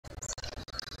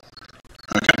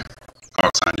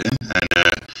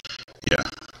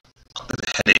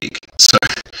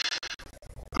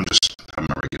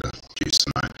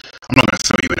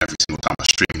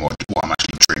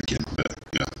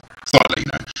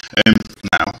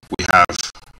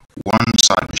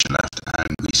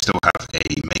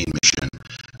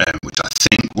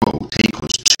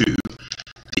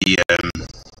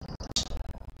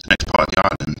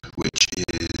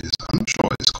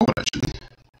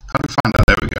How do we find out?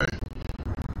 There we go.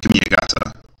 Kimiyagata.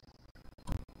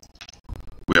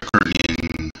 We are currently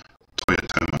in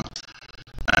Toyotoma,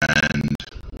 and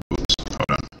oops,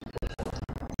 hold on.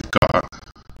 We've got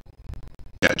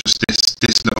just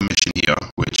this little mission here,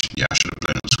 which I should have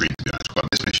blown on the screen to be honest. We've got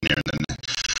this mission here and then the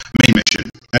main mission.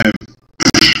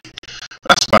 But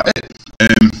that's about it.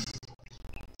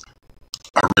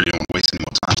 I really don't want to waste any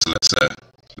more time, so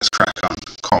let's crack on.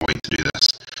 Can't wait to do this.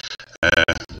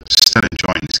 Still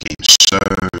enjoying this game so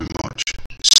much.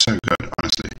 It's so good,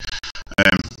 honestly.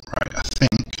 Right, I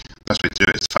think the best way to do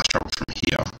it is fast travel from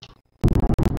here.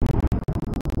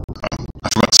 Oh, I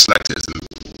forgot to select it as a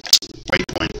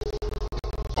waypoint.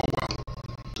 Oh well,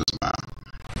 doesn't matter.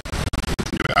 We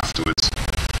can do it afterwards.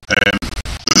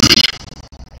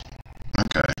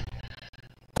 Okay.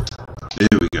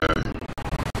 Here we go.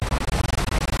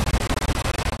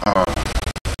 Oh,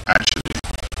 actually,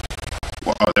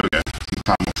 well, oh, there we go. You can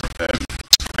climb off over here.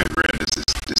 There's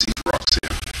these rocks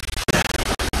here. I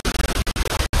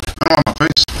don't know why my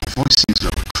voice seems a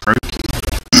little croaky.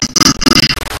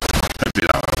 Hopefully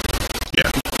that helps. Yeah,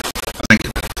 I think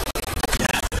it did.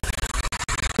 Yeah.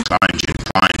 Climb, Jim,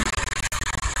 climb.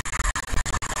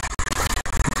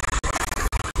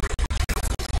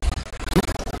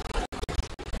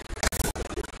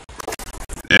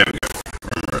 There we go.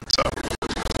 Remember it's up.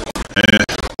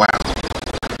 Wow.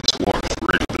 This water's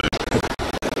really blue. I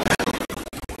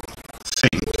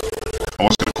think I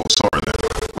was going to call Sora then.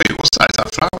 Wait, what's that? Is that a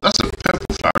flower? That's a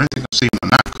purple flower. I don't think I've seen one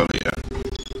that colour yet.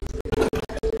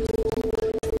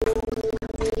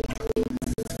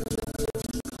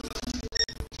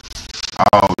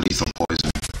 Oh, lethal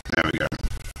poison. There we go.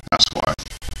 That's why.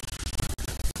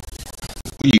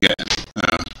 What are you getting?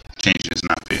 Changing his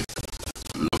nappy.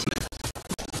 Lovely.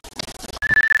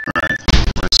 Alright,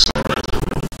 where's Sora?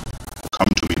 Come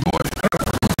to me, boy.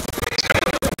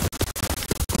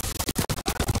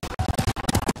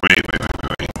 Wait.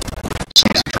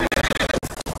 Someone's in trouble.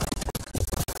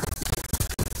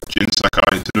 Jin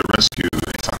Sakai to the rescue,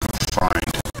 if I can find.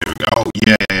 Here we go. Oh,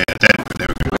 yeah, there we go.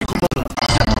 Wait, come on.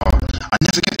 Oh, I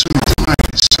never get to him in time.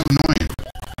 It's so annoying.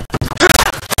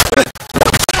 I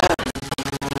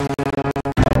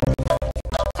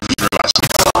just realised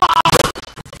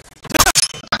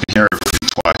I can hear everything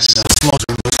twice.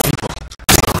 Slaughtering those people.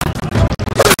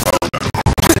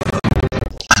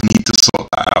 I need to sort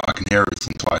that out. I can hear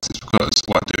everything twice. It's because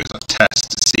what I do is I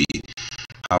test to see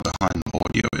how behind the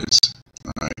audio is.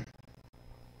 Alright.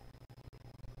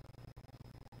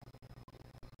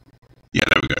 Yeah,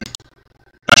 there we go.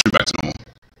 That should be back to normal.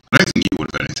 I don't think you would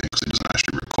have anything because it doesn't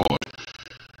actually record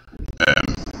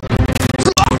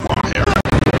what I'm hearing.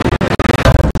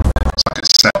 It's like a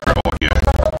separate audio.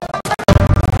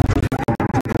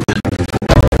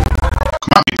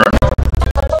 Come at me, bro.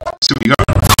 See what you got.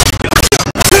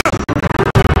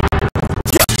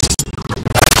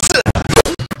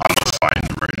 I love fighting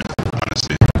the Rona,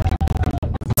 honestly.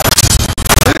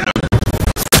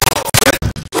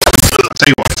 I'll tell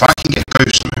you what, if I can get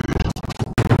ghost mode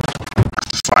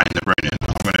after fighting the Ronin,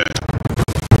 I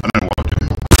don't know what I'll do.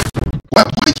 Why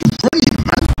are you running,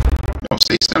 man? Yo,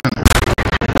 stay still in there.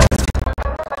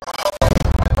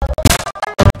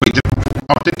 Wait,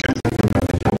 I did get him.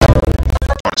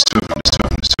 Oh, there's two of them.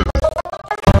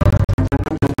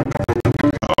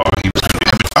 Oh, he was going to be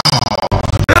having... Oh,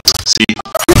 see,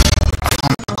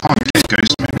 I can't get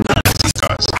ghost mode with these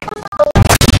guys.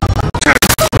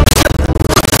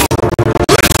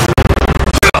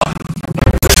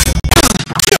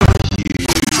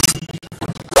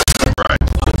 Right.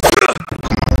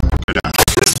 Come on, go down.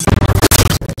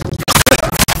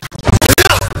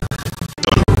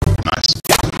 Done. Nice.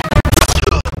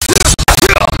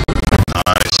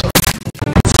 Nice.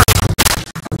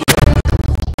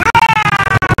 What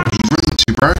are you running to,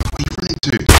 bro? What are you running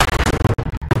to?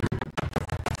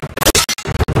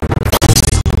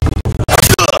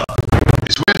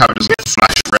 It's weird how it doesn't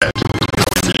flash red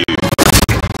when you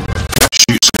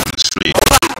shoot someone that's fleeing.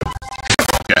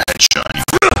 Get a headshot and you...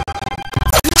 I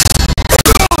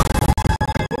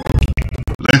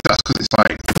don't know if that's because it's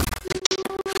like...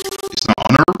 It's not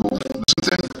honourable or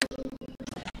something?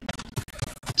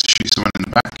 To shoot someone in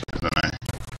the back? I don't know.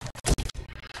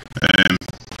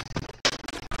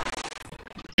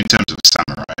 In terms of a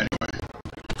samurai, anyway.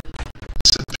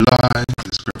 Supply,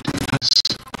 descriptiveness.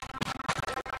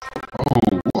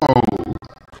 Oh, whoa.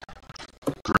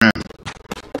 Grim.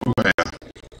 Oh, yeah.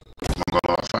 Mongol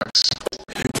artifacts.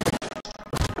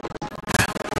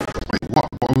 Wait, what?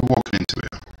 What are we walking into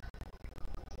here?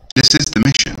 This is the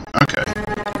mission. Okay.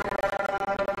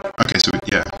 Okay, so,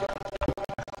 yeah.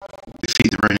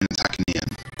 Defeat the Ronin attacking Ian.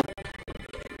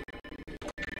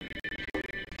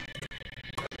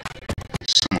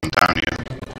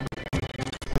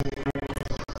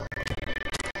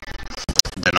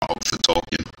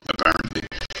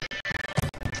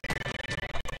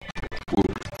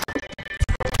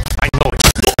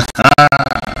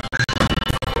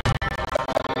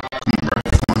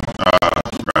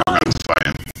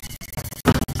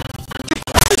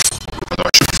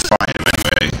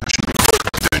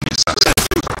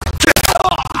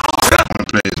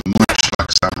 play as much like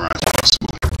a samurai as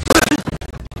possible.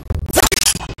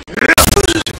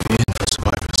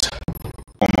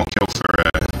 One more kill for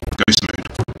ghost mode.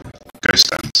 Ghost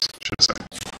stands, should I say.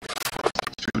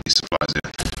 Let's pick up these supplies here.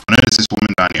 I know there's this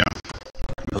woman down here.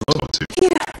 Hello?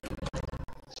 Here,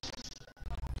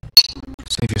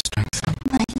 Save your strength.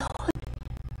 my lord.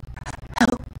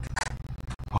 Help.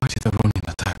 Why did the Ronin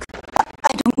attack?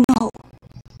 I don't know.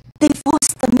 They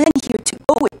forced the men here to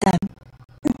go with them.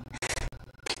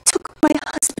 They took my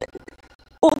husband.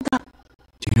 Oda.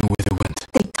 Do you know where they went?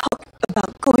 They talked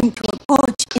about going to a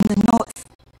gorge in the north.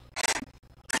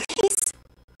 Please,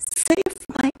 save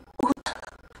my Oda.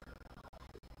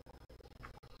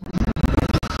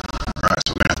 Right,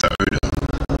 so we're gonna have to Oda.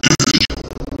 I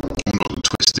wonder what the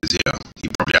twist is here. He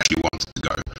probably actually wanted to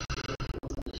go.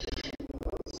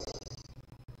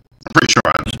 I'm pretty sure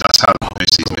that's how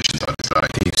most of these missions are. It's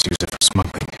like, Thieves use it for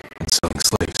smuggling and selling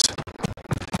slaves.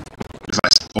 there's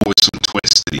like always some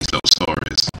twist to these little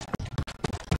stories.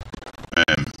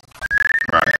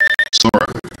 Right, Sora.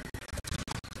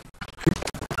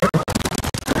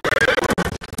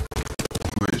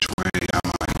 Which way am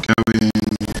I going?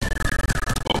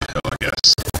 Uphill, I guess.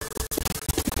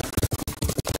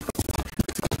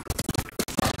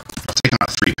 I've taken like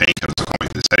 3 painkillers. I can't wait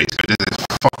for this headache to go. There's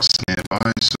a fox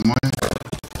nearby somewhere.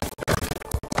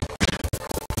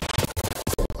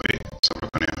 Wait, let's have a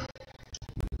look on here.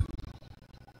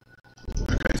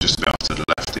 Okay, just about to the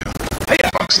left here. Hey,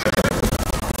 fox there.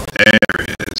 There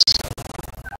it is.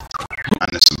 And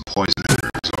there's some poison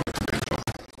everywhere as well.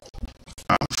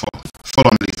 Full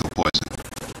on lethal poison.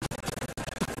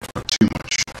 Not too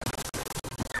much.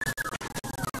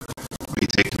 Where are you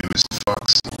taking me, Mr.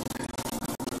 Fox?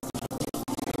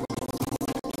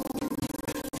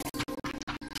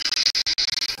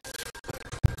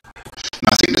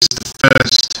 Now, I think this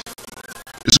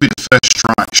will be the first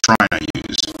shrine I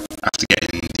use after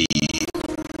getting the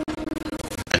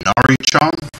Inari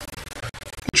charm,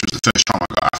 which was the first charm I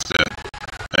got after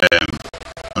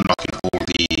unlocking all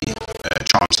the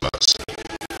charm slots.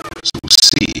 So we'll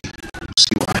see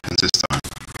what happens this time.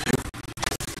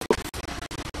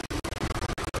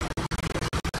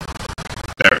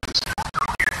 There it is.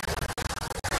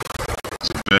 There's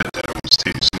a bird there that wants to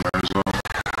take me somewhere as well.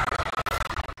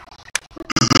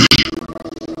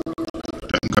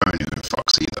 Don't go anywhere, Fox,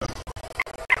 either.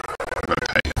 I've got to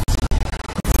pay it.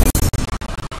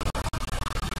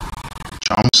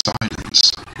 Charm silence.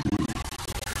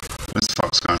 Where's the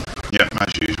fox gone? Yeah,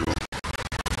 as usual.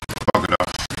 Bug it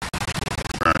off.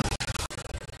 Right.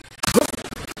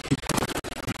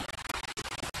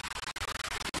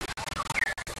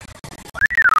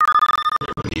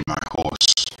 I need my horse.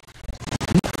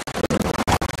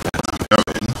 I'm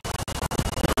going.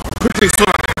 Quickly,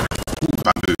 Sora! Ooh,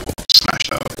 bamboo. Smash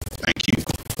that up. Thank you.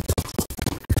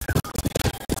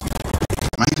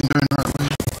 Am I even going the right way?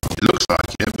 It looks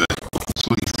like it, but there's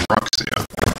all these rocks here.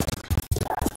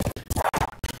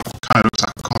 Kind of looks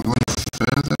like I can't go any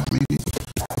further, maybe?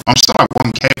 I'm still at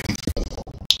 1k. Let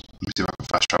me see if I can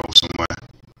fast travel somewhere.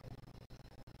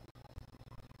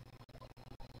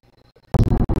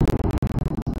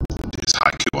 There's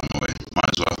haiku on the way.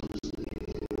 Might as well.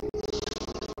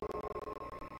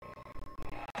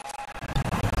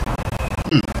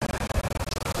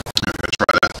 Okay, let's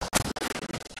try that.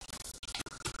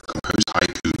 Compose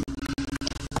haiku.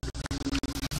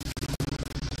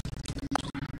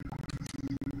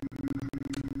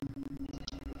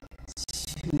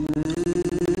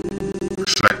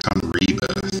 Reflect on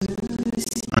rebirth.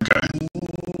 Okay.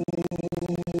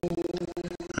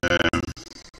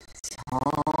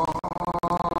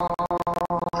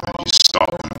 You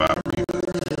start on about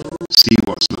rebirth. See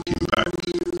what's looking back.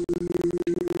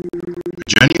 A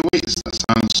journey awaits. That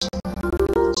sounds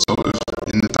sort of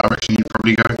in the direction you'd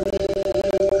probably go.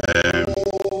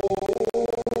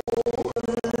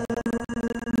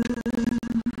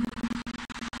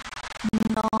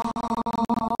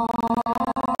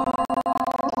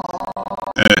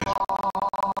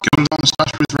 Kills on the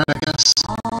splash with red, I guess.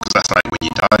 Because that's like when you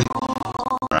die.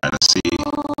 Right, let's see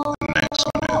what the next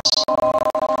one is.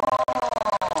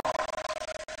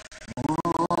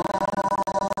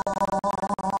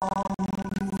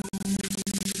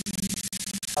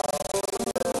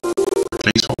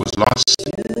 Replace what was lost.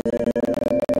 We'll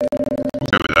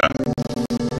go with that.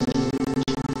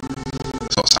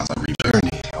 Sort of sounds like rebirth.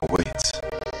 Journey awaits.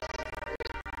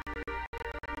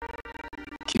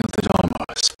 Gilded armor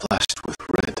splashed with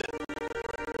red.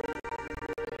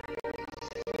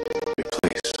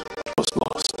 Replace what was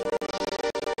lost.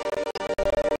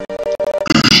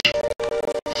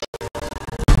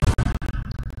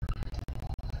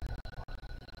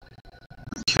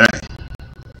 Okay.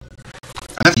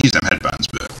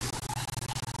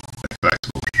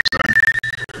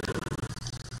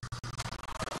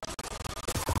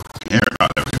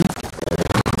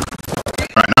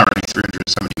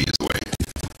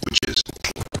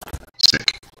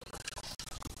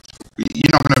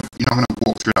 you're not gonna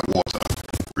walk through that water.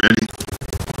 Really?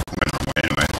 I'm going the wrong way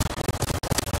anyway.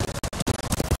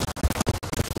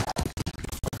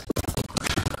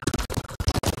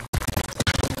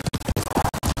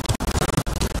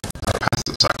 That path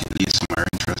looks like it leads somewhere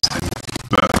interesting,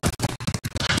 but I'm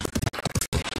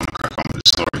gonna crack on with the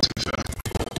story, to be fair.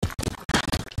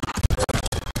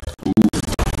 Ooh,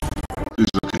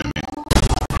 who's looking at me?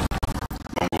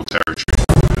 Mongol territory.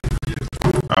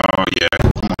 Oh yeah,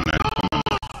 come on then, come on.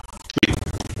 Wait,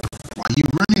 why are you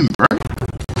running, bro?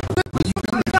 Where you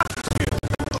going?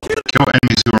 Kill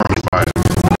enemies who are on fire.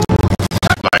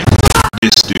 Like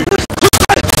this dude.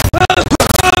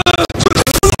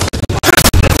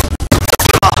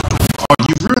 Oh,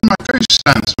 you ruined my ghost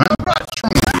stance, man. What's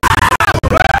wrong with you?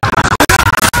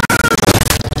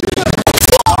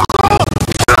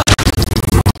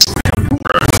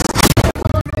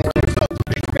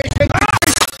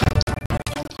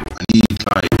 I need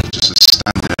like just a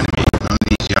standard enemy, none of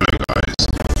these yellow guys,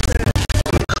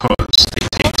 because they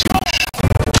take too much.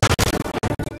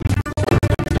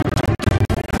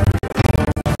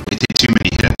 They take too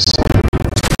many hits. I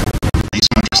need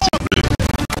someone dressed in blue.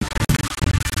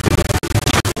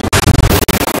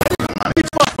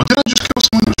 Or did I just kill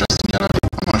someone who was dressed in yellow? I'm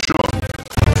not sure.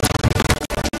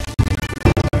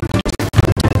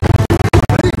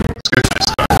 Let's go for this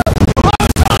guy.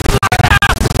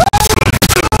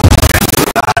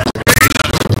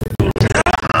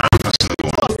 Alright, that's another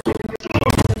one.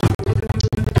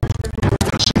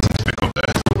 There's something to pick up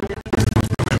there.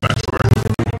 Going back for it.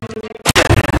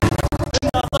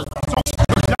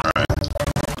 Alright.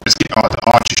 Let's get the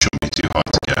archer shouldn't be too hard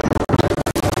to get.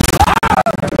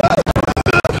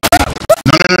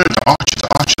 No, the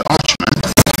archer, man.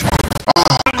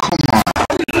 Oh, come on.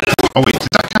 Oh wait, did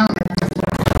that count? I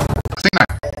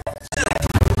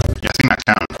think that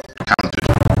counted. Is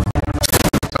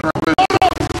that the right word?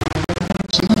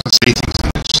 Sometimes I say things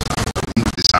and it's just,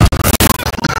 this sounds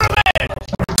right.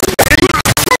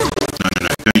 No,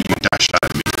 don't you dash that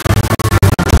at me.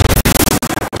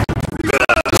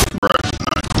 Bro, no.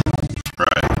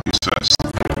 Right, who's first?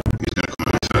 Who's gonna come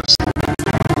in first?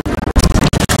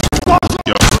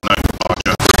 Yo, no,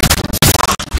 archer.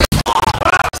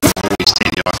 Always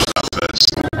take the archers out first.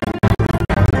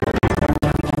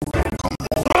 Come on.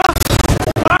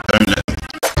 Don't let them.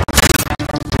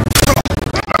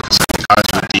 Like I said, the guys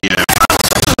with the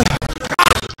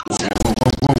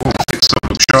whoa, fixed up,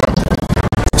 look sharp.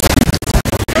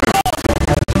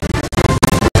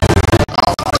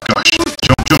 Oh my gosh,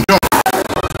 jump.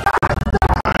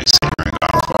 Nice, we're going to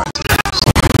fight.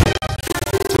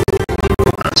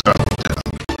 Alright, let's go.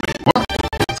 Wait, what? I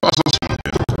thought I saw someone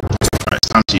here. Alright, it's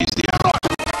time to use the ammo. Whoa.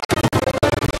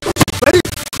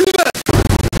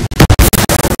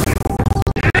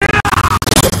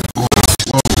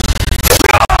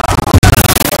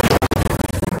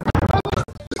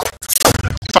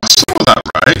 If I saw that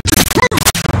right,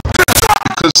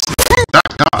 because that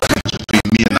guy was between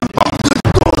me and that bar.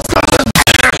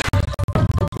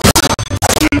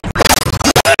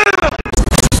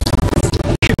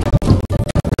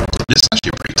 This is actually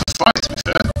a pretty tough fight, to be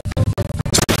fair.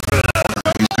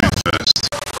 Who's going first?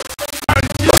 Right,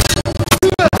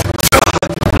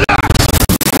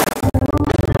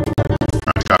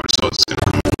 the guy with swords is going to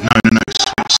come. No,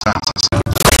 switch stances.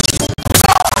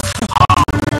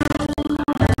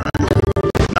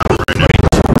 Now we're in it.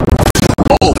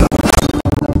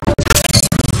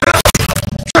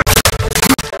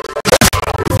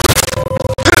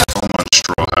 Oh my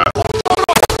straw hat.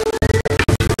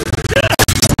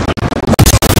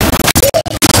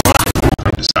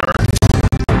 Grab this arrow.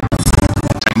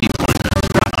 Technique point there.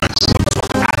 Nice.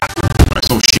 I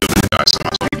saw shielding the guy, so I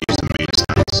might as well use the main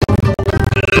stance.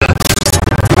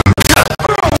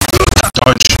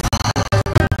 Dodge.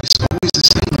 It's always the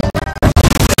same.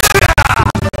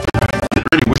 I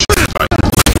really wish I could like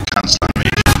cancel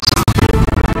animations.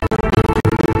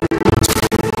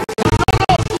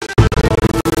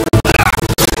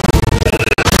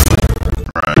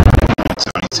 Right, so I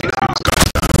need to take these guys down.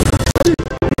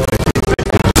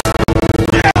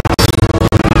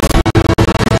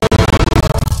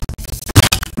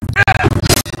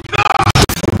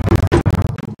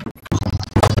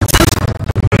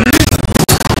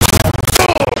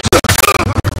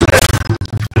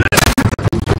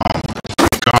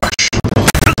 Gosh.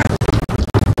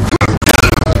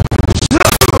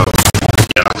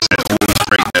 Yeah, like I said, always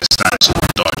break their stance or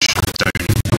dodge.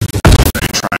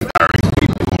 Don't try and parry. It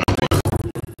won't work.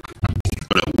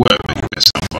 But it'll work, but you get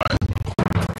some fire.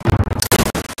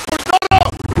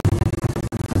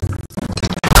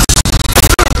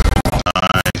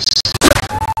 Nice.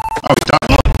 Oh,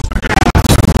 done. Okay.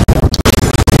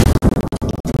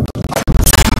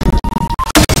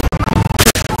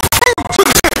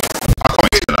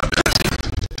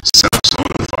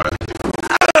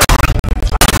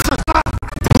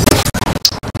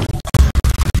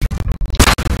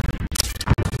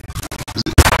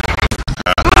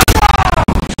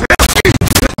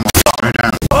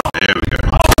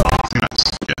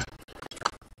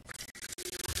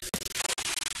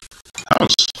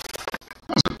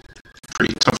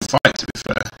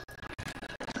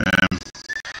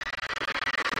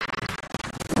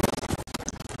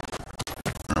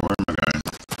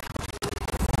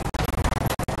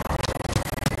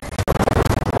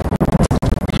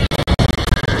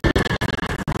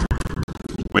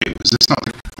 Is this not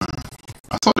the...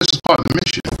 I thought this was part of the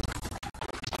mission.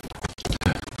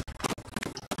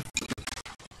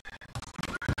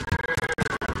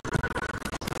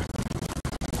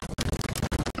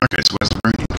 Okay, so where's the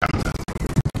Rooney camp then?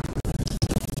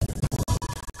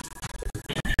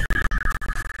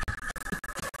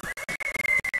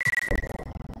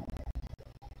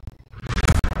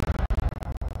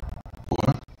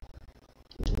 What?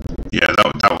 Yeah,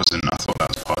 that was in... I thought that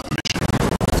was part of the mission.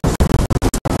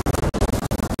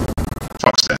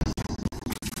 Fox then.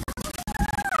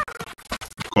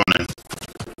 Go on in.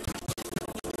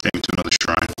 Take me to another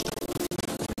shrine.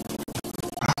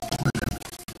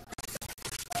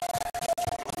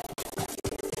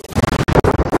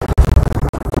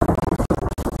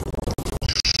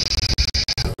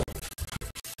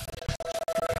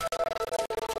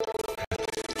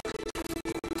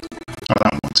 Oh,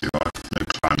 that one too hard. No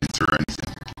climbing through or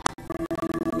anything.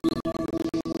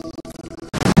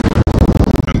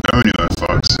 Don't go anywhere,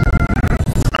 folks.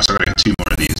 Alright, so I gotta get 2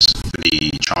 more of these for the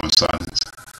Charm of Silence.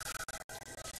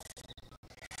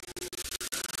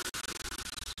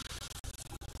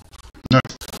 No,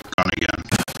 gone again.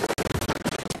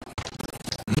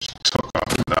 Just took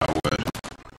off without a word.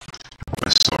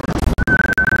 Where's Sora?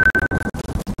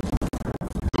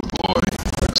 Good boy.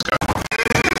 Let's go.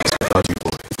 Dodgy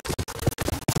boy.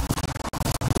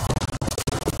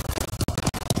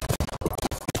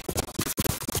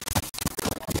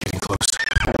 Getting close.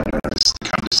 This is the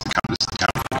camp, this is the camp, this is the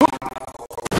camp.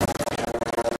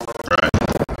 Right,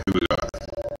 who we got?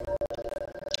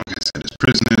 Okay, so there's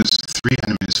prisoners, 3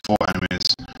 enemies, 4 enemies.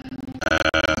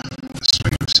 Let's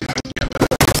swing and see if we can get better.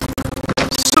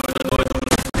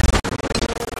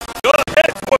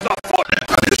 Yeah,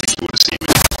 I didn't think you would have seen me.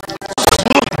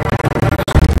 Come on now.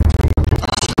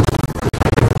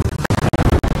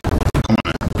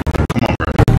 Come on, bro.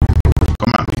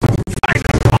 Come at me.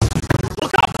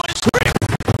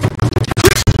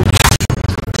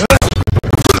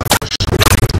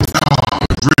 Oh,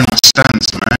 ruin my stance,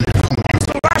 man. Come on.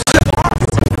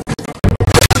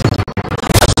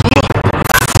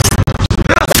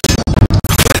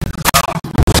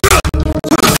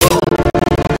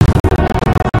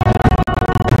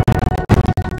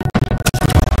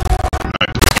 No,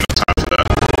 no time for that.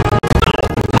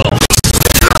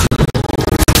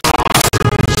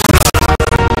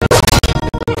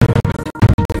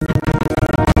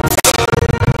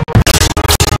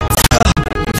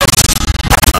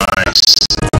 Nice.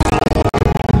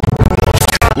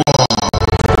 Whoa.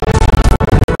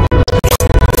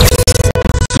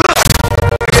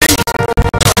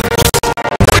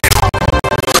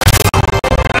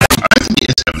 I don't think it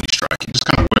is heavily strike. It just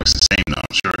kind of works the same now.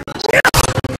 I'm sure it does.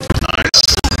 Nice.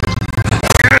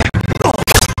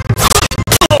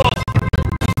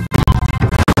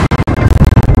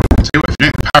 See what, if you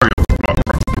don't parry your block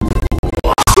properly.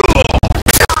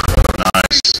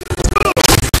 Nice.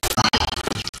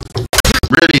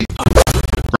 Really?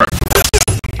 Bro.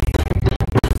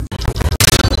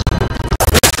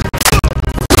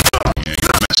 Yeah, you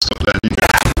messed up there, didn't you?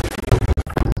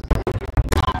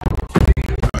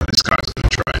 This guy's gonna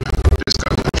try it. This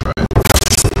guy's gonna try it.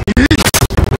 Here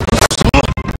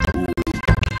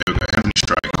we go, heavenly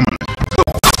strike. Come on then.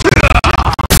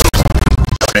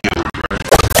 Failed, bro.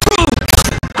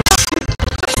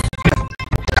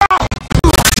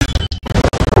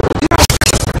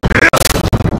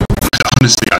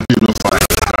 Honestly, I do love fighting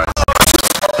these guys.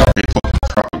 They put a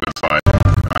proper good fight.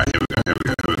 Alright, here we go, here we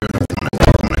go, here we go. Come on in,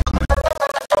 come on in, come on in.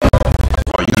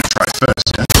 Oh, you're gonna try it first,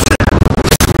 yeah?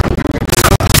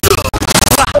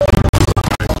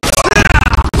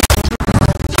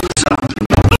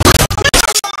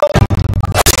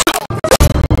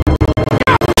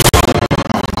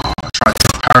 I tried to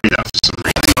parry that for some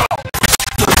reason.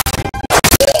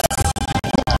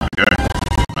 There we go.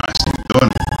 Nice,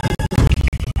 done.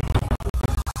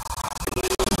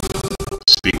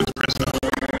 Speak with the prisoner.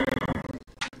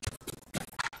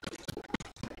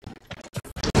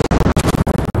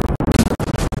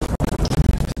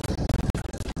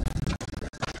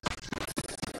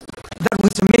 That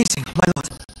was amazing, my lord.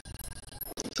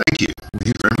 Thank you. Were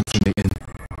you very much in the inn?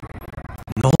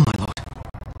 No, my lord.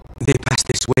 They passed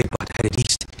this way but headed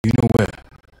east. You know where?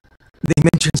 They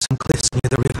mentioned some cliffs near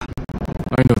the river.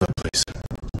 I know that place.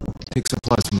 Take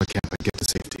supplies from the camp and get to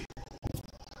safety.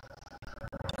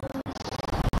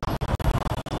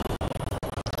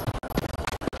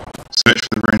 Search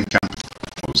for the Rooney camp.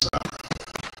 What was that?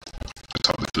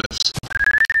 Atop the cliffs.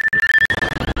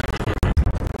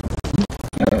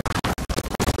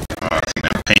 Alright.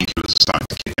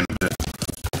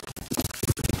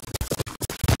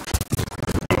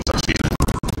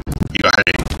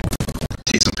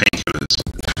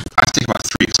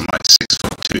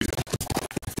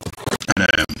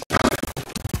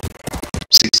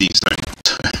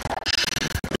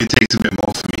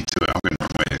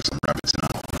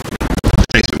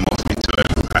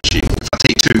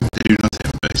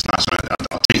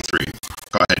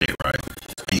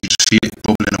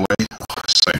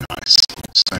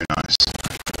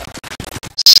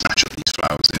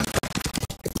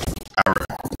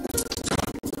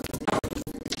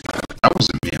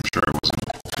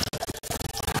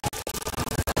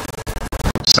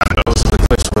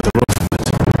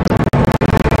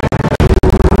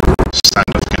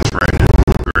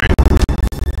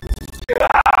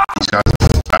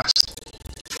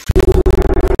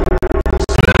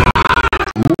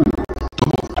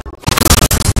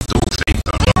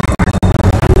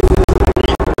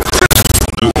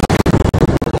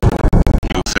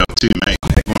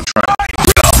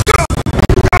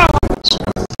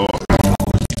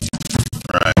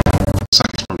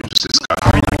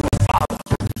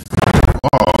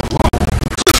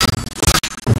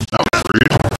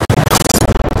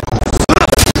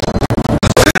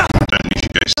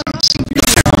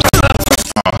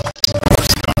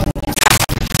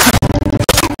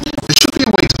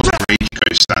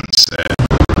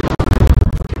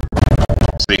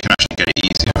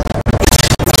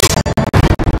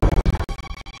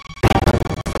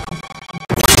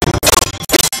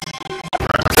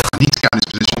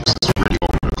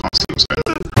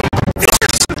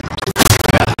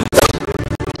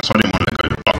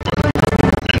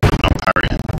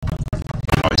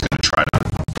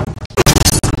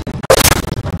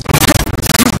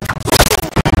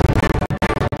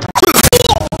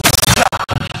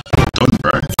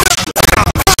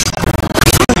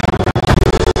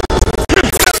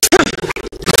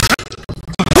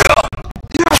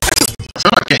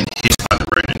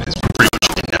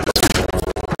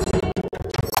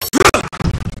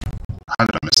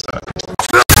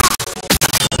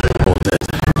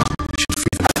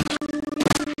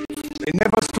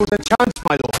 a chance,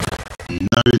 my lord.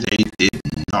 No, they did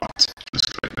not. Let's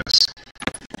click this.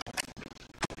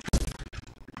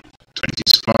 20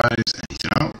 supplies.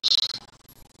 Anything else?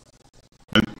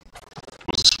 Nope. It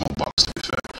was a small box, to be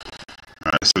fair.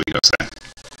 Alright, let's see what you got to say.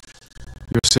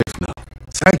 You're safe now.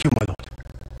 Thank you, my lord.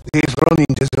 These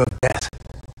Ronin deserve death.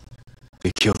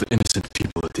 They killed innocent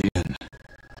people at the inn.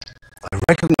 I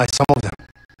recognize some of them.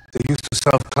 They used to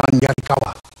serve Clan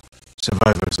Yarikawa.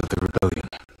 Survivors of the rebellion,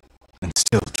 and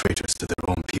still traitors to their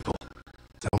own people.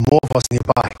 There were more of us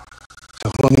nearby.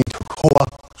 The Ronin took Hoa,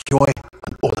 Hyoi,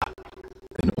 and Oda.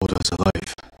 Then Oda's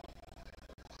alive.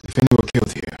 If any were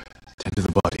killed here, tend to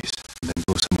the bodies, and then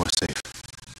go somewhere safe.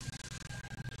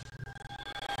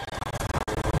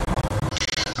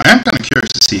 I am kind of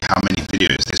curious to see how many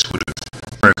videos this would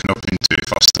have broken up into if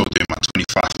I was still doing my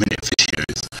 25-minute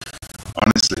videos.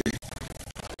 Honestly.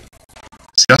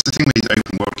 See, that's the thing with these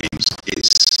open world games.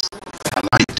 I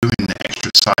like doing the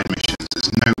extra side missions.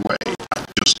 There's no way I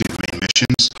just do the main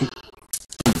missions.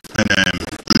 And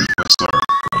sorry.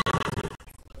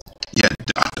 Yeah,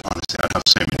 honestly, I'd have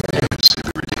so many videos. It'd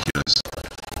be ridiculous.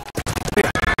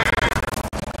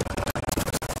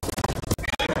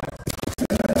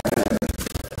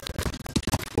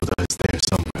 Oda is there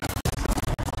somewhere.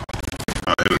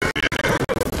 Oh, here we go.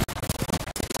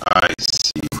 I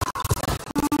see.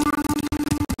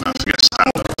 I forget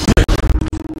stand up.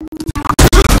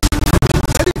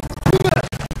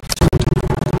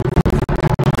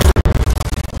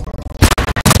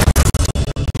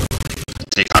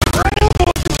 Take out the brain.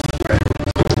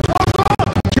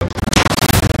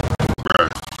 Bro.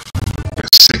 They're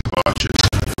sick archers.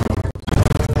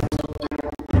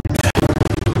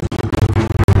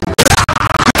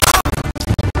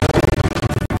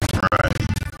 Right.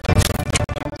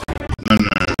 No.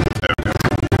 There we go.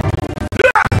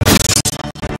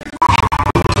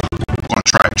 Go on,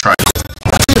 try it.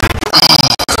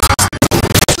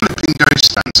 Flipping ghost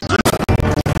stands, man.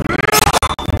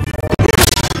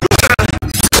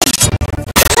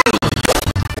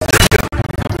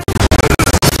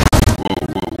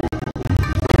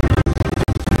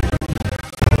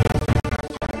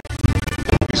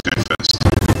 Who's going first?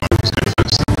 Who's going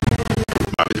first?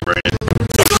 Might be the Ronin.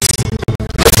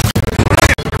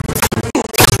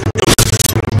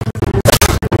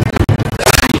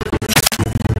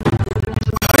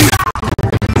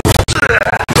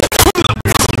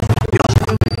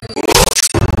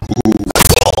 Ooh.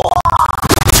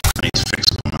 I need to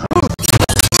fix it on my house.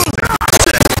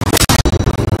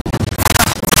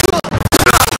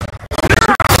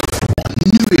 I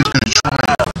knew he was going to try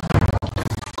it.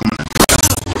 Come on.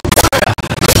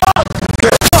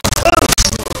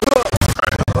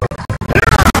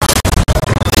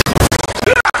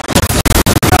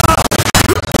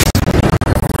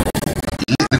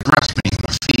 You lick the grass beneath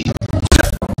my feet.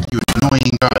 You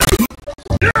annoying guy.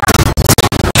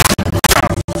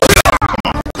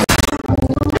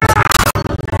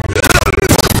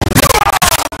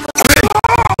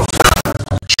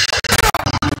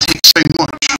 It takes so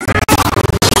much.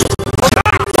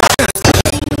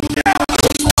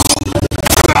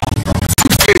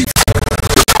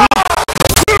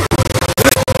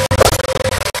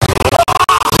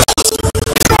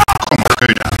 Come on, go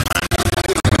down, man.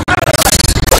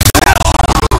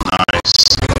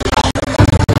 Nice.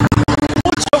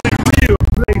 Shut up.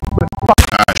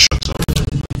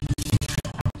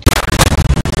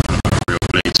 Real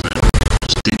bladesman.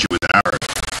 Just did you with an arrow.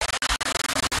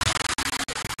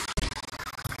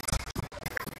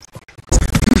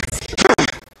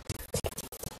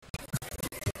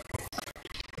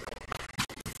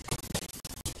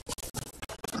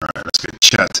 Alright, let's go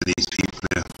chat to these people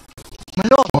here. My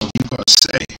lord, What have you got to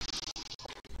say?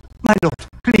 my lord,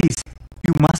 please,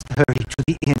 you must hurry to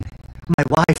the inn. My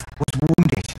wife was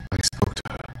wounded. I spoke to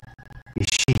her. Is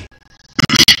she?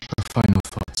 Her final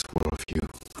thoughts were of you.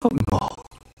 Oh no.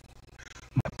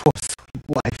 My poor sweet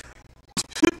wife.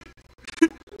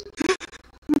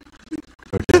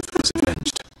 Her death was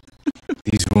avenged.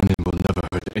 These Ronin will never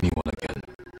hurt anyone again.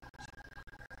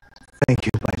 Thank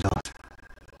you, my lord.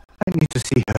 I need to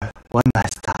see her one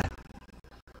last time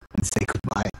and say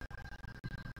goodbye.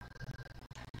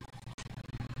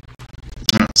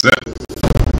 That's it.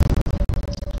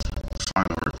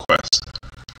 Final request.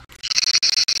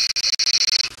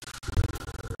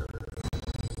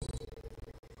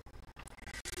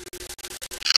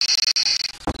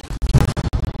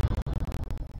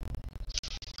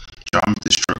 Jump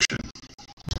destruction.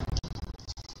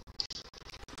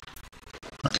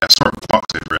 Okay, I saw a box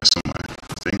over here somewhere,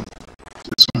 I think.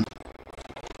 This one?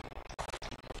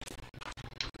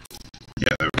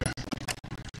 Yeah, there we go.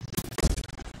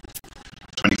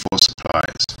 24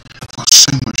 supplies.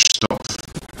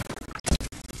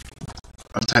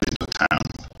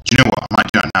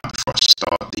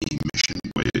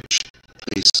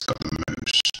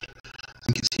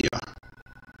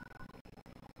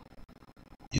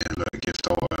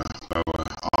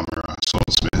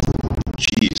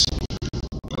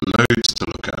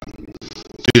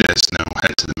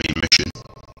 head to the main mission.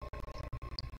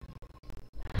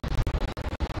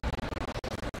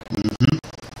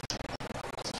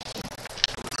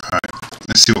 Alright,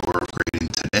 let's see what we're upgrading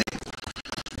today.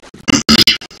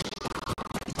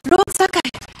 Lord Sakai,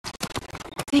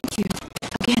 thank you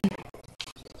again.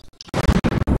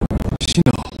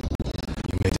 Shino,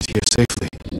 you made it here safely.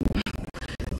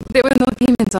 There were no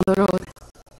demons on the road,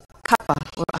 kappa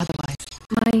or otherwise.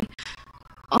 My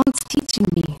aunt's teaching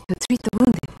me to treat the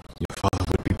wounded. Your father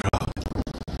would be proud.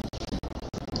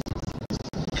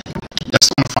 Let's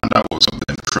want to find out what's up with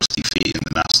them crusty feet in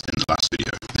the last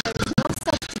video. There is no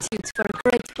substitute for a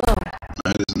great bow.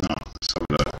 No, there's not. Let's have a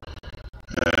look.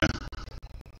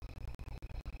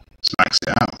 Let's max it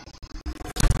out.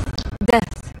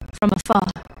 Death from afar.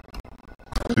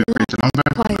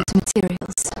 Quiet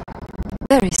materials.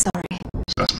 Very sorry.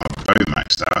 So that's my bow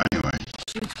maxed out anyway.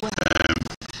 Shoot well.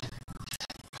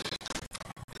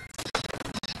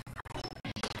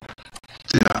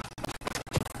 See that?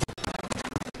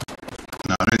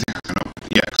 No, I don't think I can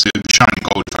upgrade. Yeah, because it would be shining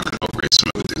gold if I could upgrade some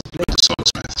of the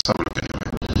swordsmith. Let's have a look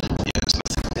anyway. Yeah, there's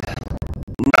nothing there.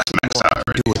 That's maxed out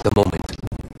already. Do at the moment.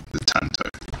 The Tanto.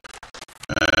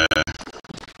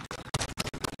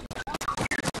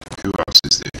 Who else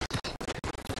is there?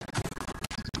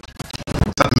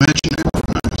 Is that the merchant? No,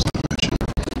 it's not the merchant.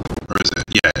 Or is it?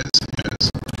 Yeah, it is. It is.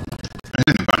 I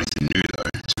didn't have anything new though,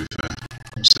 to be fair.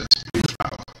 What's this? Big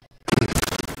flower.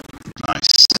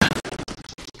 Nice.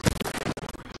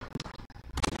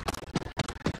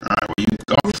 Alright, what you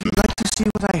got Would for you me? like to see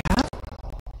what I have?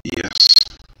 Yes.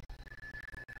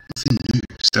 Nothing new,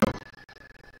 still.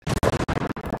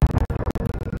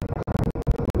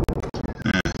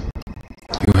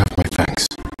 You have my thanks.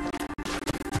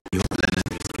 Your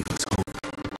enemies give us hope.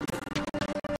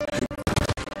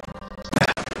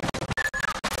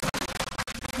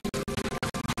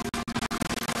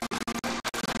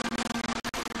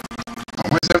 Oh,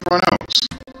 where's everyone else?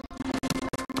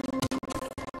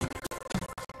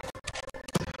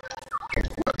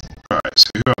 What? Alright, so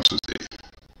who else was there?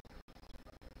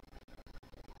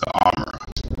 The armorer.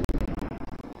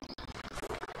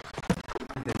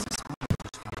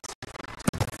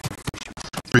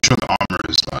 Pretty sure the armorer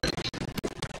is like...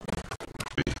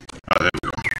 Wait. Oh, there we go.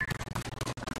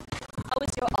 How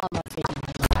is your armor fitting?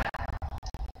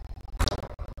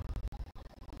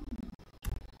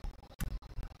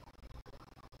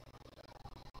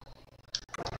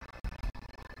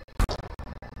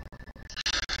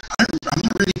 I'm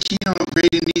not really keen on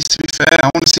upgrading these, to be fair. I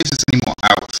want to see if there's any more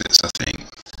outfits, I think.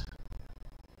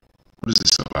 What does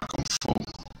this look like on full?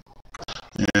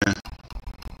 Yeah.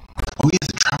 Oh yeah,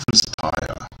 the traveler's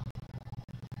attire.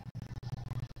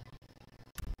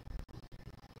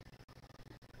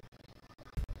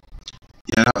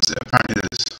 Yeah, that was it. Apparently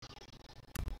there's...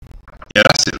 Yeah,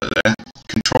 that's it there.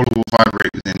 Controller will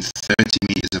vibrate within 30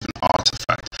 meters of an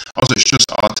artifact. Oh, so it's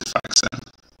just artifacts then.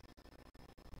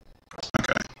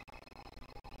 Okay.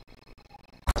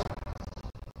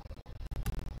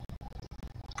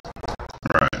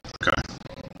 Right, okay.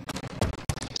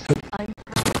 So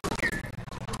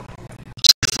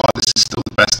far, this is still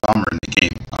the best armor in the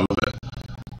game. I love it.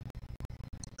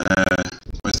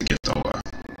 Where's the gift holder?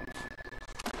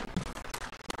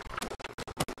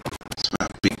 That's where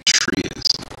that big tree is.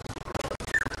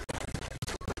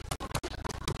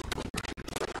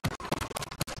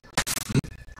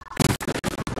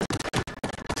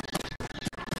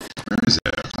 Where is it? I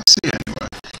can't see it anywhere.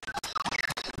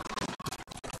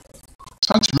 It's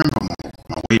hard to remember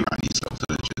my way around these little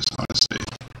villages, honestly.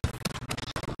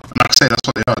 And like I say, that's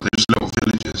what they are. They're just little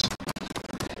villages.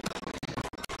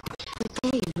 Good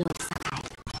day, Lord Sakai.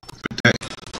 Good day.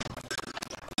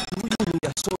 Do you need a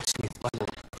swordsmith, my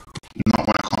lord? Not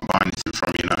when I can't buy anything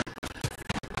from you, no.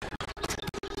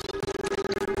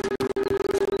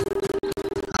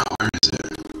 Oh, where is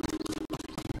it?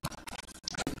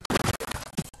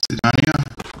 Is it down here?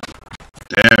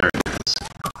 There it is.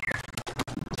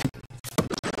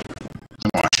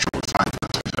 I'm not sure we'll find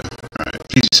that. Alright,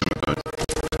 please do something good.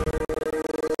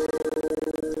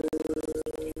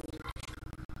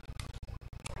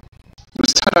 What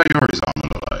does Tadayori's armor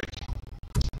look like?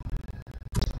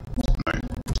 No.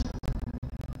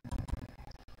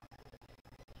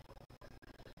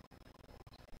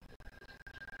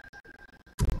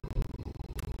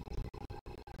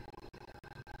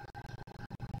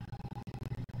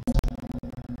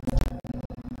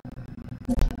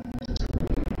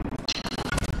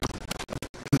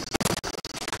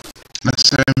 Let's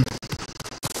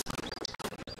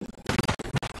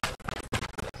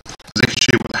they can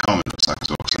show you what the helmet looks like as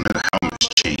well, because I know the helmets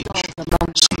change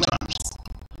sometimes.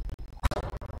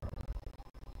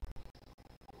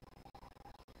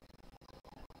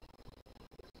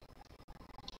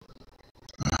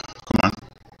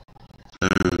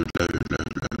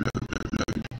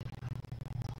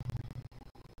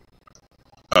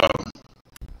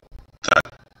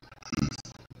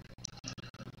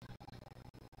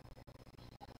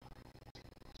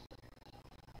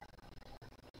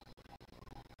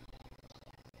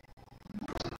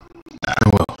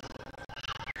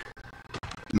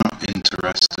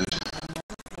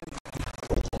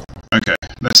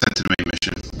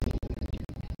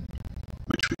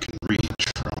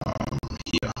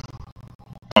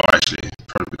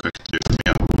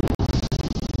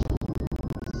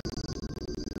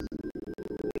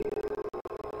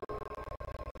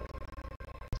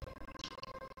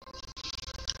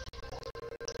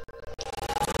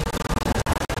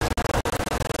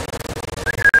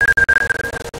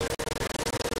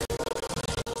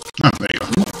 Oh, there you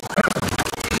go.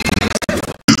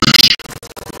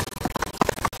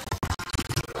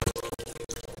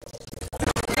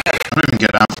 I don't even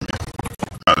get out from here.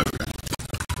 Oh, there we go.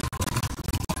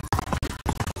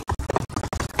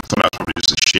 I thought that was probably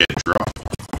just a sheer drop.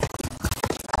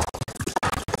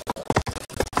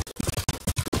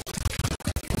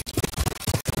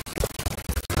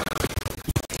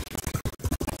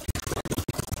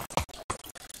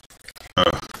 Oh,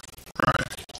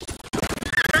 right.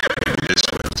 Maybe this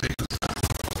way will take us down.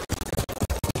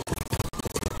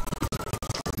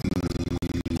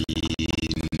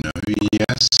 No,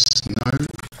 yes, no.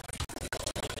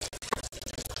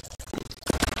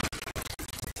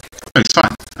 Oh, it's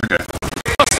fine. Okay.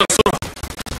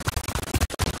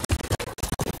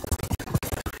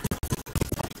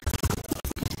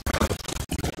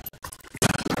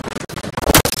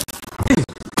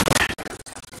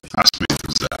 How smooth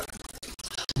was that?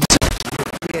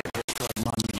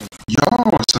 Yo,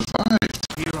 I survived.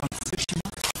 Here on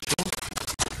Tsushima,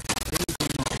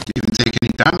 Didn't even take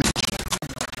any damage.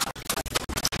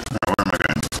 Alright, where am I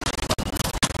going?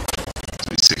 It's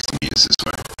only 60 meters this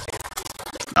way.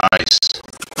 Nice.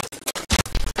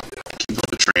 Keep up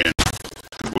the training.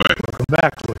 Good work. Welcome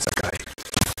back, Lord Sakai.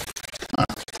 Ah,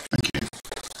 thank you.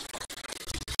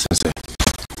 Sensei,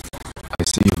 I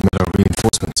see you've met our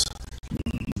reinforcements.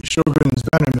 The Shogun's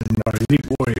bannermen are elite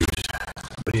warriors,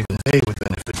 but even they would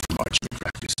benefit from archery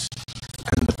practice.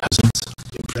 And the peasants?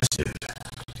 Impressive.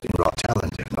 In raw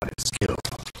talent, if not in skill.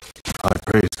 High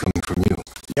praise coming from you.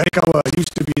 Yarikawa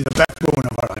used to be the backbone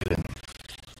of our island.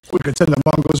 We could send the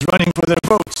Mongols running for their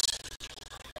votes.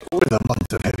 With a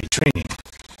month of heavy training.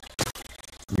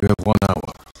 You have 1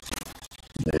 hour.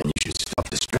 Then you should stop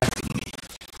distracting me.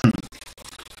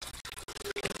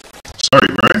 Sorry,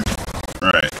 bro.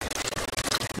 Right.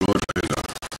 Lord Ogre.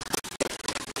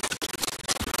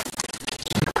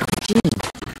 Jin,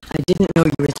 I didn't know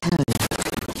you returned.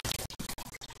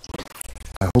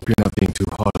 I hope you're not being too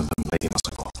hard on them, Lady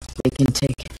Masako. They can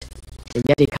take it. The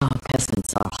Yedikawa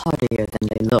peasants are hardier than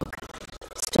they look.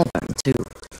 Stubborn, too.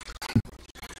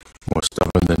 More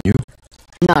stubborn than you?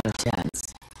 Not a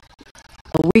chance.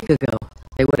 A week ago,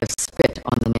 they would have spit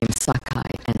on the name Sakai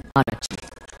and Adachi.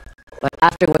 But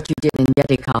after what you did in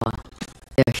Yedikawa,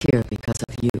 they're here because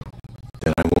of you.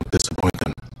 Then I won't disappoint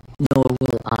them. Nor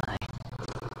will I.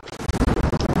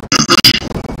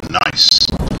 Nice.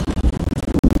 Are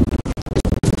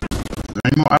there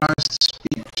any more allies to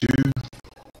speak to?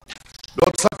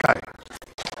 Lord Sakai,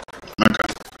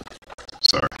 Okay.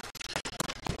 Sorry.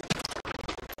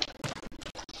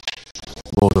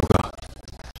 Lord Oga,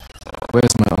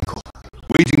 where's my uncle?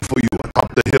 Waiting for you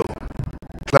atop the hill.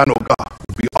 Clan Oga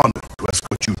would be honored to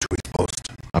escort you to his post.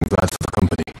 I'm glad for the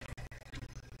company.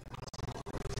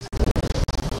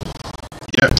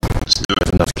 Yeah, let's do it.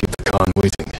 Better not keep the Khan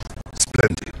waiting.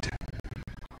 Splendid.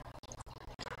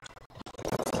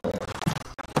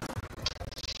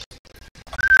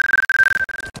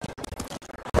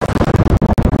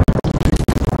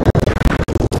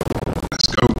 Let's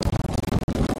go.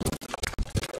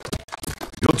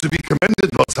 You're to be commended,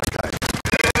 Lord Sakai.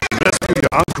 Rescue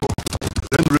your uncle,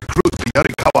 then recruit the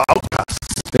Yarikawa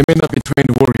outcasts. They may not be trained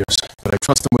warriors, but I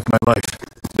trust them with my life.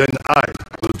 Then I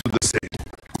will do the same.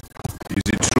 Is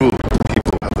it true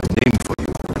people have a name for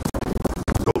you?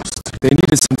 Ghost. They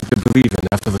needed something to believe in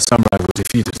after the samurai were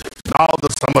defeated. Now the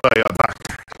samurai are back.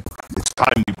 It's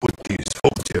time we put these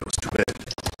folk tales to bed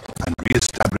and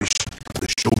re-establish the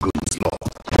Shogun's law.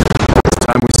 It's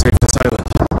time we save this island.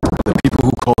 The people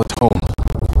who call it home.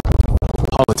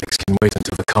 Politics can wait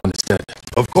until the Khan is dead.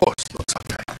 Of course, Lord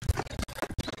Sakai.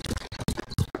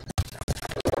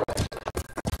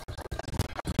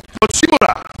 Lord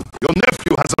Shimura, your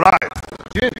nephew has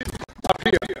arrived. Jin, up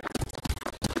here.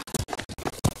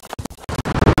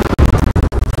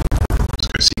 Let's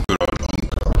go see good old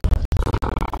uncle.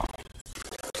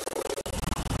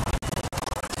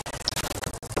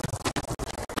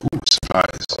 Ooh,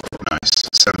 supplies. Nice.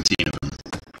 17 of them.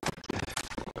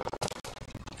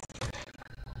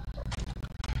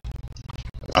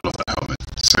 I love that helmet.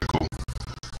 It's so cool.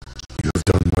 You have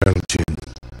done well, Jin.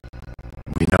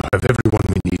 We now have everyone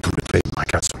we need to reclaim my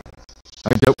castle. I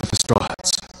dealt with the Straw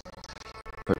Hats,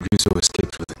 but Ryuzo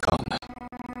escaped with the Khan.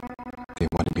 They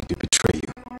wanted me to betray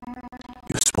you.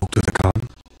 You spoke to the Khan?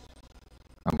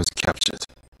 I was captured.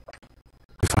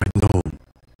 If I'd known,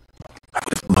 I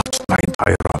would have launched my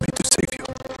entire army to save you.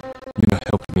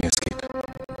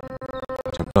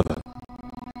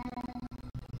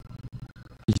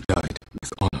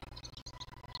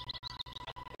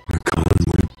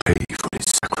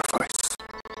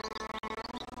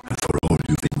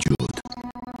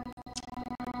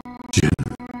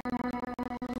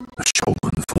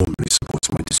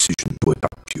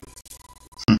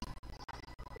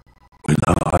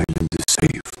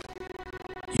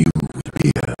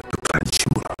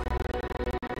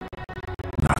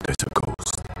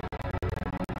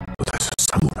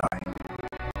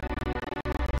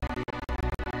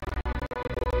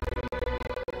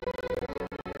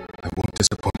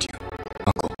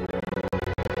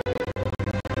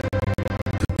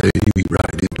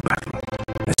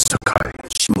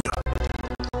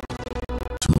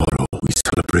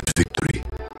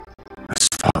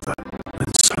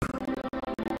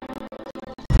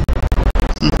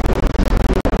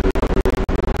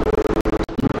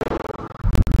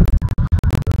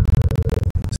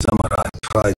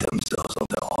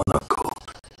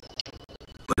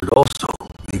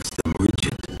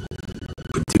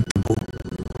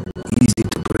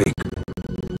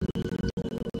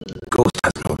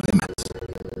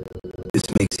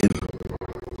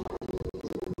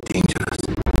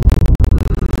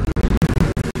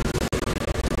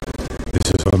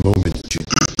 us a moment, Jin.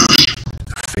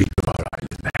 The fate of our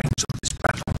island hangs on this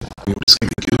battle. We will take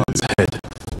the Khan's head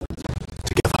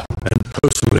together and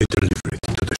personally deliver it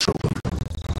to the shogun.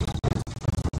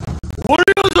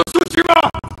 Warriors of Tsushima!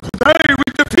 Today we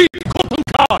defeat Cotton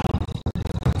Khan!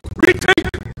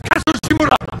 Retake Castle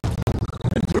Shimura!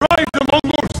 And drive the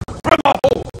Mongols from our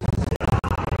home!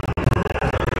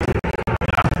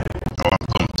 Oh, I'm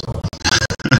pumped.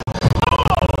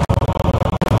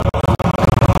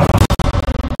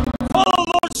 Follow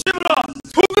Lord Shimura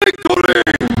to victory!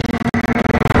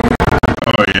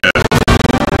 Oh, yeah.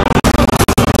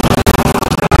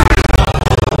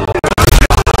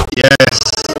 Yes!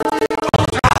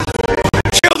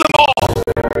 Kill them all!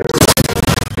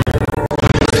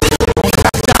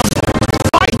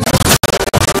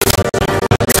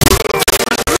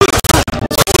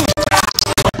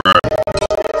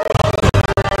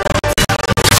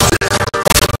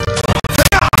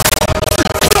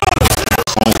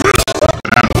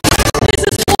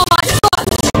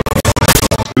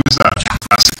 Who's that?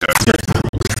 Massacre.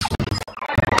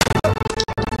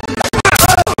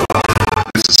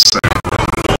 This is so cool.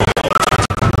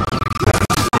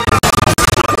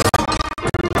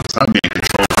 Is that being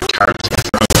controlled by character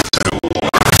from Total War?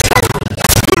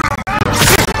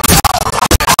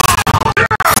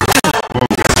 Whoa. I'm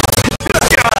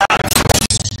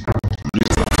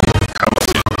losing health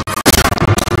here.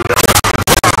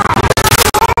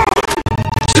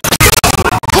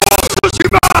 So to do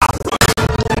that.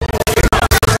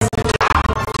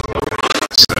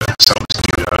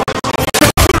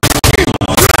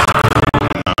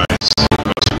 Nice.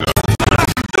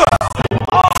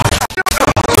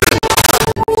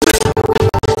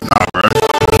 Nah, bro.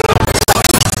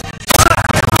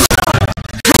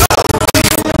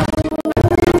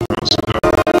 Also go.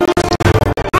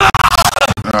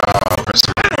 Rest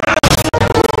of it.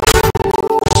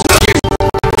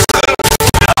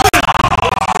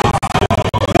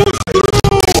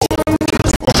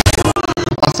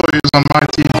 I thought he was on my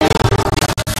team.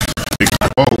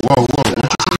 Whoa, whoa, whoa. What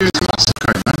did you use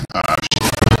Massacre, man? Ah,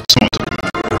 shit. Someone took him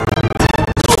out.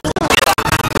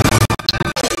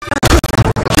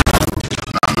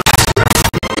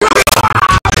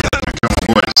 Come on,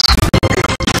 boys. What's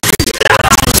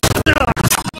going on?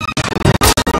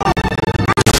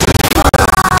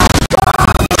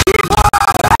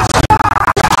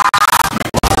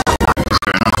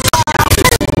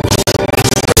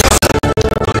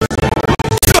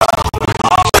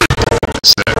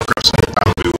 Let's grab some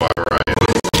bamboo while we're at it.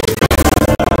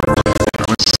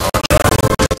 Where's the sergeant?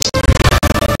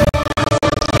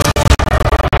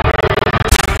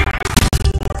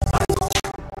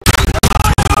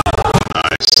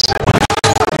 Nice.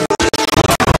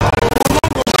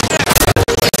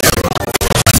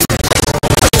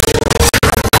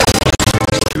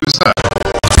 Who's that?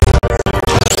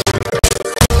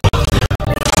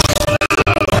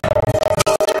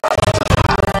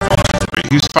 Wait,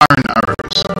 who's firing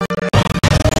arrows?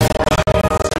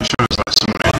 Pretty sure there's like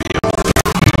someone over here. Oh,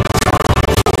 he's done.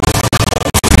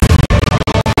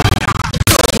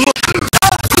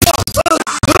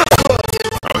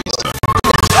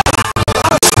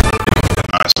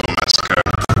 Nice little massacre.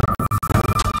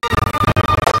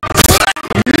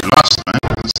 You lost, man.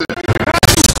 That's it.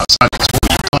 Outside, that's what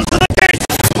you've done.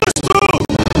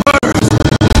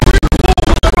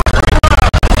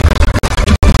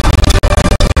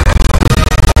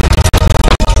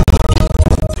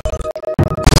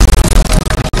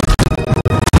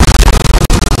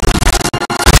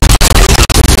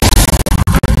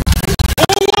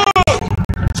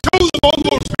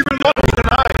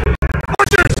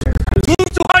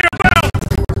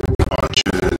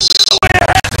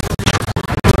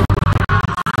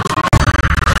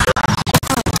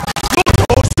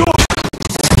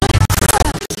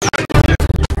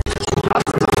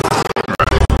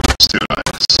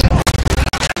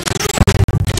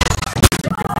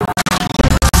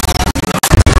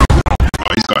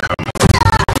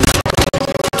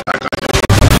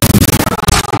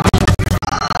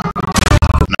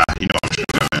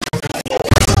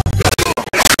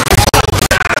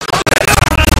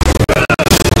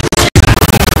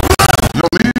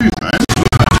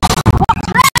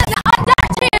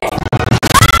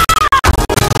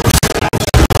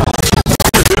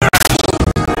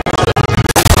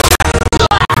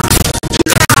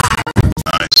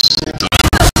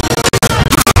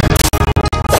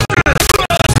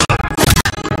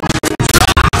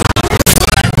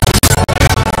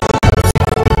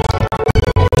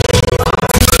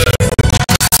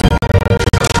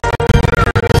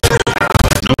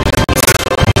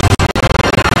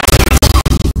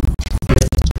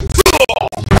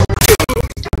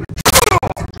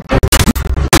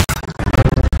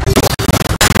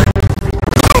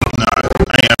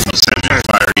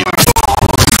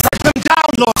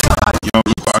 Lord Sakai. Yo,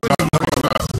 look what I got. Look what I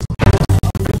got.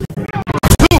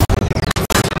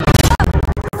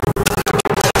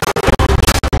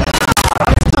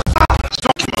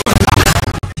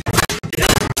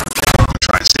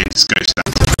 Try and save this ghost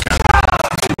down if I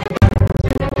can.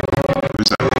 Who's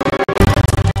that?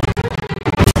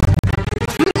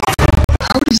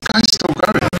 How are these guys still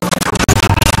going?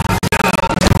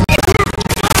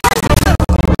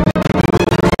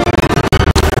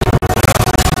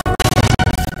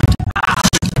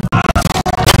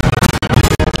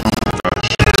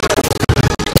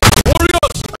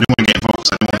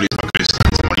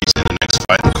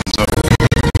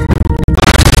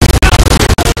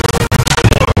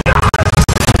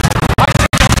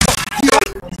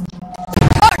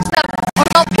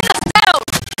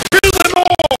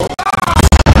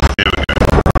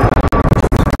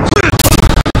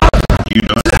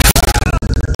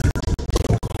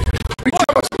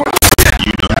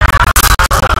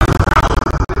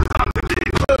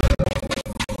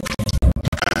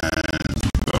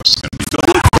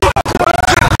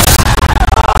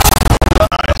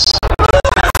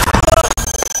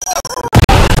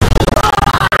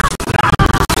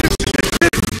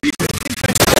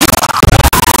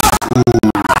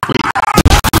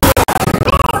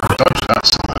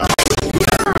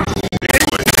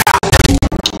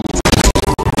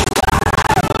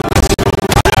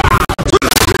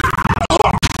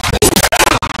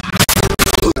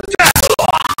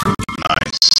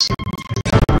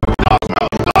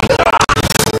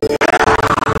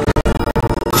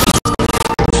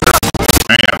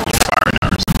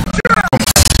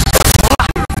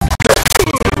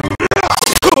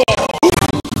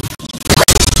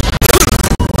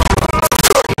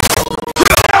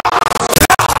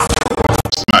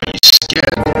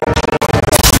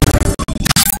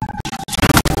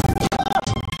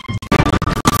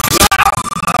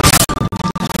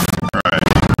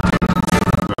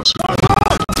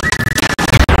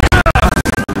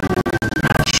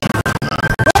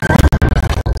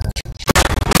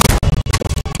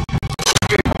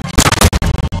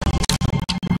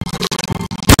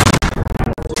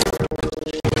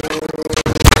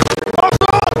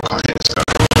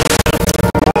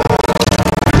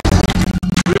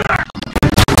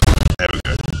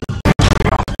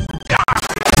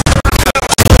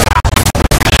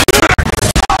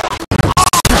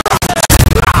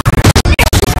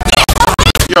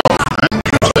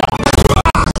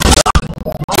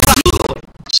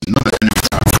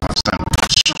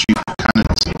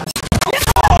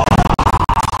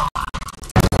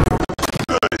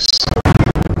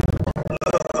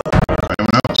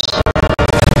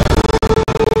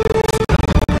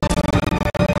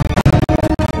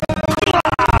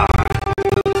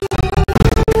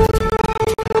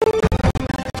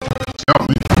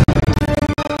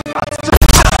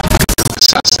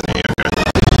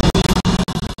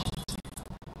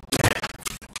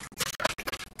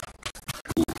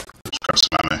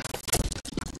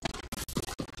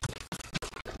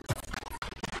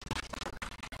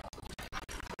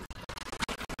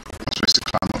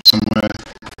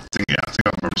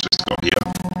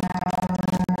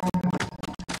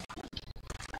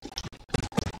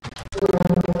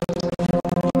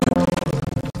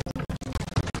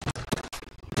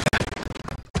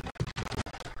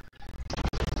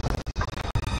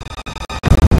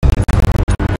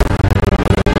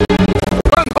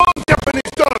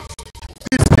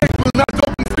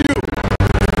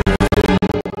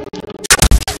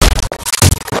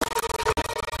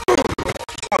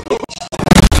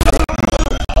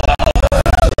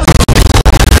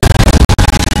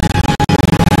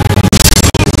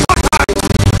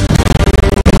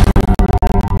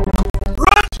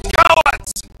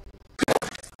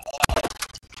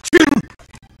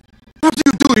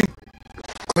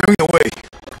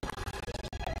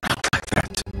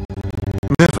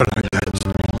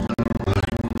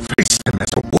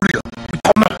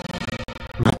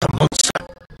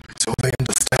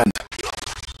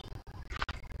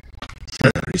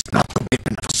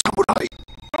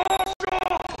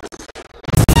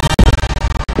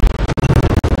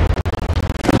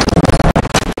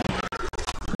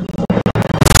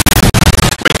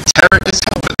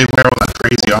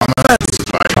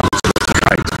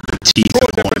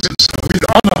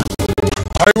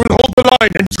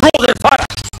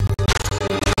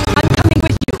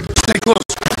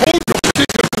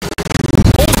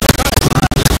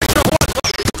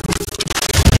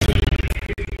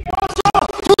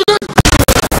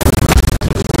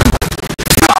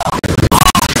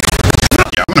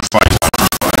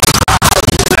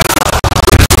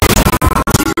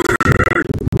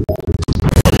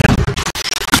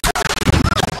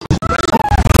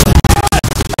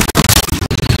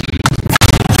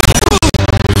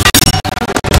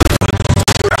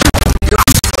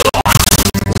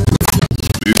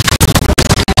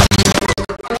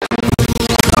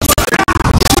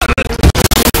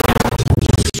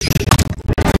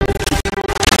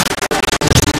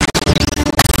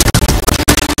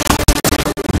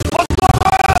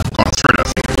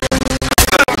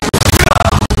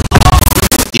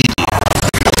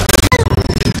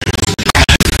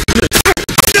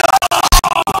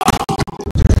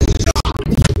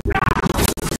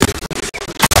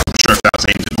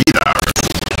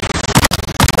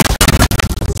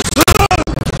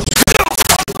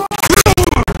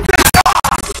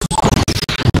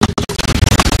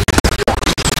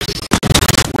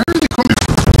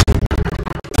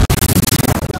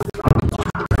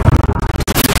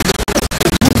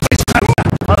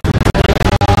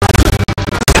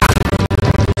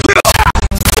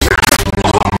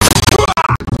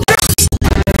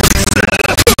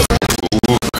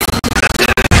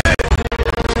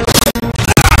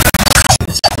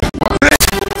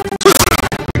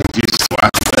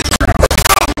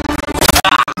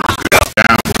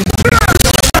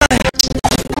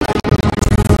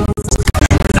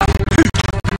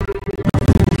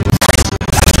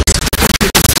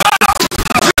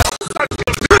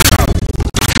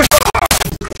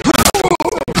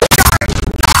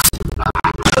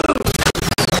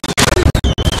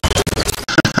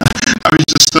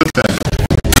 stood there.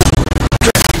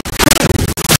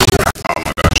 Oh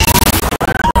my gosh.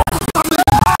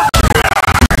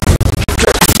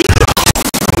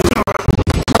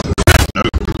 No.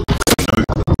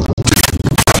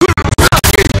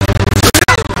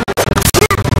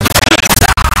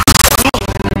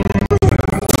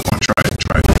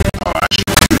 Try it. Oh,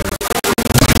 actually.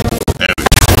 There we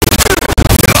go.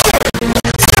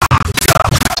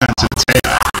 Turn to the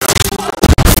tail.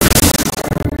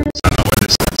 So I know where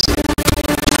this is.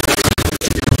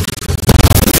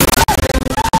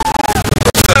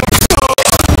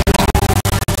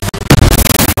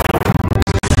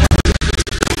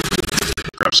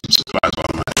 Grab some supplies while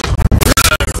I'm at it.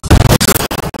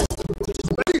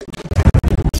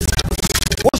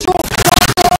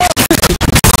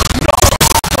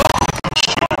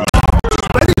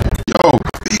 Yo,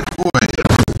 big boy.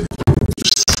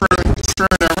 Just throwing it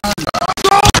around that.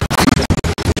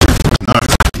 No.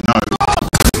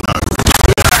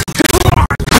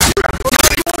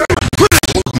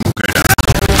 We'll go down.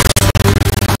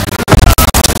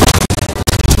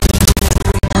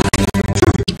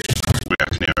 Wait,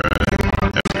 I can hear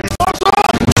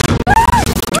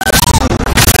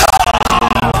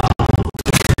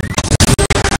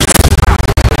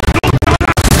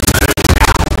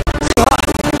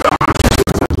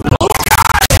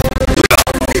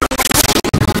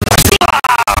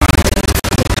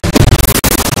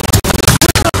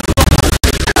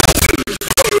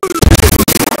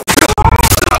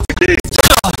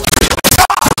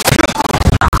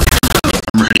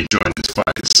I'm really enjoying this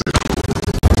fight. It's so cool.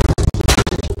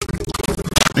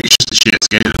 I think it's just the sheer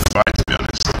scale of the fight, to be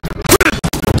honest.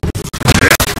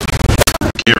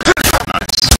 Kira,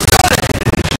 nice.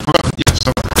 Oh, yeah,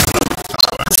 stop.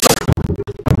 That's fine.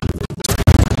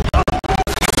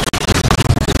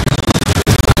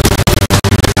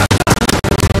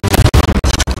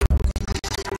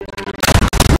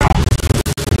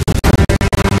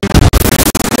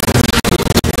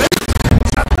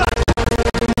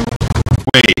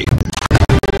 Wait,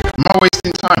 am I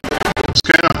wasting time? What's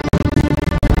going on?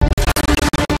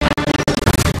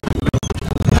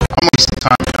 I'm wasting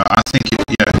time. I think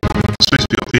yeah, I'm supposed to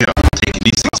be up here. I'm taking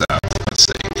these things out. Let's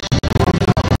see.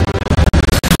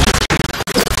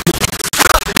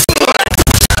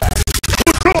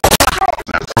 I'll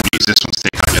probably use this one to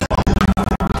take out your bomb.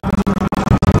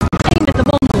 Aim at the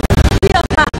Mongol. We are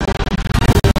back.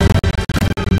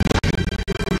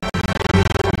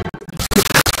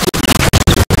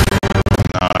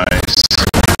 Nice.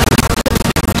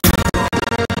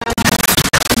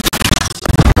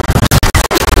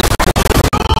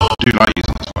 I do like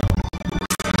using this one.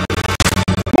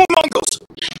 More Mongols!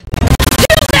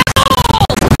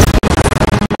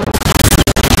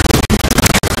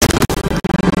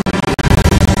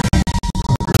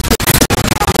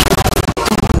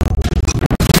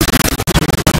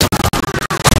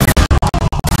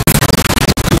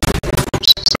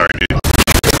 Oops, sorry, dude.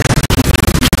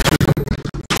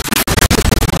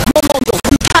 More Mongols!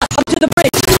 We pass up to the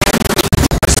bridge!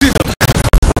 I see them!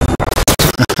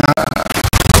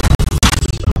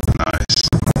 Nice.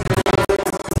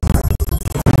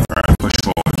 Alright, push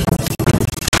forward.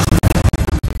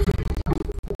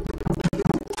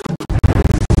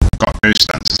 Got ghost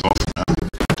stance as well from that.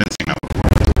 I didn't think that would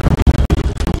work.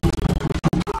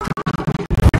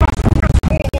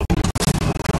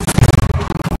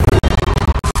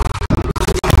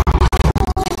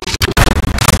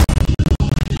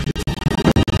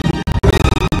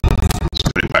 Let's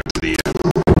put it back to the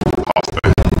half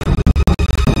boat.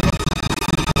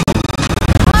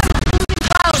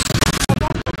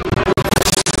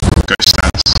 Ghost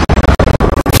stance.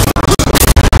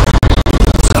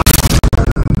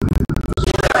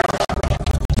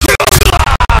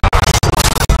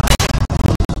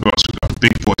 Who else we got?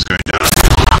 Big boys going down.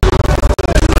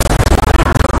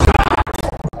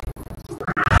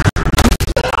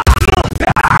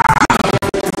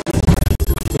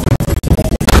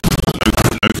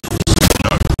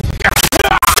 No.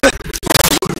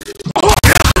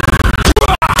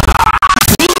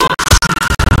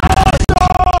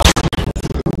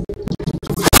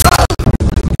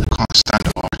 I can't stand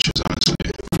archers,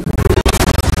 honestly.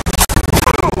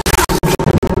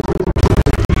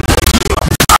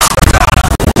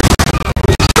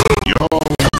 Yo!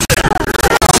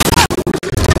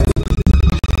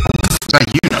 Is that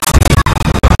you now?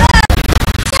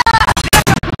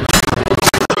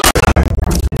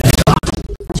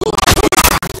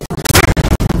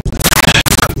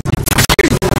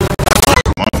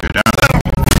 Come on, go down.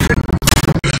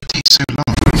 It takes so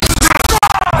long.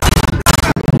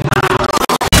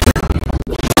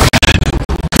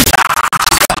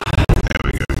 There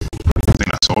we go. I think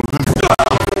that's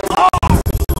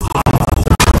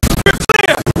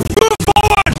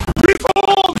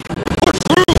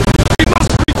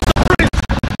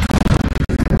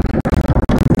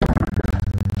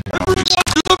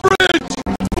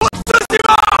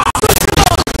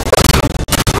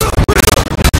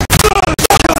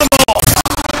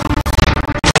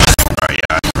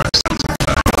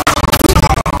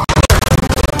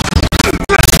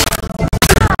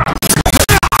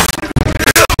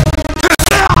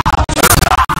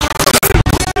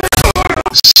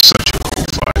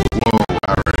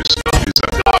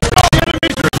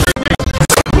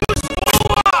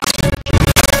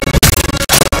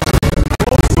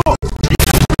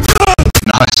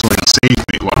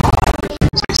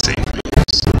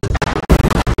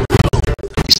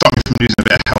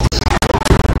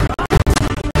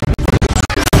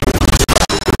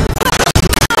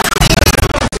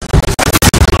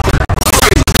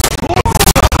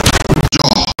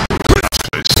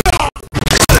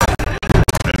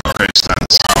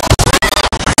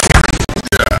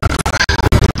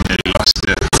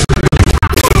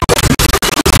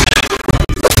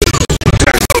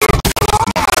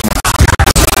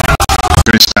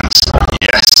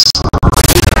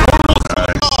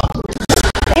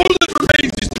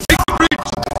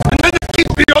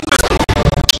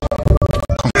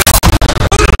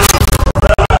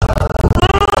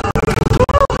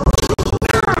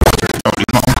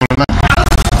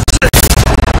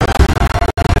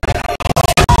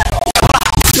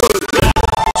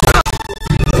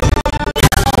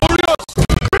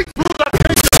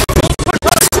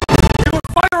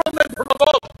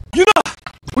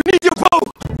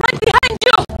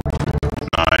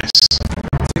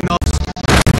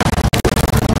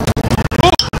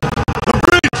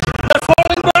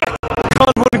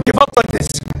Khan wouldn't give up like this.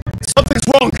 Something's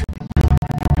wrong.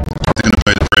 They're gonna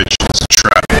play the bridge. It's a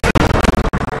trap.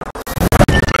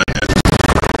 We'll burn it.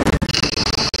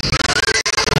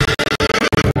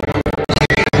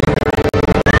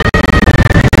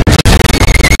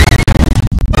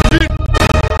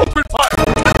 Open fire!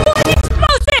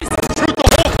 Explosives! Shoot the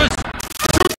horses!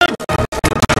 Shoot them!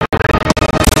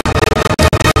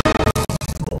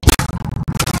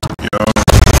 Yo.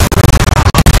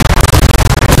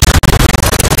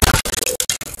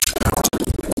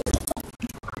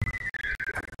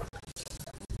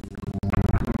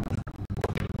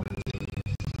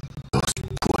 Those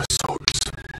poor souls.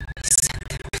 Sent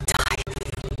them to die.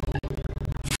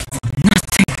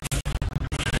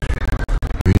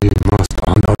 We must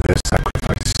honor their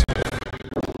sacrifice.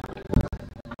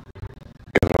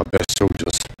 Gather our best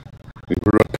soldiers. We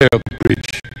will repair the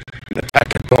bridge and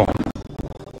attack at dawn.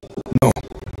 No.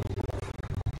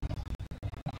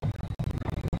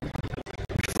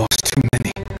 We've lost too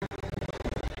many.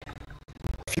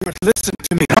 If you had listened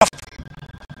to me,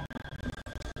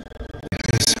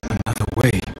 there is another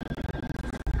way.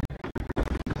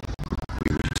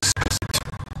 We will discuss it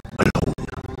alone.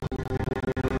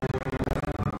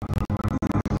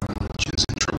 Jin's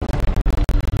in trouble.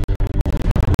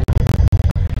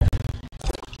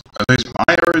 Are those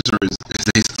my arrows or is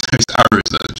those arrows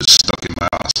that are just stuck in my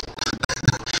ass?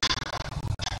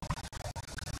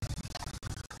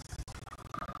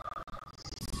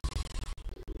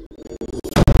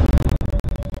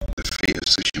 The fate of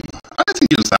Tsushima. I don't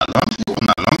think it was that long. It wasn't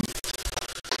that long.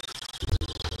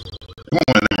 It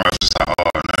wasn't one of them where I was just like, oh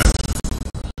no.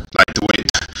 Like the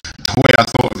way I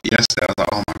thought of it yesterday, I was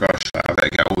like, oh my gosh, like, I better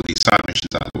get all these side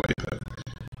missions out of the way, but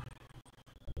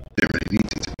didn't really need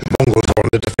to. The Mongols are on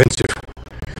the defensive.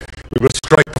 We will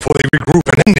strike before they regroup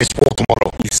and end this war tomorrow.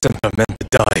 You sent our men to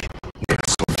die. They are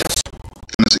soldiers.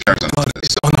 Unless it carries on Blood like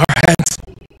this. is on our hands.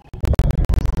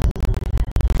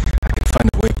 I can find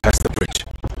a way past the bridge.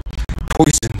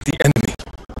 Poison the enemy.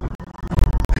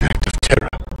 An act of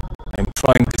terror. I'm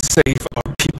trying to save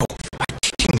our people. By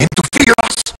teaching them to fear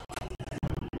us.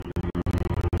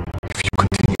 If you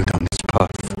continue down this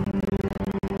path,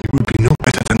 you will be no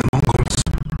better than the Mongols.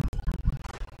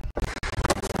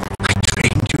 I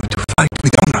trained you to fight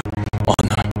with honor.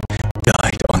 Honor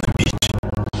died on the beach.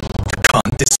 The Khan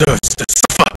deserves to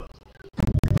suffer.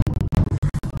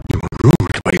 You were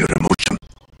ruled by your emotion.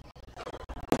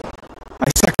 I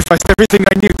sacrificed everything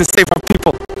I knew to save our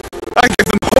people. I gave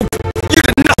them hope. You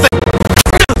did nothing.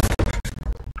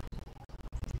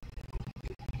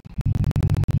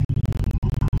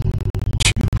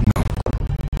 No.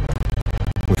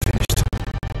 We're finished.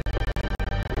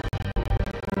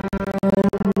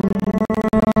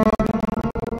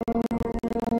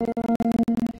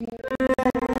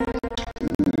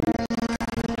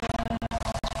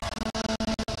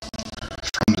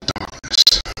 From the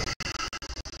darkness.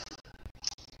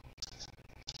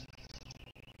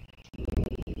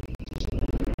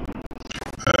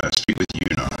 Speak with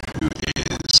Yuna, who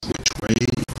is which way?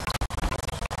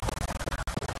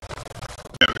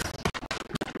 There we go.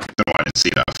 Don't know why I didn't see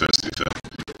that at first, to be fair.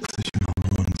 Tsushima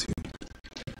mourns you.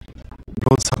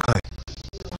 Lord Sakai.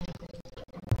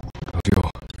 Ryo,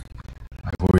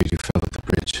 I worried you fell at the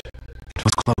bridge. It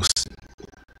was close.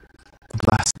 The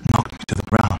blast knocked me to the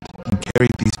ground and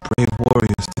carried these brave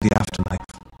warriors to the afterlife.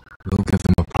 We'll give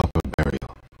them a proper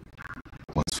burial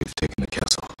once we've taken the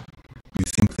castle. You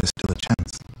think there's still a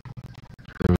chance?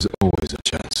 There is always a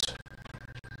chance.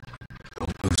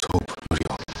 Don't lose hope,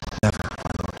 Ryo. Never,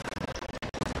 my lord.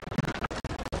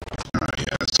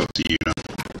 Yeah, it's up to Yuna.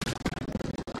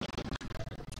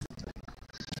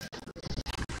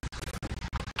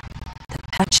 They're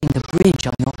patching the bridge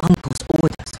on your uncle's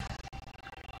orders.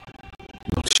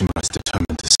 Lord Shima is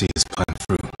determined to see his plan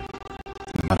through,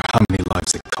 no matter how many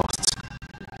lives it costs.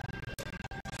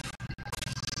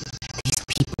 These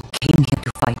people came here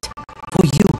to fight. For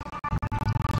you.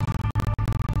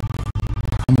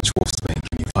 How much wolfsbane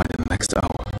can you find in the next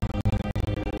hour?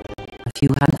 A few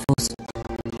handfuls.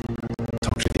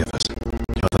 Talk to the others.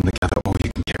 Tell them to gather all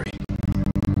you can carry.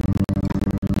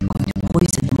 Going to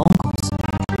poison the Mongols.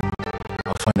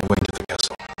 I'll find a way into the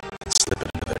castle and slip it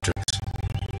into their drinks.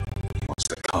 Watch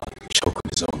the Khan choke on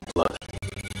his own blood.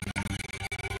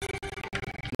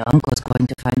 Your uncle's going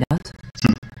to find out.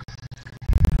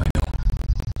 I know.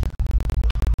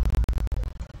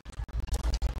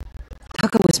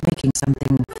 Taka was making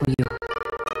something for you.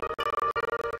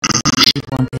 He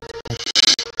wanted it,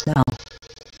 but now,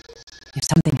 if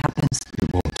something happens, You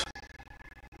won't.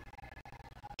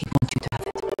 he wants you to have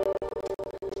it.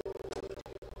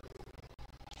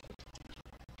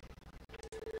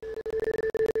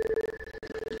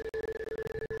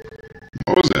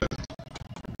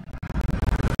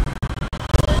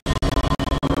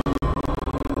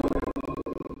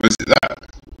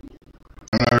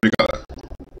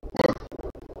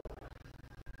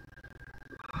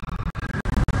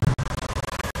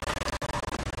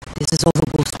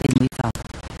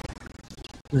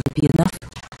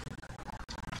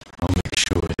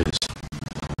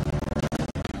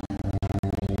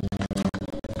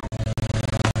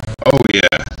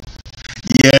 yeah.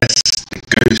 Yes, the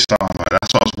ghost armor.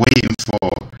 That's what I was waiting for.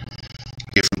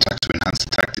 Here from Tac to enhance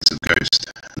the tactics of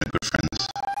Ghost and their good friends.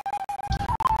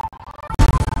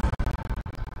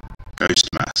 Ghost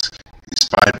mask.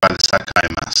 Inspired by the Sakai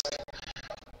mask.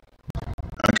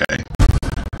 Okay.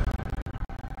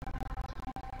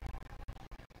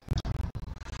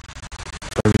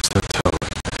 If I reach that tower,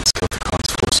 I can scout the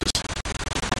Khan's forces.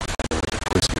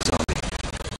 Poison his army.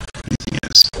 Anything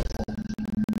is.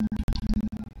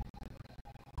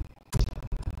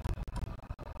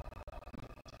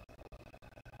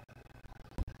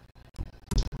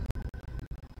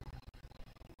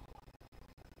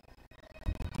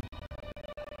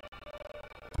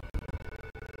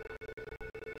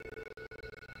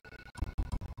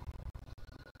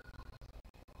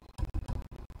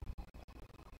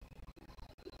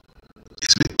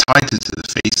 It's a bit tighter to the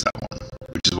face, that one,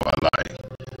 which is what I like.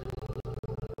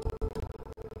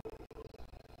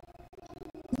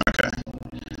 Okay.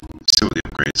 See what the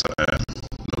upgrades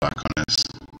look like on this.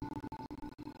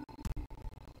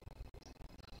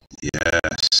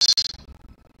 Yes.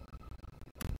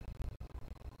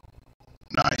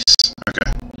 Nice.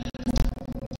 Okay.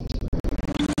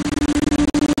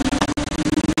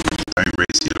 Don't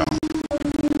raise too long.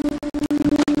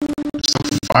 Stop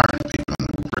firing people on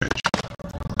the bridge.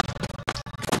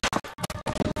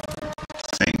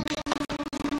 Think.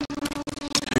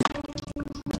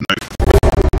 No.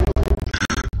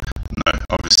 No,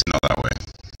 obviously not that way.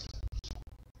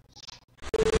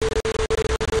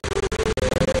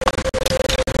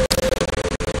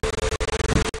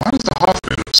 Why does the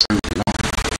halfway look so long?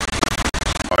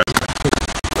 Oh, okay.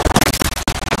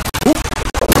 Oh,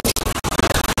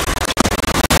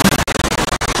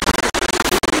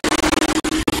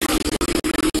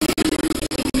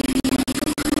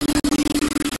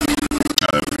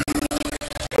 there we go.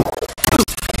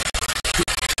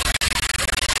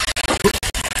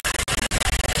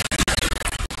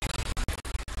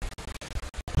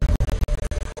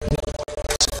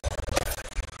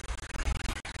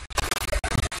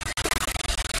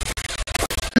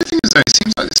 The thing is though, it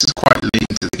seems like this is quite late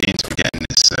into the game to be getting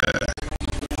this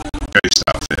ghost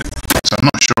outfit. So I'm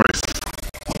not sure if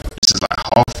this is like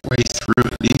halfway through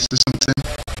at least or something.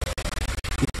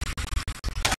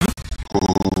 Oh,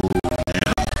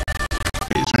 yeah.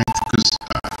 Wait, is there anything? Because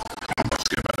I'm about to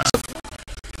get about that.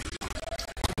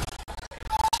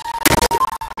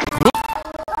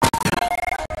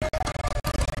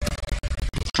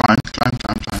 Climb.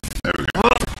 There we go.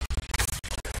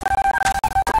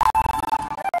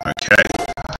 Okay.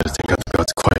 Better take out the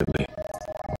guards quietly,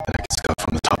 and I can scout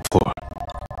from the top floor.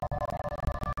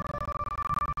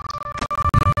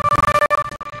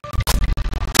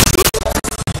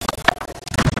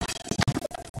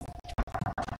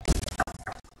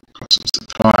 Got some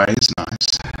supplies, nice.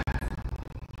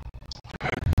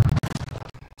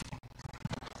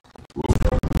 Whoa.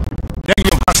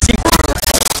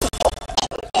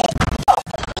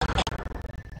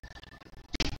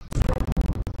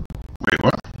 Wait,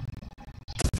 what?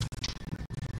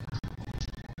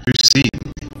 Who's seeing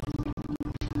me?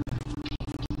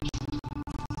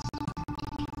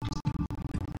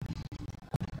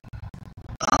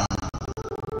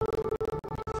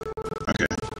 Okay.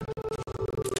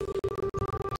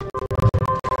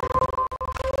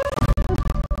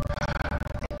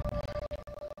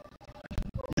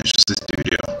 It's just this dude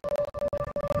here.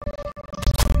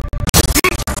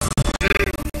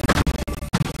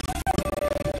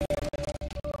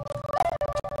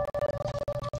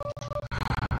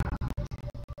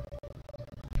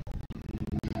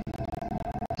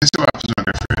 Let's see what happens when I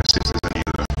go through it, see if there's any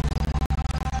other.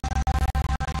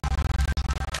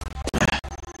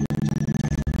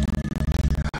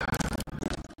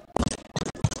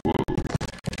 Whoa.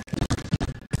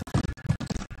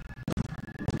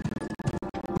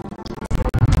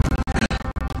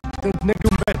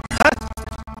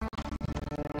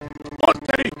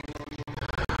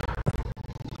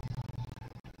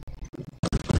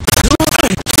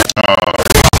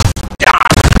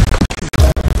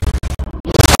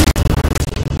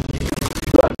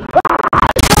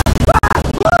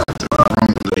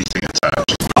 Wrong bloody thing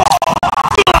attached.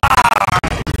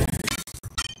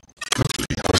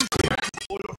 Hopefully that was clear.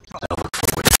 Now look for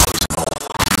way close enough.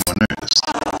 No one noticed.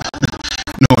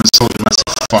 No one saw the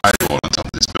massive firewall on top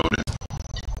of this building.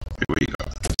 Wait, what you got?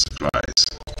 Supplies.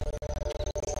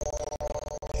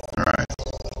 Alright.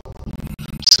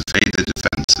 Survey the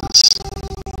defenses.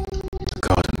 The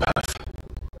garden path.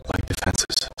 Like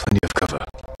defenses, plenty of cover.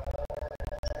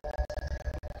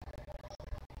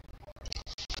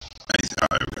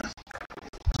 There we go.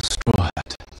 Straw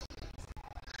hat.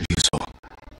 Ryuso.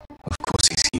 Of course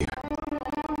he's here.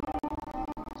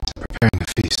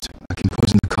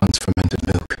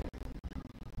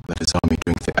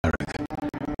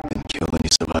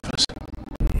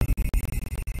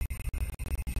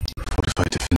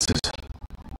 defenses.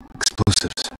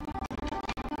 Explosives.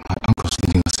 My uncle's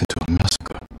leading us into a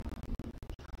massacre.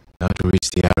 Now to reach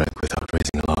the Arak without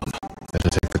raising alarm. Better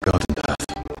take the garden path.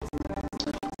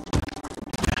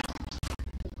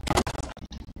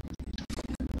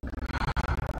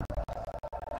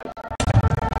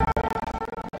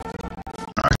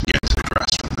 I can get to the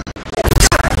grass from there.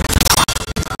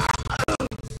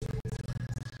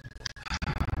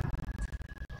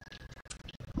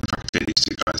 If I could get these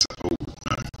two guys, oh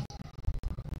no.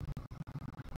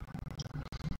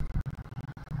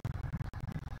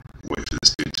 Wait for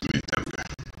this dude to move, there we go.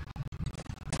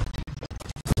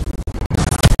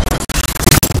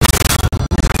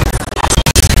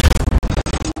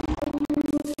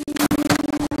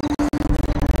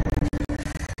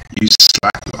 Use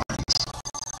slack lines.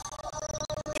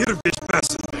 Here, bitch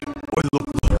bastard. Boy, look.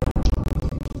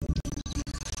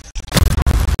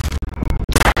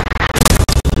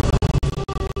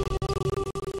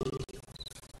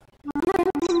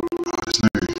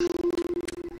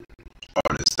 Oh,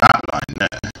 there's that line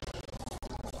there.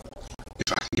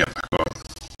 If I can get back up.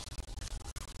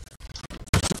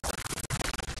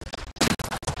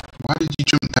 Why did you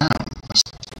jump down? That's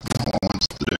not what I wanted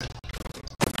to do.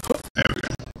 There we go.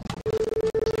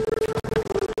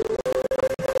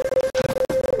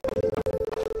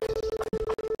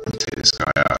 I'll take this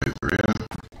guy out over here.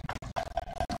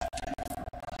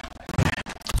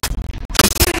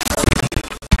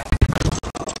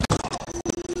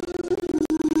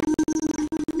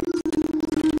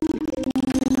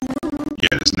 Yeah,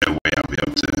 there's no way I'll be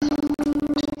able to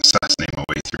assassinate my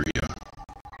way through here.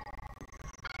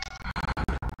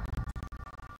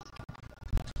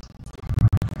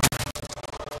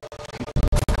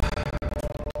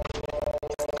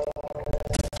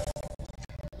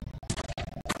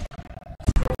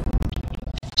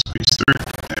 Squeeze through.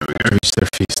 There we go. Reach their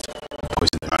feast.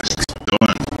 Poison their Nicely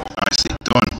done. Nicely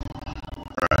done.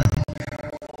 Right.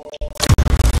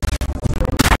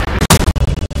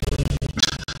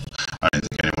 I didn't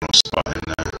think anyone will spot him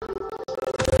there.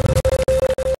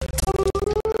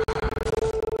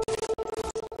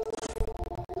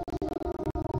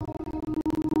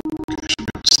 Okay, I should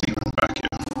be able to sneak them back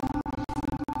here.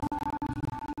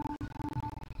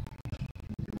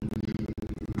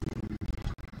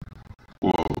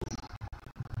 Whoa.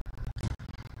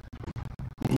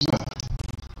 What was that?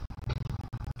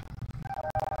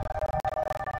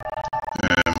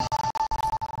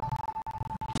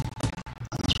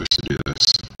 I'm supposed to do this.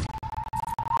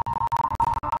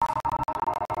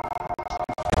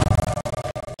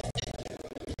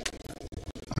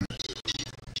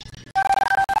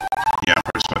 Yeah, I'm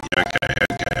pretty spot. Yeah, okay,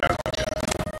 I've got it.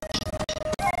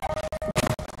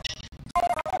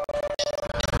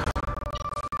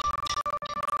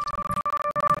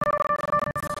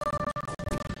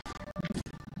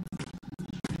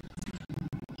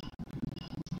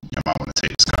 Yeah, I might want to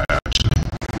take this guy out, actually.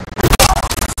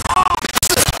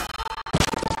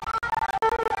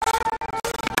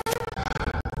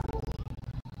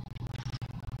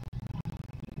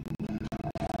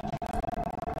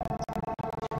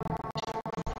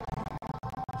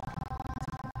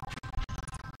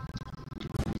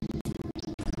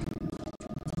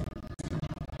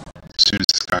 As soon as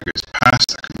this guy goes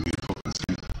past, I can move up, I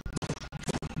think.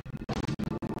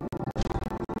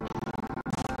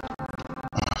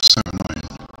 Oh, so annoying.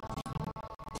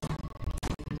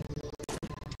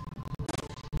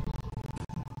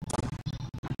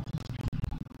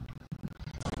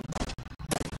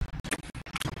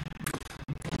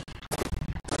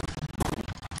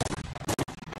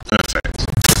 Perfect.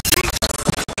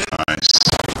 Nice.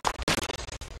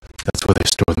 That's where they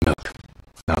store the milk.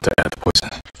 Now to add the poison.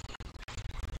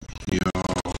 Yo,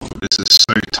 this is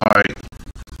so tight.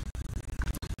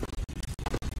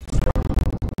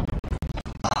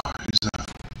 Oh, who's that?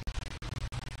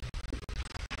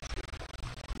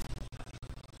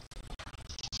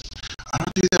 How do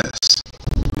I do this?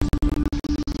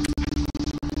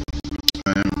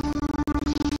 And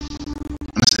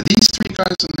I said, these three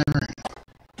guys in their room.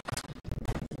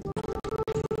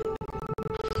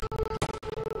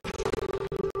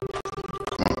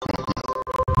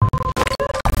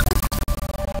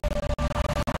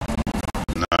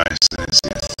 Nice, there's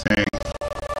your thing.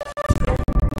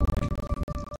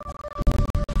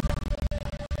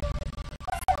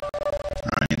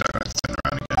 Alright, I need that guy to turn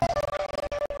around again.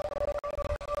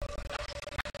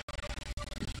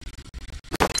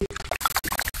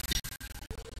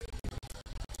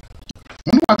 I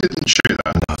wonder why I didn't show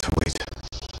that. Now to wait.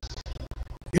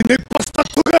 You make bastard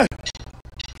today.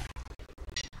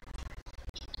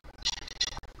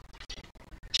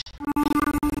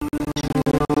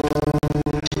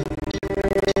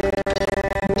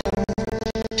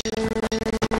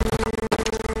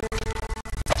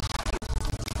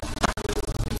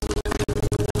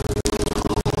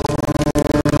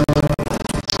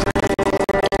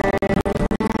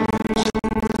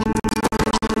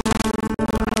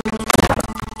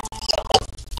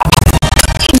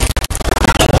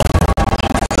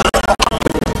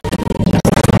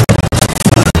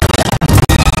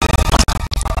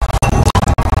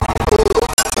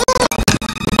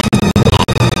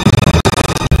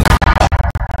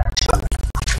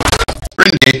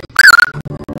 Okay.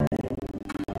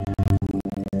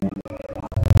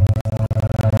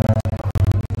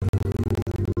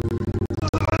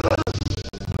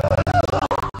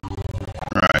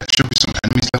 Right, should be some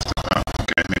enemies left. Oh,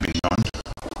 okay, maybe none.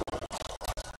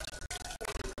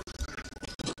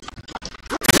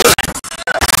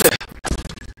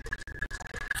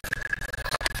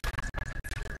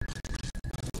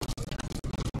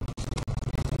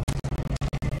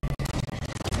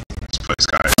 This place,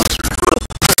 guys.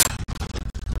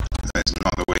 There's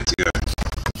not the way to go.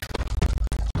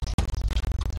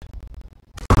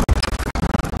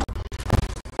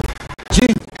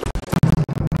 Jin!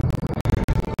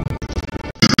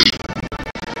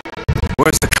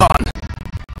 Where's the Khan?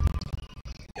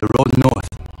 He rode north.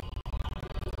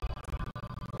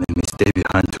 Made me stay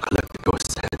behind to collect the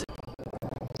ghost's head.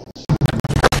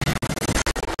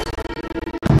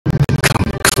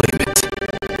 Come claim it.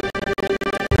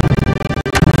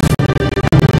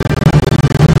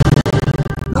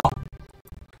 No.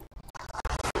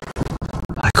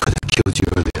 I could have killed you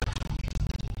earlier.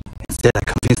 Instead, I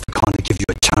convinced the Khan to give you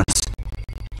a chance.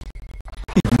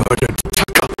 You murdered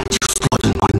Chaka. You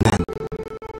slaughtered my men.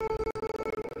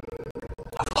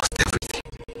 I've lost everything.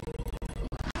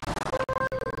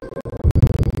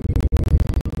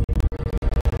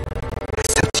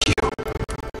 Except you.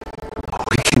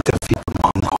 We can defeat the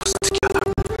Mongols together.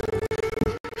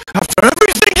 After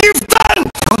everything you've done!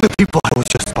 Tell the people I was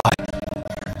your spy.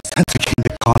 Sent to gain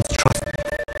the Khan's trust.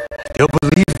 They'll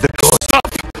believe the ghost. Stop!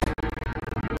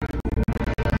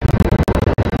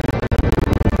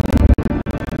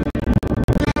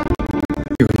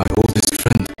 You're my oldest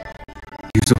friend,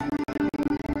 Yuzo.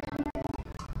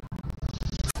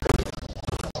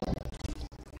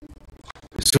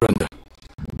 Surrender.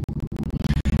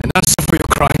 And answer for your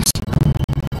crimes.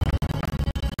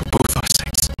 For both our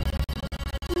sakes.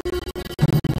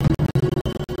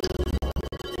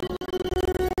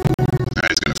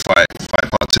 He's gonna fight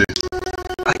part 2.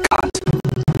 I can't.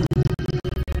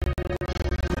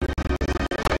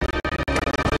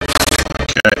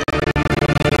 Okay.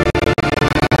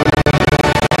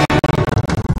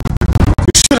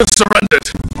 You should have surrendered.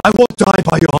 I won't die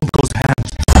by your uncle's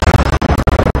hands.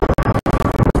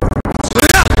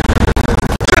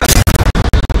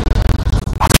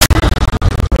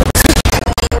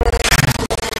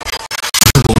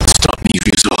 You won't stop me,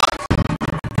 Ryuzo.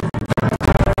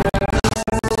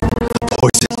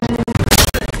 Poison.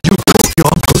 You broke your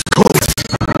uncle's code.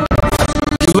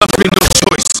 You left me no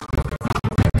choice.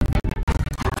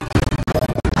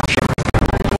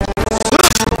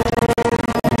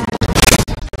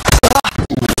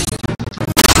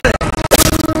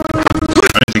 I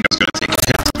don't think I was gonna take a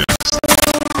hit, to be honest.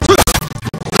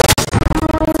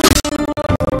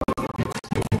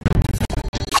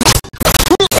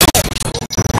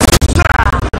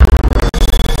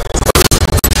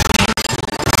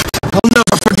 I'll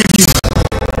never forgive you.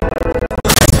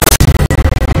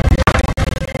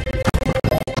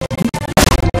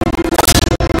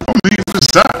 What move was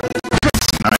that?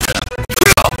 Sniper.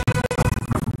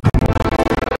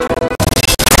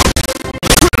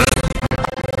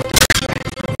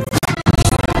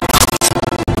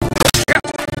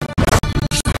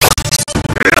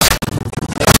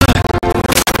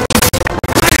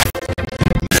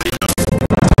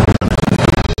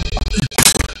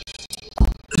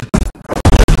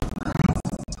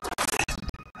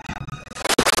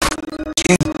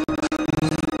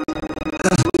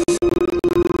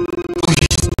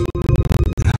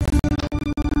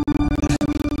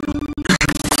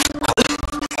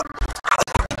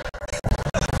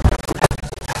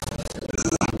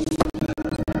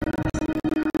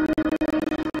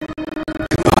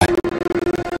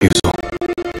 Yuzo.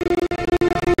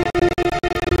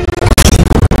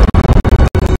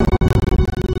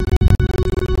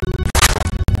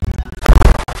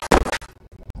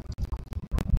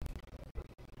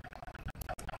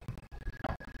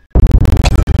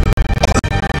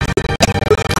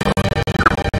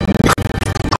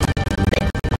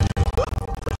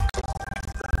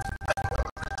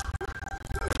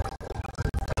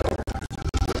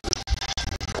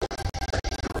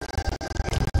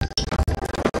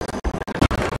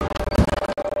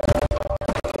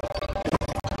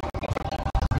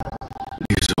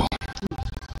 Yuzo.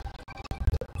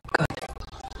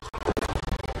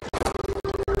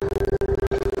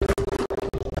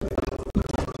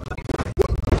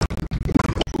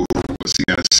 What's he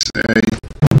gonna say?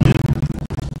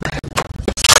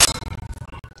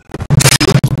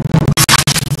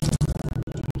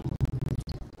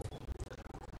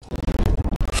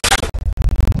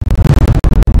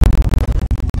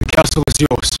 The castle is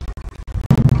yours.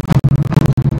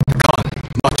 The Khan.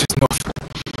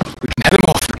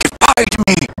 betrayed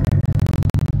me.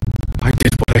 I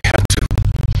did what I had to.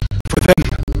 For them.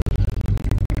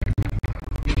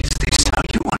 Is this how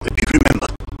you want to be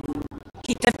remembered?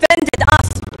 He defended us.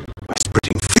 By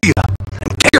spreading fear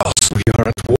and chaos. We are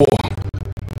at war.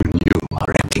 And you are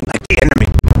acting like the enemy.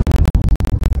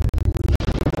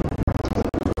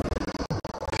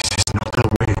 This is not our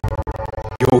way.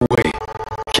 Your way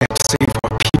can't save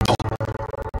our people.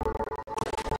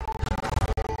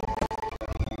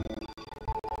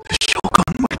 The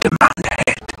Shogun will demand a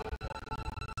head.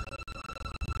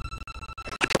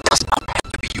 But it does not have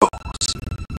to be yours.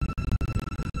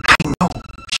 I know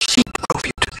she drove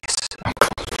you to this.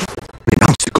 Uncle,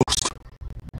 renounce the ghost.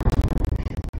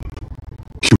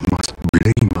 You must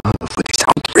blame her for this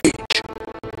outrage.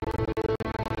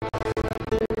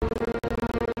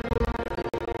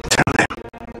 Tell them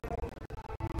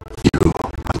you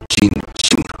are Jin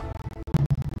Shimura,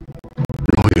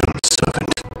 loyal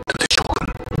servant to the Shogun.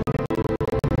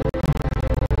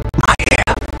 My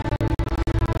heir.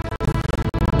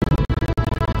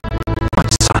 My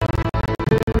son.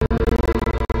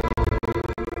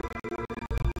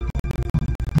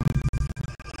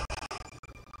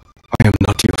 I am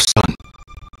not your son.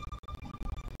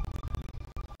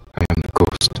 I am the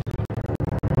ghost.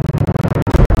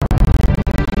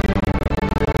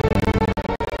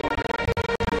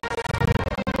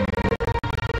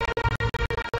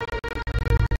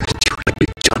 And you will be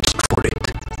judged for it.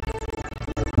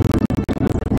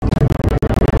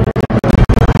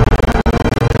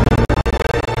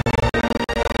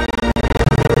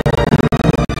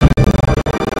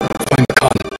 Find the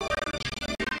Khan.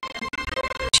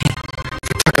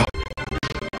 Taka.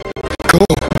 Go.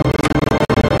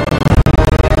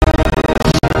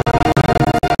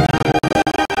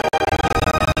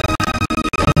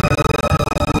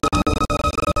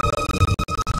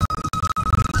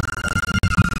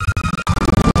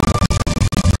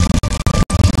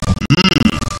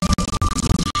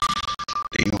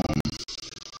 Damn.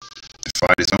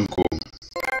 Defied his uncle.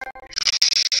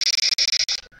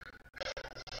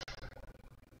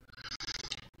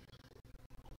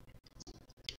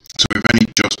 So we've only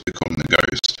just become the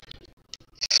ghost.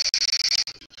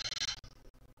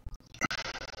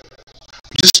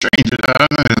 Which is strange. I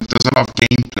don't know. There's a lot of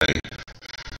gameplay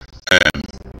that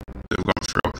we've gone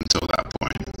through up until that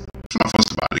point. It's not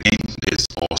fussed about. The game is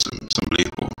awesome. It's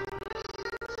unbelievable.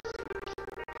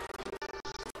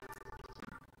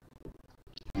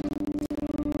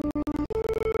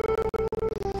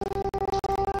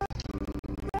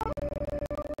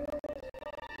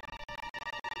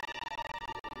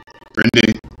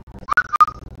 Brindy.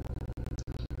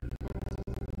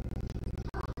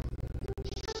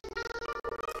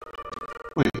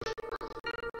 Wait.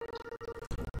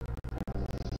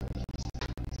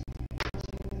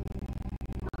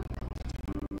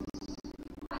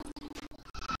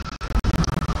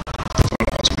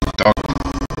 Dog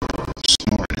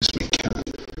snoring this weekend.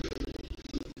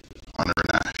 Honor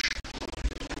and Ash.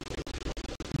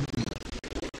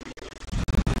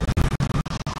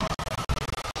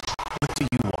 What do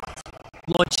you want?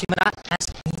 Lord Shimura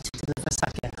asked me to deliver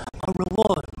Sake, a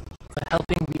reward for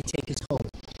helping retake his home.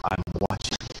 I'm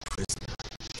watching, prisoner.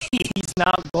 He's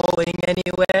not going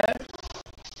anywhere.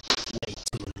 Wait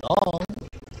too long,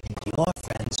 and your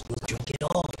friends will drink it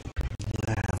all.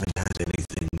 I haven't had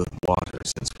anything but water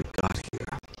since we got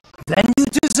here. Then you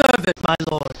deserve it, my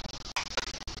lord.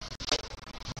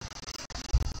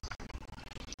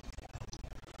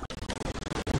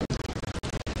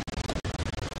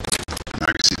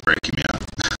 I guess he's breaking me out.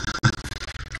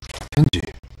 Kenji,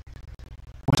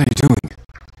 what are you doing?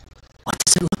 What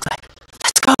does it look like?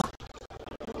 Let's go.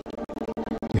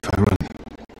 If I run,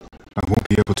 I won't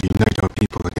be able to unite our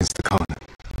people against the Khan.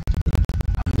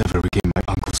 I'll never regain my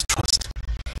uncle's trust.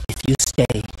 If you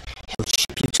stay, he'll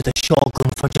ship you to the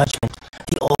Shogun for judgment.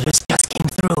 The orders just came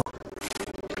through.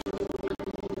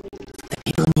 The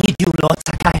people need you, Lord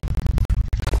Sakai.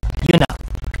 Yuna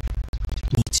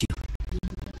needs you.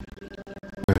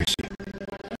 Where is she?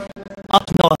 Up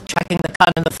north, tracking the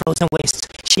Khan in the frozen wastes.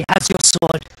 She has your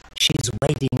sword. She's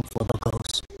waiting for the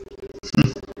ghost.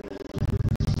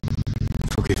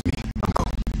 Forgive me,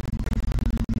 uncle.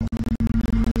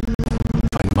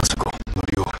 Find Masako,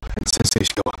 Norio, and Sensei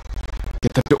Shigawa.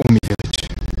 Get them to Omi village.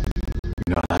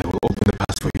 Yuna and I will open the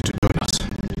path for you to join us.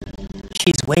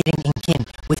 She's waiting in kin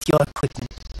with your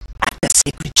equipment at the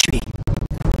sacred tree.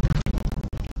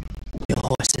 Your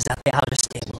horse is at the outer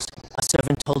stables. A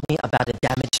servant told me about a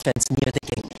damaged fence near the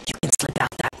gate. You can slip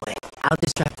out that way. I'll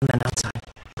distract the men outside,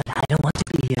 but I don't want to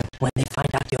be here when they find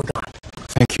out you're gone.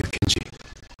 Thank you, Kenji.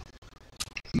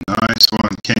 Nice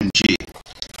one, Kenji.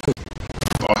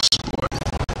 Boss boy.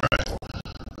 Right.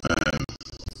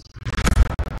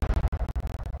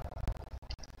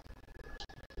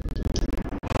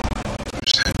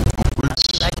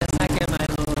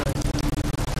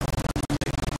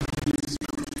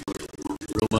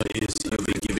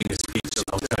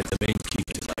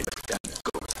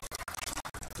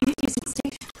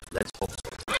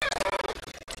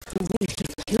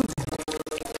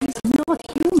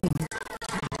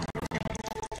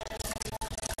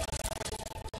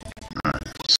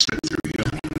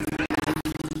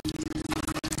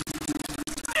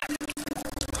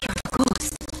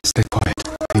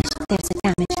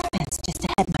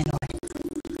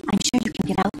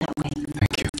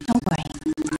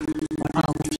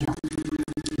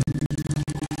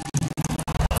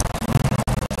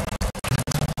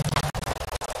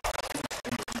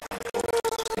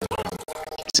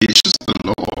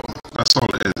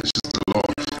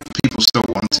 people still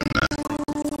want him there.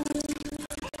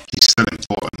 He's still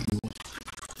important.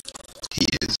 He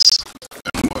is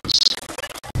and was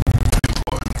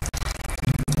important.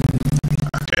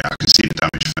 Okay, I can see the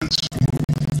damaged fence.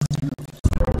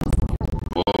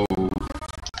 Whoa.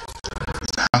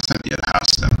 Is the house empty? Yeah, the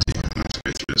house is empty. I'm going to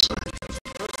go through this way.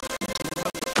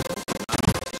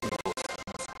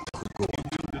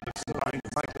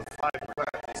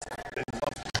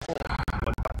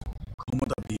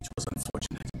 Komoda Beach was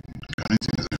unfortunate. I don't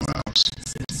think there's anyone else. I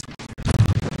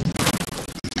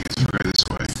think it's go this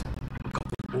way. I'm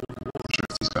not sure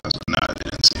if these guys are. Nah, they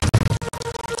didn't see me.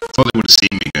 Thought they would have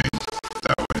seen me going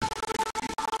that way.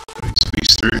 Let me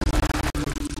squeeze through.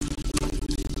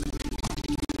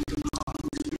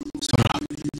 Sora.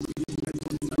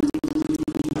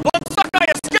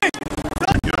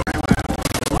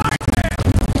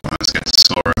 Let's get to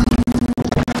Sora.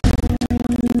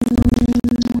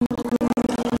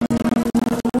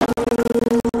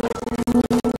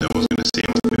 No one's gonna see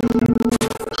him.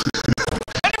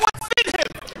 Anyone feed him!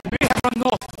 We have run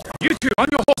north. You two on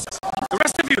your horses. The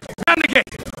rest of you, man the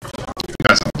gate. You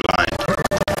guys are blind.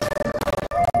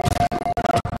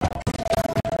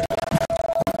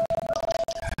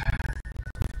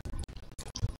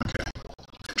 Okay,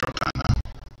 drop down now.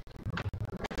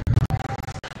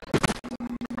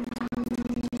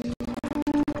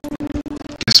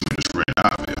 Guess we just ran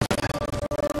out of here.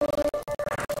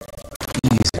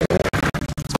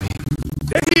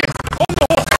 There he is, on the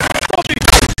horse. Bobby.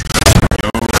 Yo,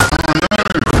 oh no!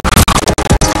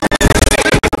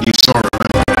 You saw it,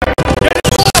 man.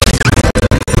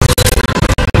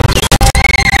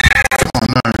 Oh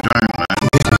no, don't, man.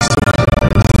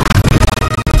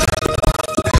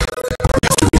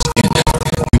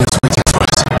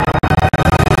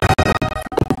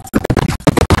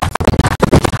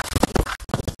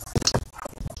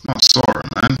 Not Sora,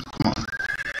 man. Come on.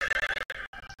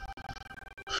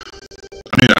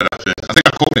 I knew that happened. I think I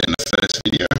called it in the first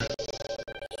video.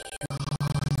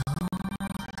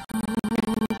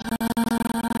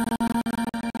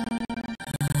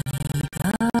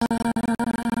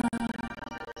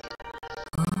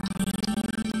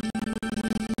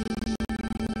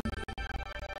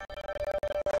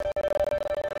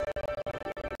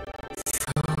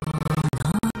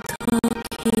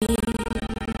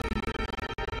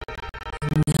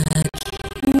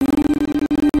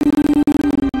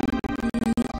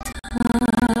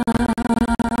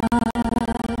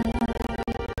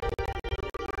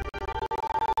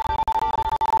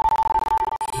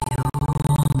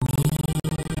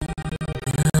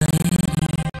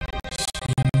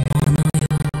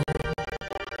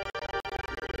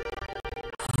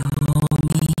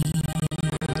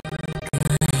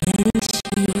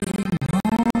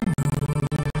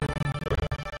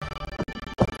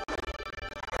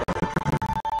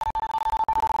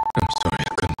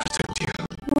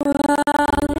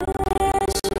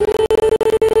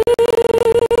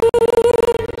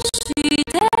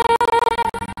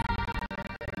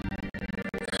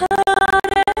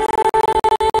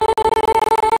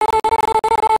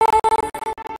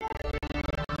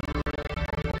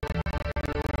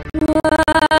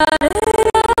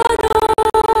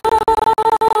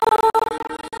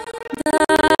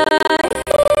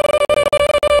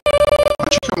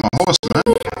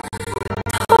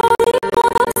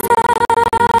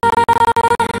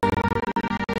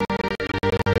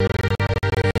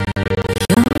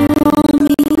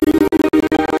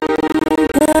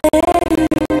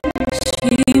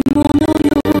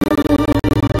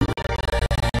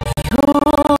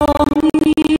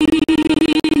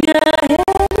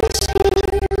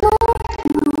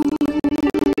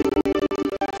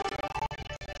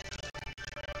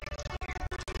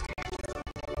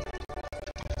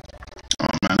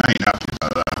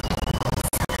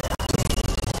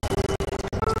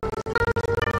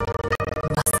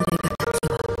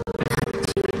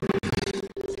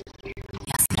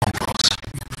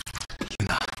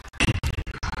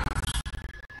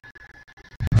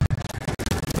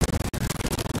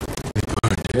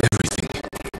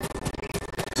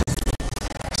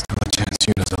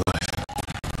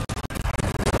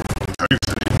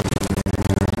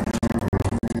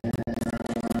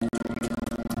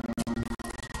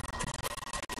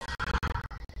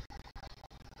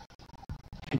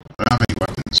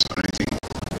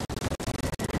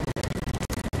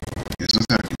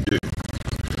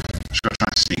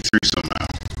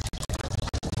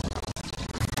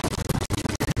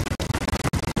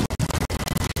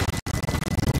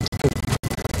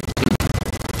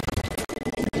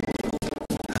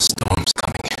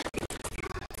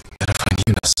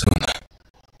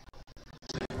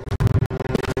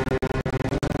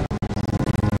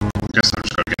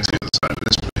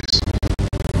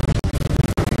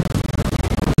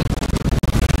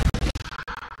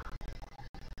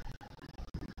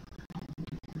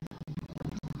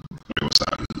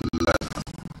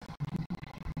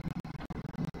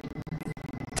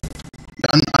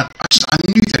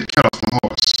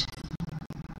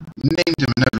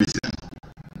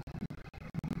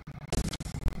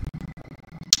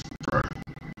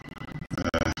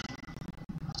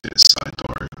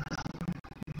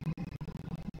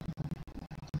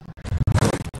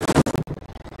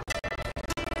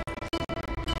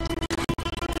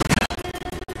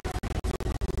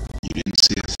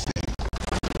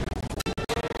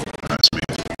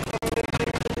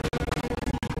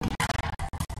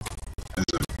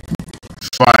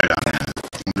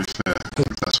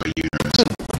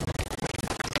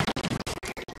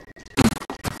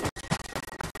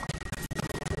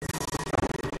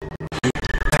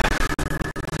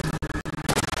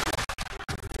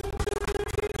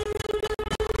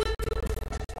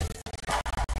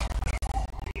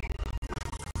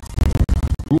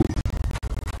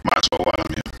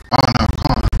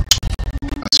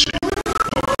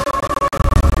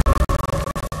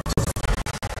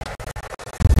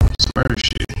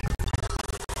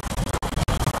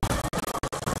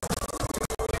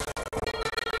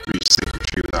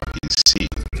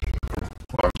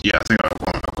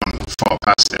 got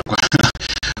past it. I'm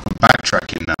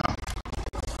backtracking now.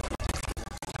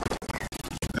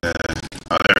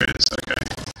 Oh, there it is. Okay.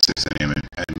 Is this any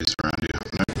enemies around here?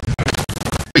 No.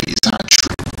 Wait, is that a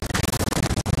tree?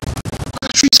 Why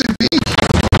is that tree so big?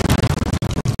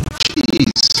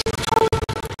 Jeez.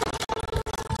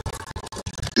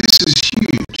 This is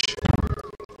huge.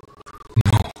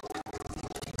 No.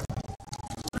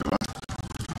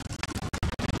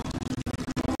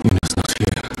 Yuna's not here.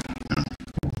 Yeah.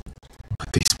 But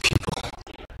these people,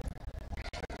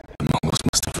 the Mongols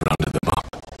must have rounded them up.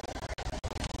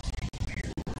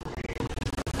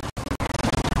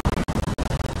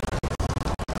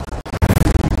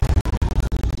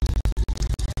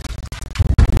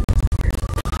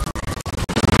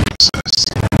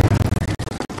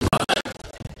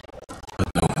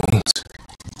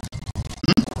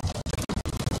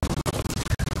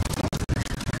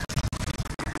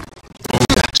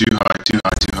 Too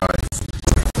high.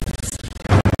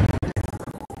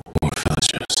 More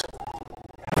villagers.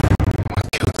 What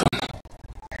killed them?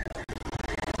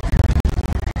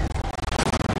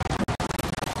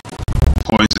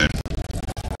 Poison.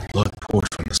 Blood poured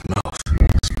from his mouth.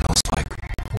 Smells like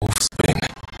wolf's bane.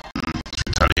 It's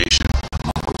retaliation. The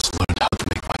Mongols learned how to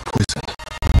make my poison.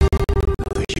 Now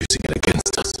they're using it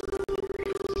against us.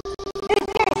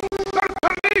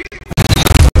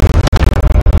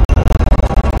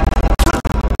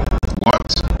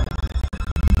 What?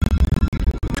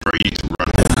 Bro, you need to run.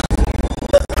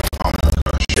 Oh my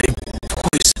gosh. They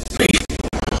poisoned me.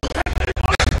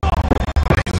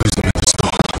 I lose them in the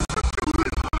storm.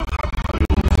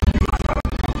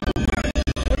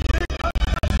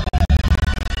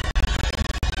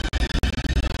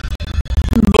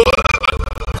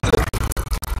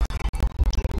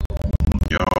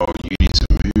 Yo, you need to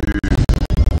move.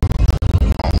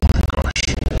 Oh my gosh.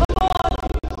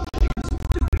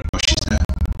 Oh, she's there.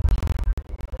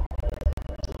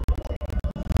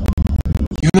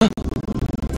 Yuna?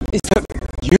 Is that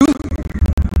you?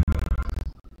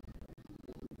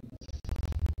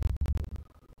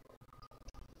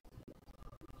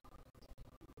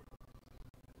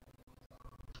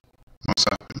 What's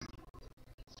happened?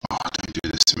 Oh, don't do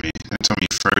this to me. Don't tell me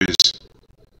you froze.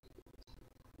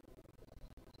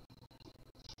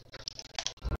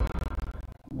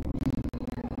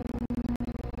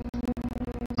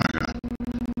 Okay. I don't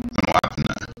know what happened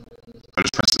there. I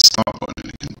just pressed the start button and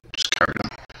it can just carry on.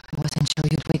 I wasn't sure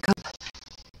you'd wake up.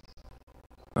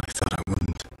 I thought I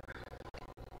wouldn't.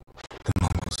 The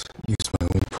Mongols used my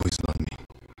own poison on me.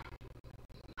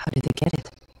 How did they get it?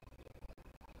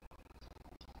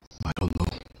 I don't know.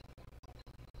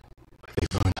 But they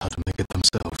learned how to make it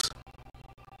themselves.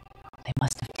 They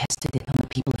must have tested it on the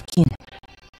people of Kin.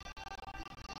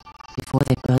 Before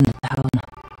they burned the town,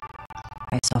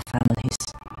 I saw families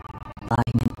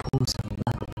lying in pools of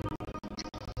blood.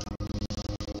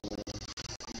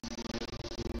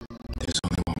 There's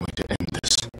only one way to end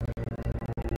this.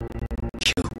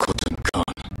 Kill Khotun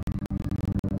Khan.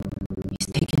 He's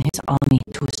taken his army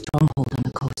to a stronghold on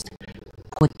the coast,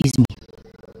 Port Izmi.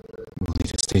 We'll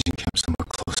need a staging camp somewhere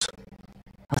close.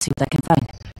 I'll see what I can find.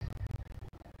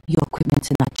 Your equipment's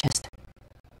in that chest.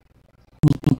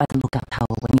 Meet me by the lookout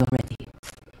tower when you're ready.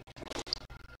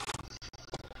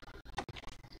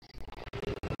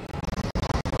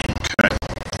 Okay.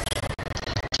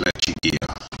 Let you gear.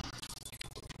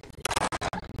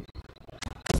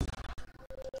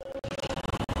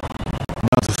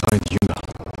 Now to find Yuna.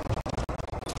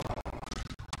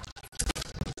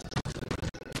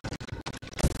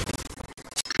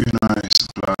 Kunai,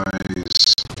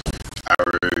 supplies,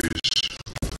 arrows,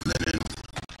 linen.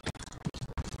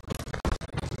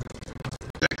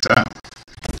 Decked out.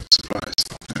 Supplies.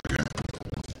 There we go.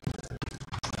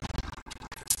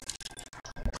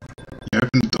 You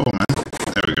open the door, man.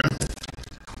 There we go.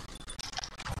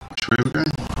 Which way are we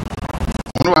going? I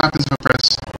wonder what happens if I press.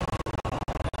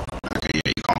 Okay,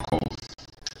 yeah, you can't call.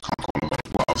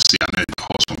 Well, obviously, I know the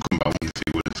horse won't come, but I wonder if he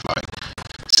would have, like,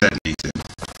 said anything.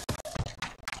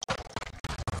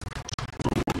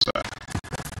 What was that?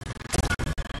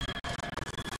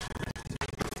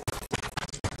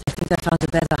 I think I found a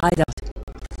better hideout.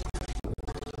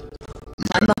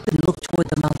 Climb up and look toward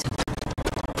the mountain.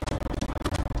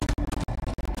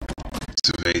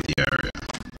 Survey the area.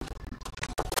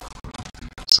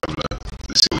 So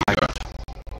let's see what we got.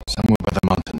 Somewhere by the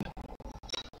mountain.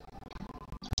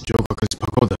 Jogoku's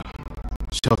pagoda.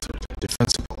 Sheltered,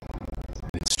 defensible.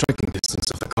 And in striking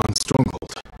distance of the Khan's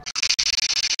stronghold.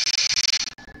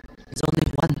 There's only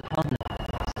one problem.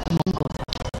 The Mongols.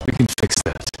 We can fix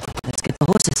that. Let's get the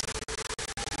horses.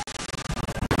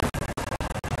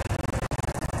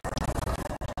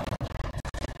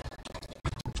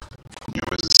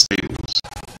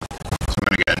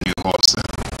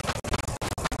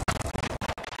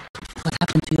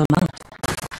 happened to your mount?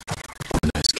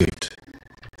 When I escaped,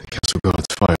 the castle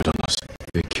guards fired on us.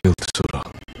 They killed Sura.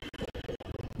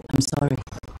 I'm sorry.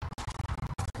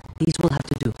 These will have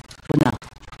to do, for now.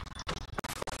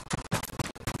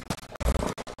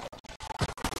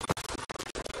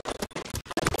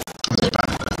 What's the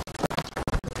plan there?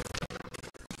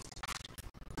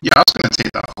 Yeah, I was gonna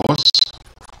take that horse.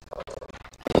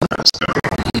 Let's go.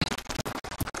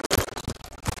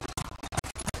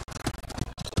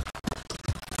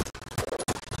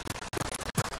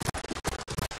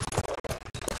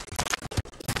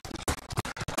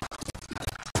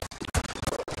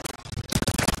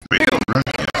 Wait, I'm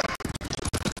running here.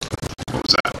 What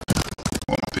was that?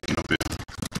 What am I picking up here?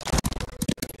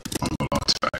 Mongol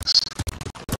artifacts.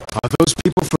 Are those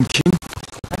people from King?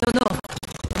 I don't know.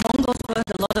 The Mongols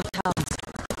burned a lot of towns.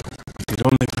 They'd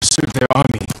only pursued their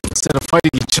army instead of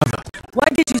fighting each other. Why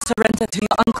did you surrender to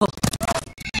your uncle?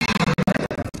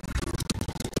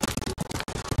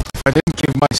 If I didn't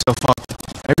give myself up,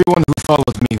 everyone who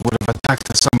followed me would have attacked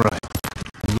the samurai.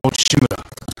 And Lord Shimura.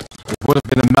 It would have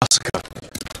been a massacre,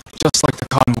 just like the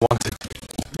Khan wanted.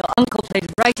 Your uncle played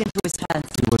right into his hands.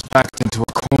 He was backed into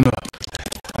a corner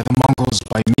by the Mongols,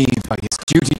 by me, by his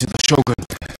duty to the shogun.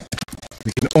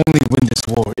 We can only win this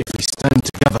war if we stand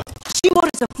together. Shimura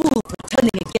is a fool for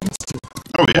turning against you.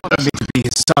 Oh yeah, He wanted me to be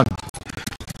his son.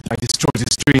 I destroyed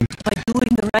his dream. By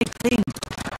doing the right thing.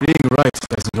 Being right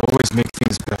doesn't always make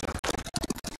things better.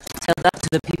 Tell that to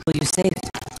the people you saved.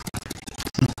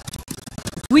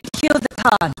 If we kill the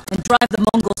Khan and drive the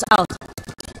Mongols out,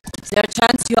 is there a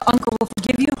chance your uncle will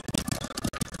forgive you?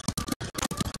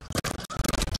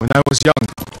 When I was young,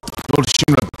 Lord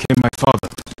Shimura became my father,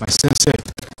 my sensei,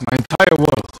 my entire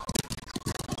world.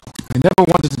 I never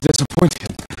wanted to disappoint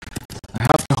him. I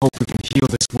have to hope we can heal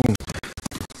this wound.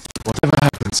 Whatever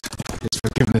happens, his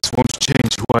forgiveness won't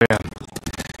change who I am.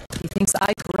 He thinks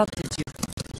I corrupted you.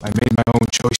 I made my own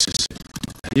choices.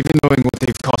 Even knowing what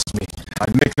they've cost me,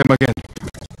 I'd make them again.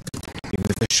 Even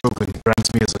if the shogun brands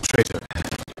me as a traitor.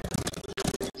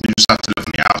 you just have to live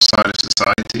on the outside of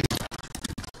society.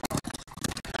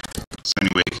 It's the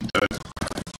only way you can do it.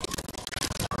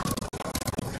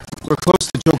 We're close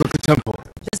to Jogaku Temple.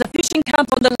 There's a fishing camp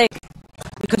on the lake.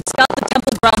 We can scout the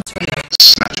temple grounds from there.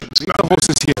 Snatch it. Leave the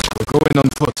horses here. We'll go in on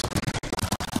foot.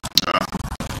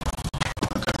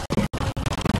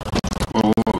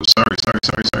 Whoa, sorry.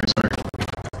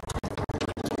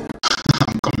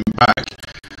 I'm coming back.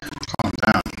 Calm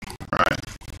down. Right.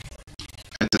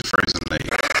 Head to the frozen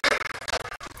lake.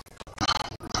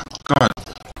 Oh my god.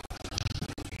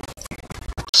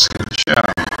 Scared the shit out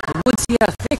of me. The woods here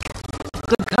are thick.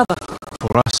 Good cover.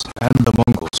 For us and the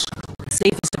Mongols. The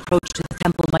safest approach to the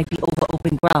temple might be over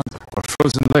open ground. Or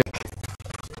frozen lake.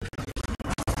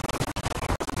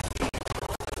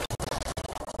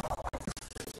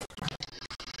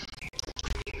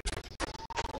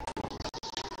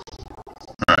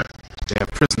 Alright. They are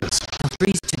prisoners. They'll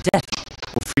freeze to death.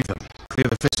 We'll free them. Clear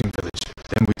the fishing village.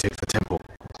 Then we take the temple.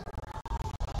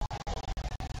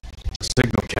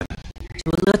 Signal cannon. To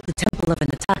alert the temple of an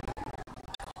attack.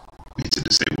 We need to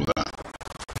disable that.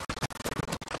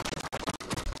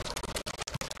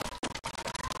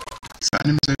 Is that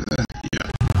enemies over there?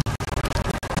 Yeah.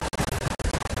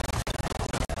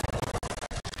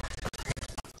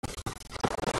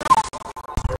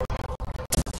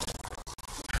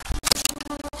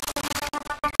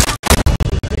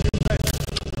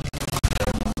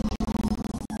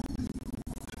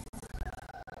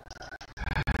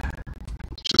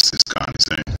 Just this guy on his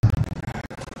own.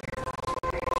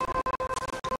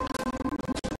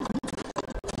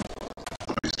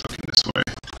 Oh, he's looking this way.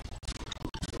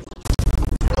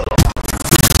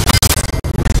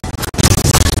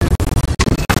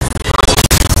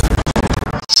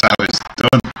 So it's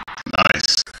done.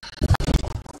 Nice.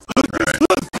 Right.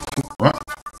 What?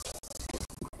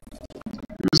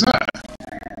 Who was that?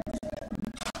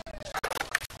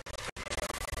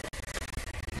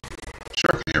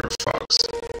 Sure, I can hear a fox.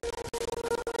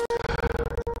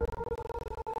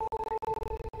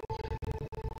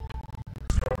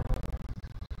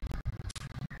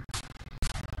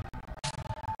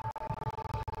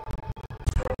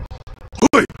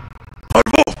 Oi!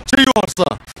 Arvo!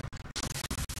 Chiyuasa!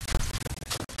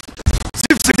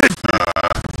 Zipsikin!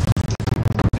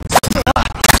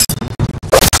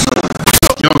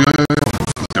 Yo.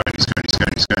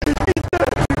 He's going.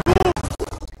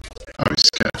 Oh, he's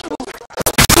scared. Move.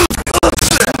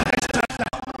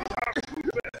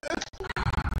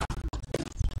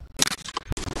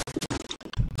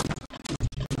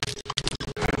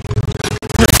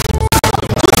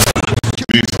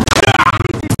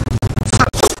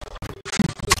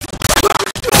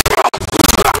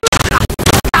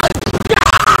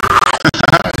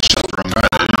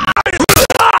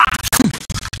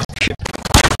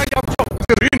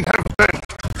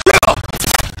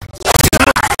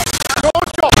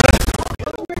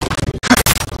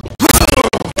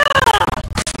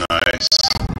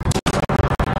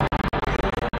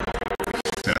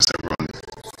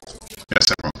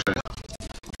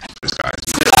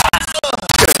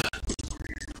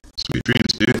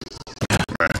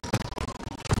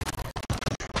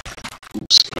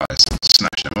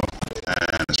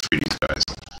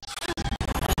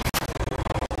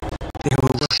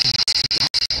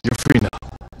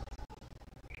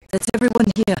 That's everyone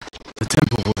here. The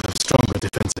temple will have stronger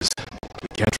defenses. We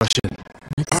can't rush in.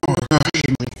 Let's see what we're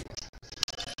dealing with.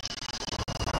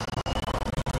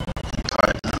 I'm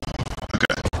tired now.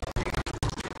 Okay.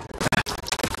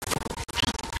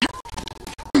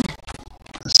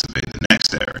 Let's survey the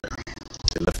next area.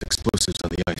 They left explosives on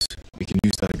the ice. We can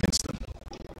use that against them.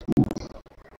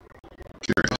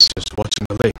 Curious. Just watching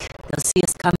the lake. They'll see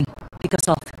us coming. Pick us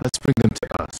off. Let's bring them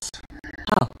to us.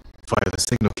 How? Fire the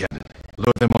signal cannon.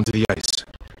 Lure them onto the ice.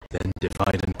 Then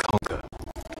divide and conquer.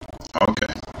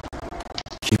 Okay.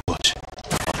 Keep watch.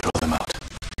 I'll draw them out.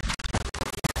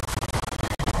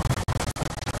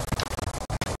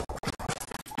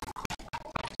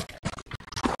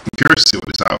 I'm curious to see what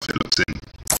this outfit looks in.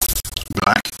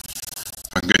 Black.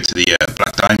 I can go to the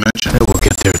black dye merchant. That will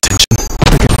get their attention.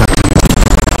 I'll get back to you.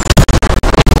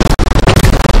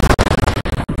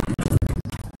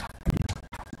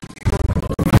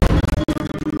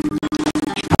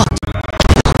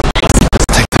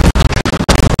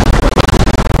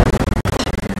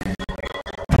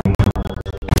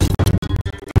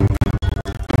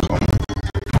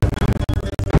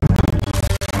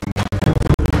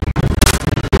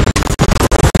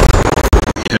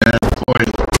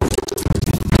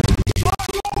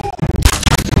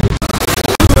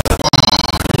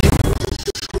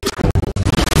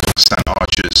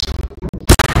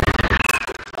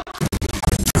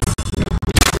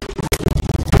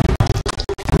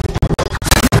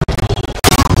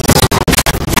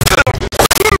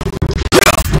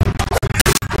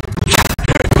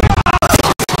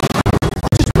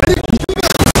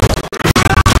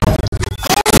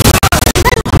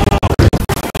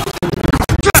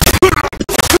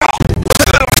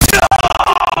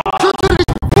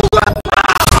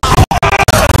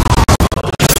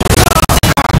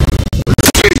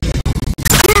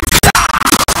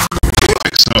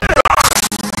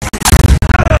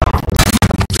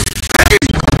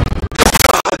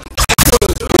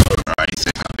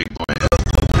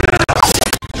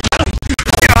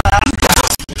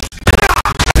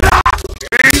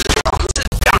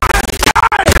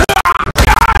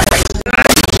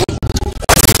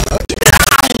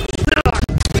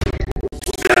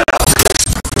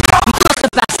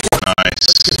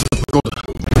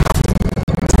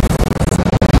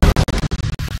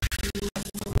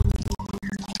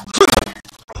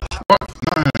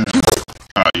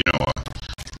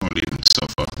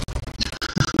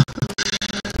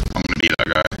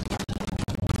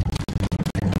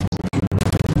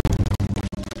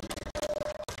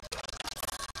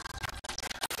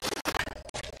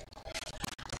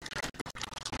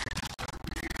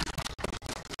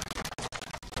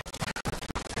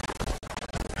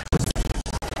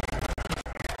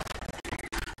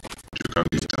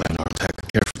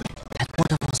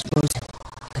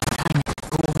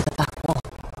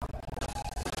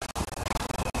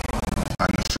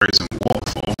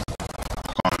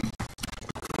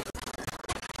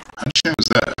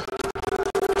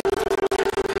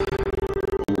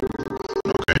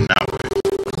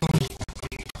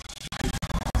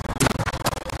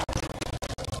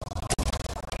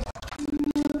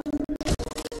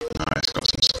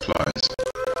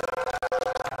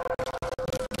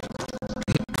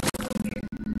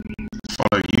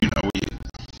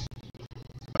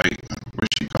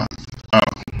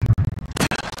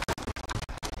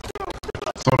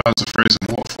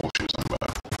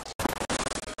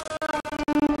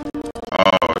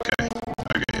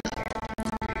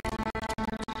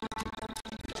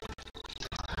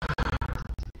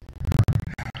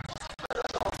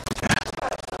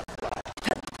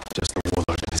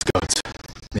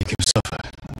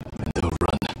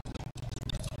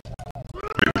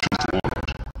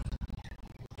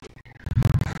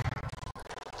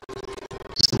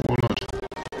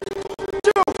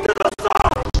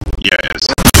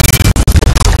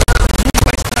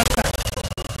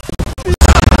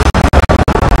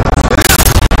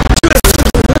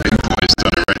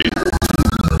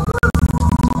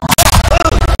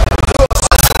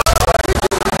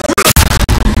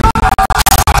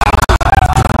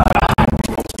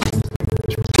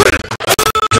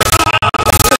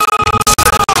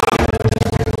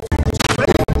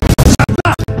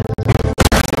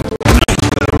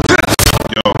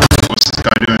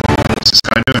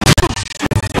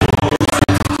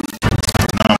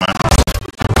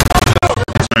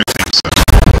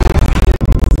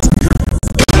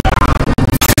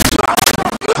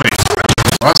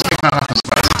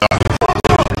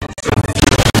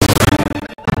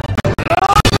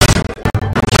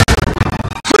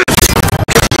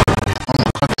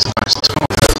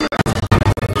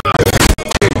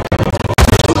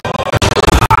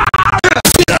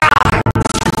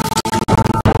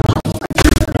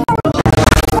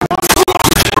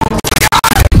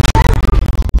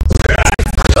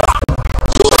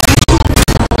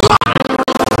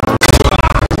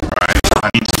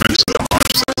 just got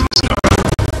harsh sex in this guy.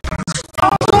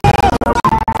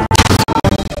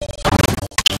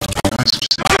 Guys,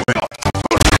 just take it away.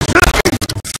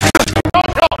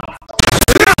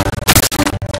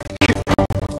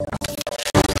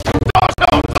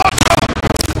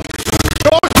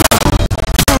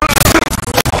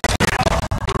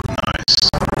 Nice.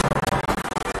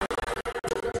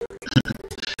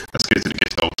 Let's go to the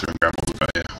gift altar and grab what we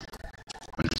got here.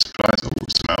 100 supplies. Oh,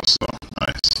 smells so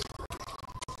nice.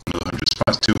 Another 100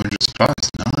 supplies, 200 supplies.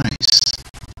 Nice.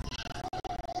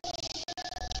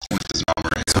 What if there's an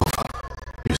armor It's over.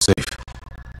 You're safe.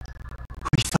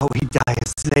 We thought we'd die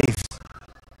as slaves.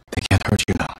 They can't hurt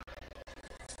you now.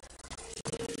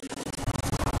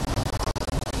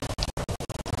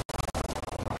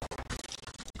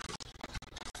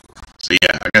 So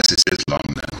yeah, I guess this is long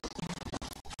then.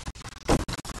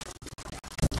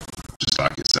 Just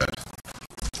like it said.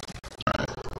 Alright.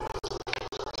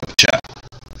 Chat.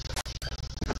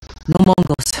 No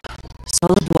Mongols.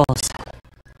 Solid walls.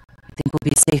 I think we'll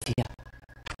be safe here.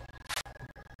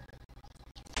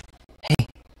 Hey.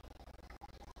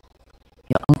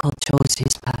 Your uncle chose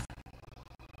his path.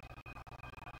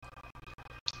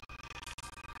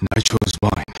 And I chose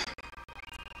mine.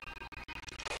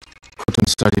 Khotun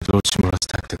studied Lord Shimura's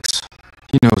tactics.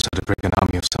 He knows how to break an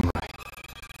army of samurai.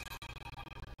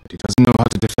 But he doesn't know how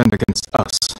to defend against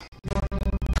us.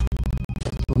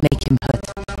 We'll make him hurt.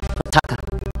 For Taka.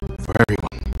 For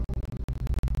everyone.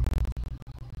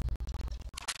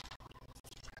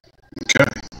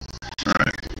 Okay.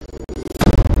 Alright.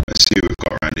 Let's see what we've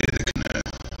got around here that can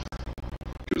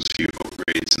give us a few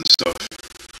upgrades and stuff.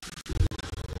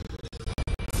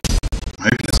 I'm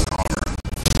hoping there's an armor.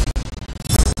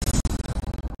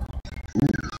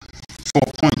 Ooh. 4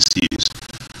 points to use.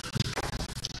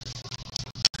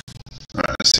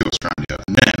 Alright, let's see what's around here.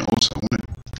 And then also,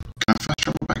 can I fast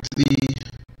travel back to the...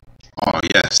 Oh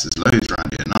yes, there's loads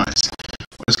around here, nice.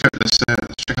 Well, let's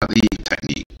check out the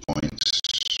technique points.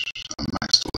 I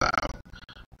maxed all that out.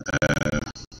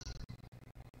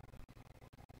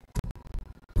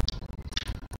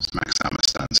 Let's max out my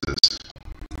stances.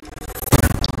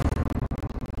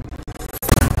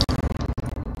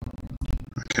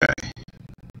 Okay.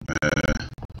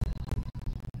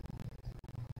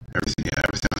 Everything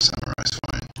on samurai is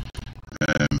fine.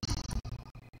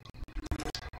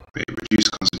 Wait, reduce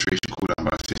concentration cooldown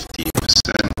by 15%.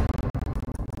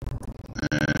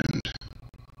 And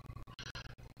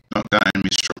knock down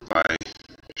enemies struck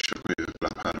with a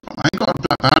black powder bomb. I ain't got a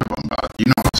black powder bomb, but you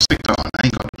know, I'll stick that on. I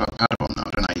ain't got a black powder bomb now. I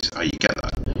don't know how you get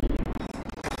that.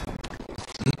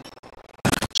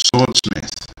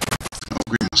 Swordsmith.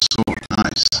 Upgrade my sword.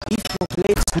 Nice. If your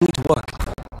blades need work,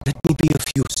 let me be of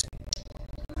use.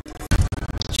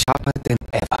 Sharper than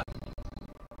ever.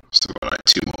 Still got like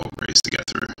 2 more upgrades to get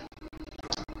through.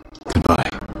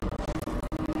 Goodbye.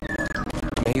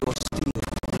 May your steel.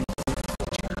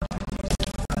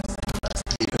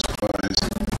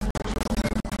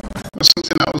 What's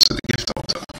something else at the gift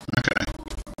altar? Okay.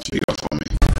 What you got for me?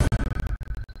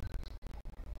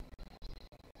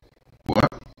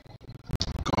 What?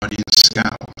 Guardian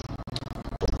Scout.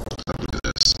 Let's have a look at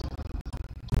this.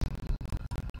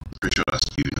 Pretty sure that's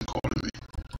you calling me.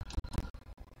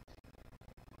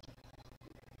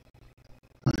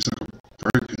 Oh, it's like a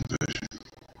broken version.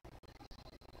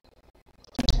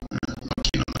 I'm not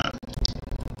keen on that.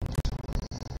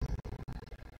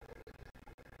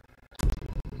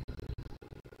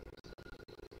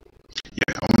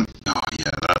 Yeah, oh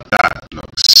yeah, that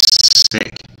looks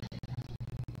sick.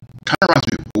 Kind of reminds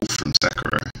me of Wolf from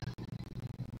Sekiro.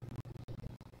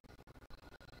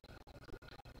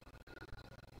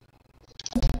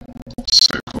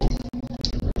 So cool.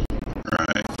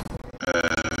 Right.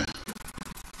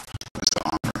 Where's the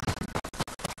armor?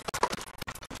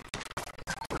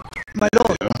 My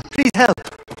lord, please help.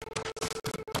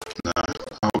 Nah,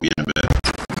 I'll be in a bit.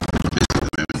 I'm busy at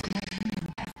the moment.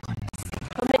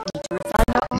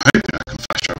 I'm hoping I can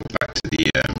fast travel back to the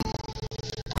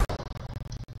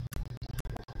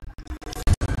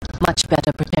Much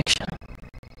better protection.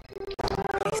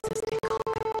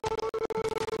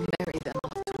 Marry them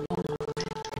off to Mongol.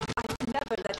 I'd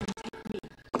never let him take me.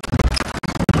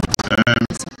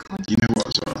 you know what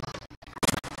as well?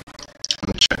 I'm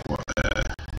gonna check what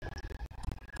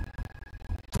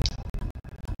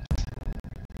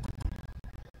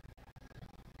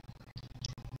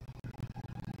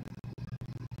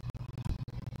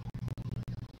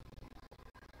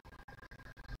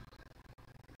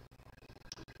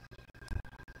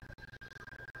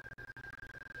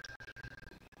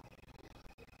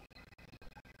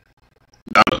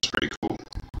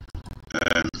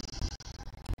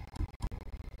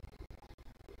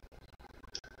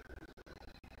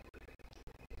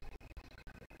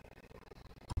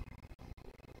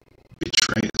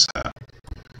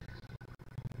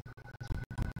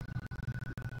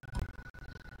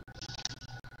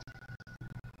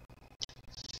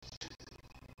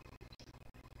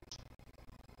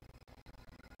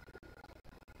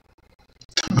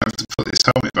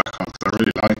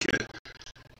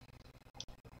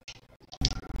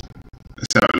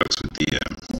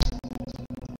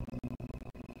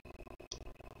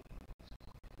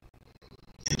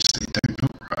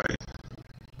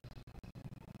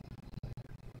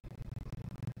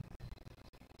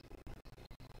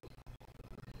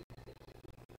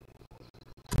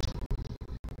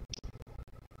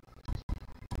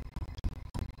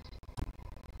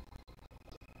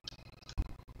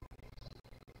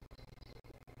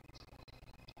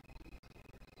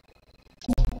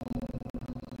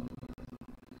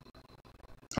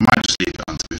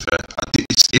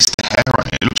it's the hair on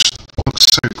it. It looks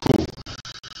so cool.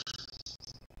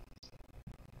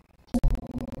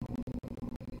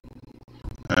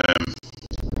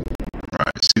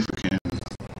 Right, see if we can.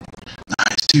 Nah,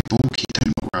 it's too bulky.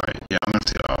 Don't look right. Yeah, I'm gonna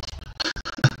take it off.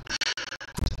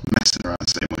 Messing around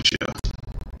so much here.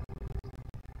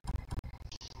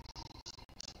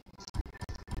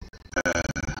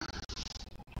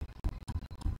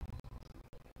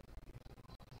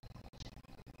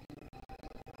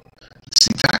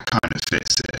 See, that kind of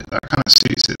fits it. That kind of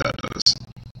suits it. That does.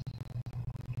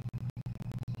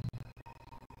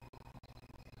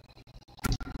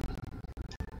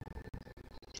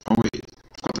 Oh wait,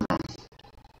 I've got the wrong.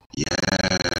 Yeah.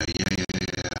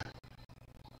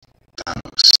 That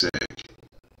looks sick.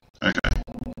 Okay.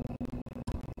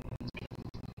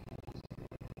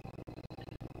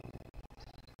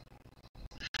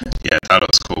 Yeah, that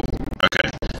looks cool. Okay.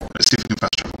 Let's see if we can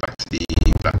fast travel back to the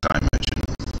Black Dimension.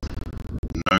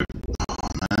 No. Oh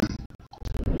man.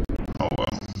 Oh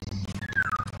well.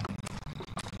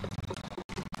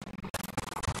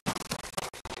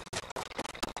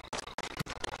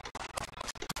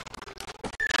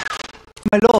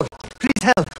 My lord, please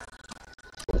help.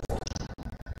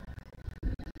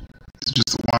 It's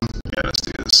just the one. Yeah, let's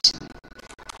do this.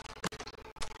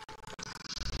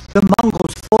 The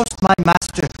Mongols forced my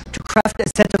master to craft a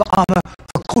set of armor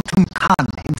for Kutum Khan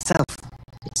himself.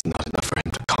 It's not enough for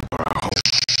him to conquer our home.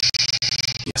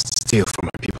 He has to steal from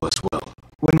our people as well.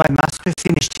 When my master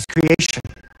finished his creation,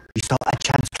 he saw a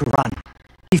chance to run.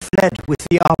 He fled with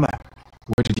the armor.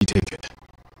 Where did he take it?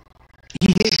 He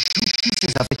hid 2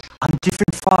 pieces of it on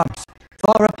different farms,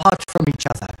 far apart from each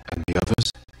other. And the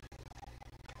others?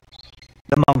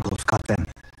 The Mongols got them.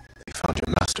 They found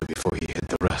your master before he hid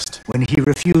the rest. When he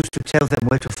refused to tell them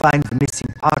where to find the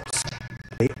missing parts,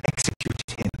 they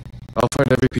executed him. I'll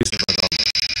find every piece of that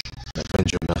armor.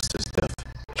 Avenge your master's death.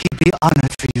 He'd be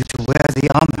honored for you to wear the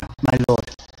armor, my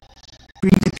lord.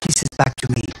 Bring the pieces back to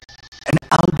me, and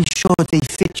I'll be sure they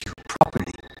fit you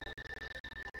properly.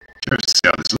 Curious to see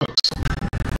how this looks.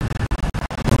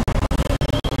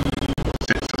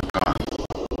 Fit for the car.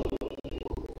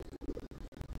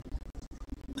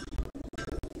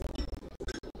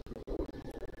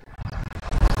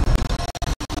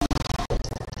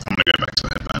 I'm gonna go back to a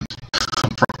headband.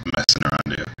 I'm proper messing around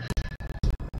here.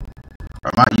 I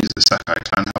might use the Sakai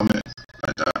clan helmet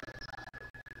like that.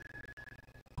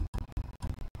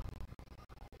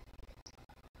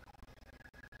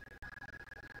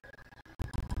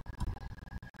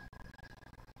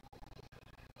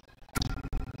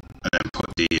 And then put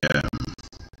the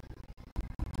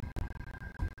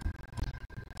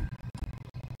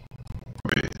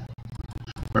wait,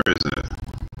 where is it?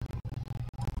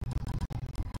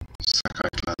 Sakai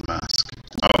clan mask.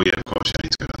 Oh yeah, of course, yeah, I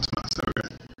need to go down to mask. There we go.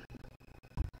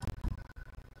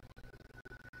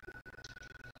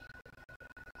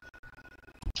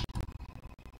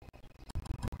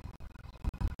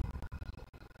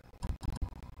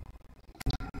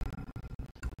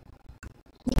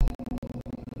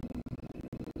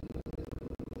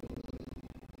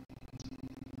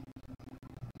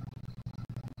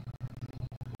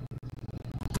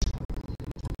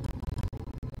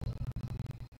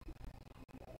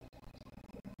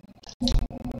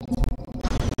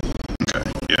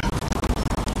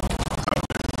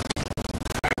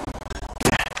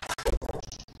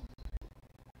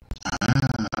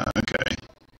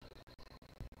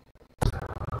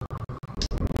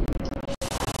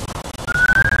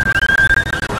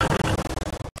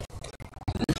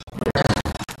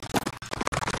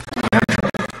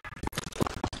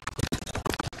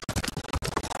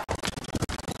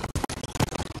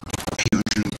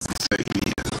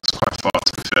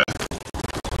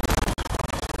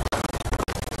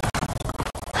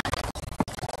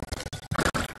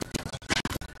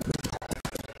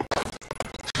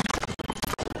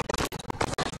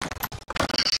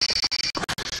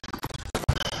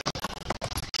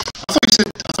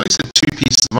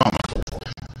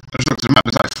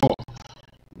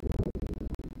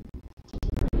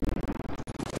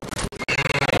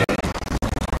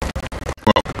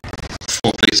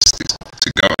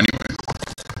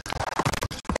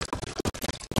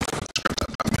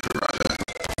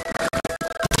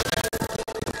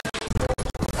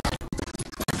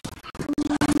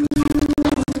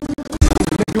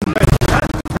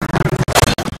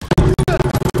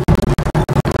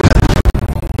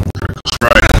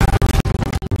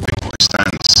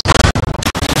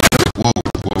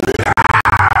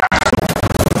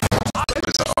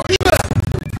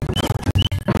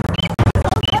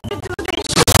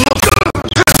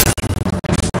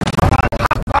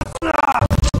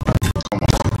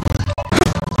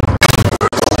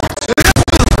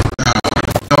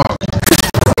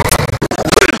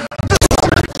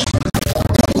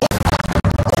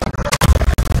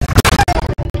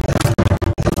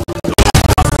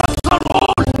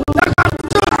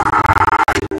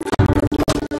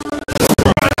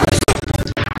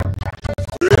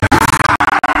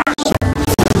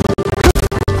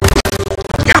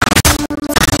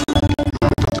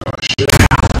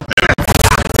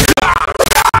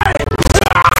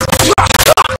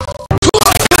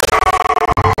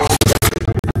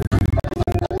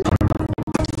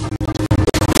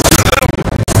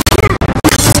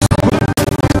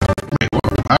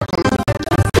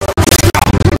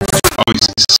 always,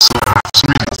 for some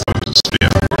reason I thought it was a spear.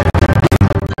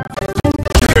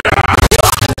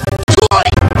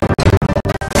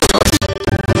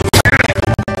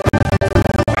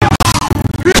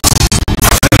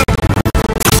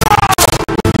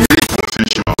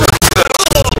 Finish him off.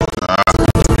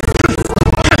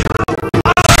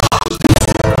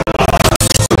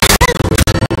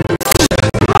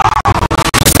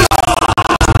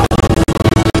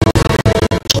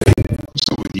 What's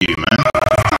up with you, man?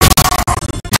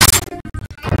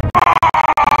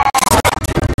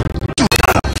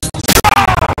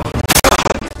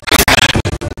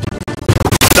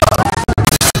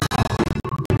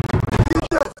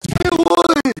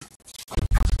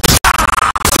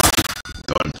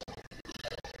 Done.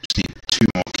 Just need 2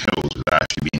 more kills without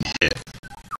actually being hit.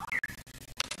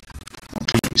 I'm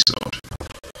completely sword.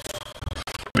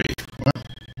 Wait, what? I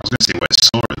was gonna say where's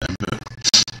Sora then, but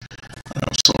I don't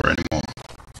have Sora anymore.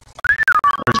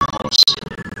 Where's my horse?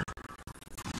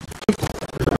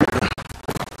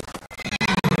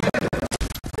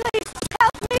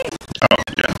 Oh,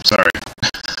 yeah, sorry.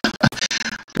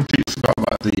 Completely forgot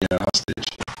about the hostage.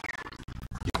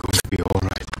 You're going to be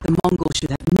alright. The Mongols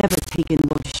should have never taken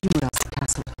Lord Shimura's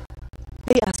castle.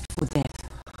 They asked for death.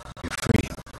 You're free.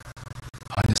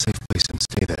 Find a safe place and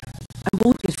stay there. I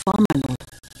won't get far, my lord.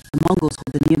 The Mongols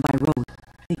hold the nearby road.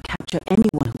 They capture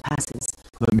anyone who passes.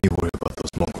 Let me worry about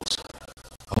those Mongols.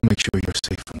 I'll make sure you're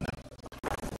safe from them.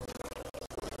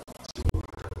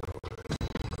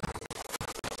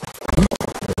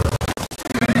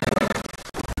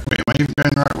 Wait, am I even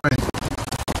going the right way?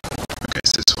 Okay,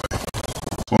 it's this way.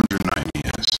 409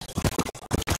 meters.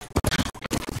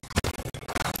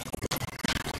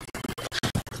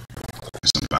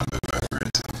 There's some bamboo over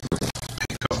it to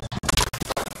pick up.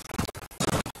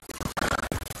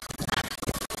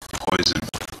 Poison.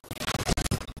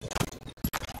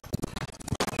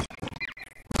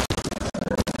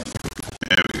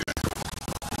 There we go.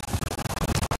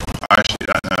 Actually,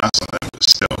 I know that's not them, but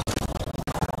still.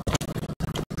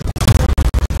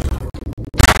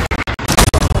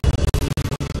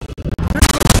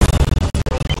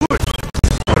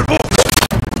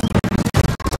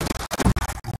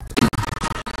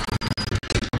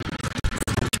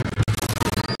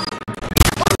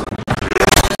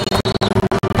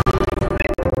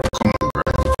 Come on, bro.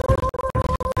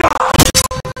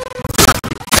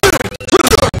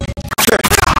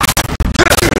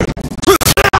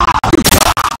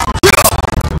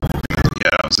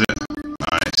 Yeah, that was it.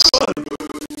 Nice.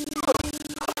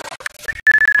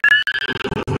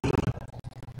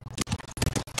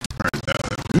 Right there.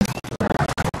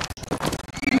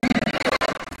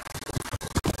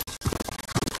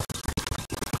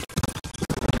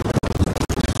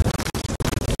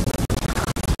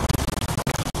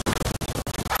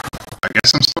 I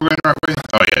guess I'm still going the right way.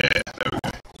 Oh yeah, there we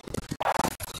go.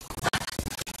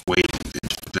 Wailing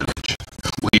village.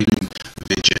 Wailing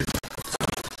Vigil.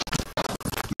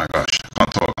 My gosh.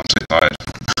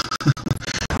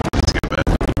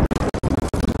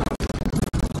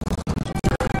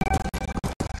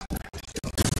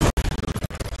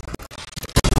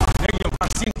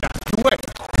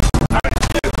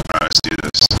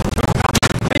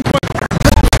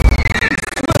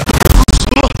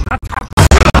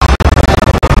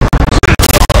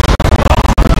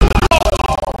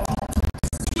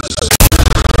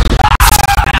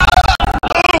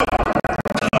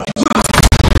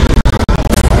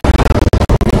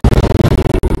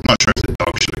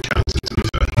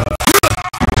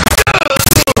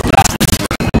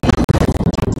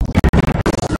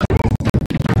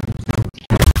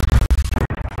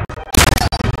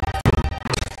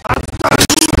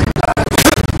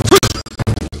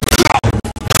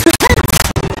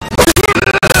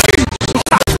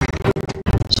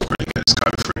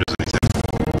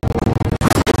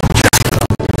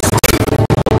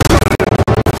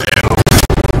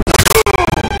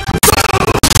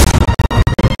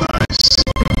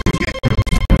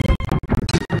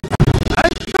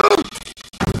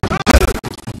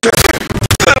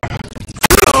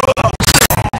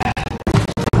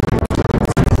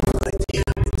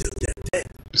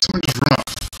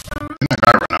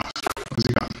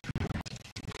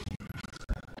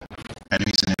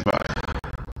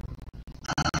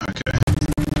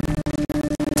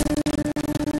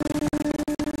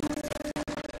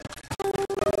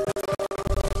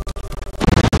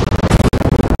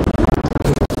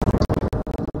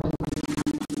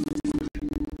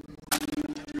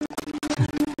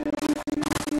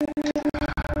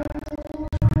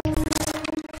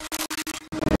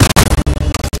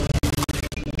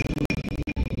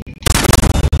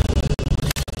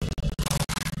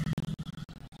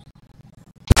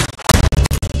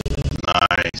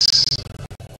 Nice.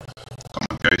 Got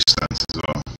my ghost stance as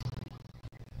well.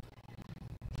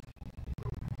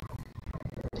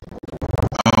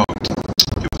 Oh,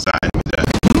 it was that enemy there.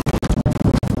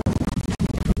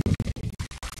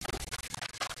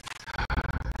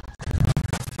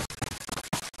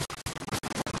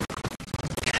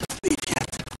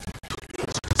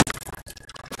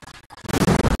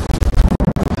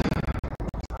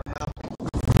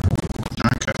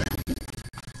 Okay.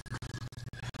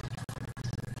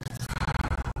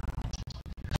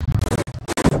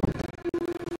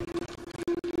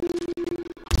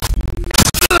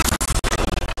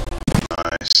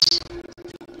 Nice.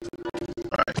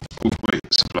 Right. Oh, wait,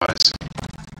 supplies.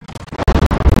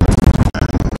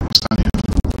 And what's down here?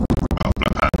 Oh,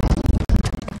 black paddle.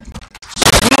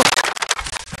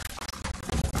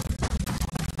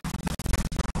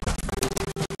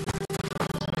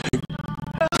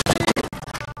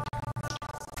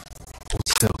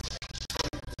 Still.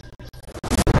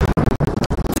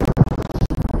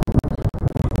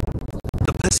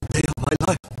 The best day of my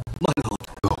life, my lord.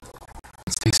 Go.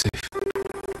 Stay safe.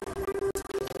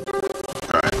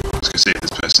 Alright, I was gonna say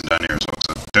this person down here as well,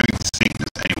 because I don't think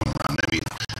there's anyone around. I mean,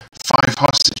 5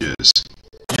 hostages.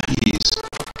 Jeez.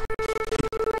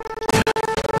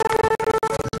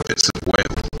 Bits of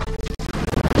whale.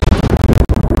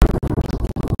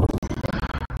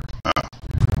 Oh.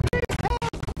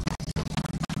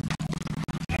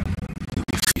 You'll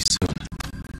be free soon.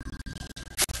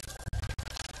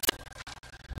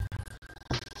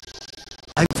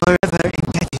 I'm forever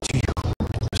indebted to you.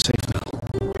 You're safe now.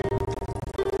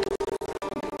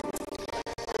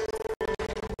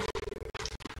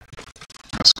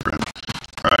 That's grim.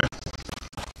 Right.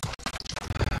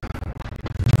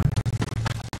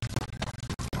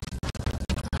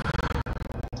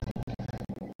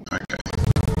 Okay.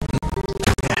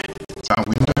 Is that a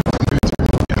window?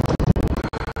 Yeah.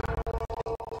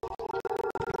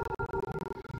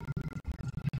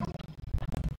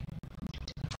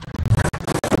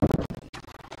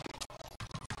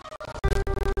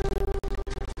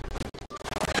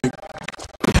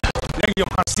 Legio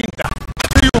Jacinta.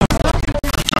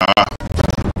 Ah.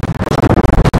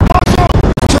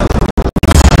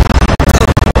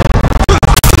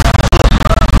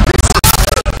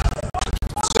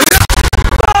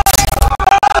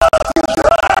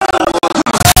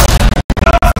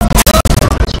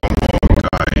 There's one more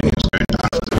guy who's going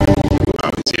after.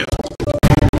 Oh, he's here.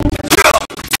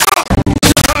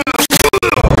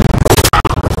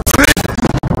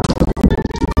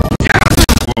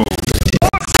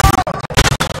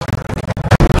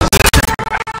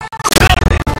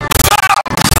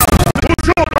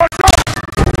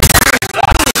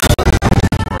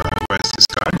 Where's this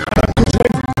guy going?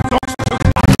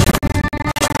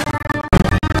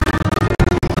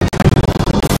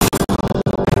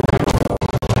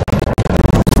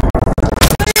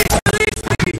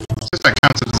 Since I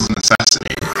counted as an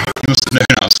assassinate, he must have known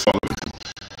I was following him.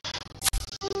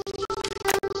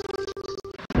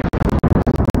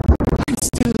 I'm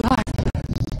still alive.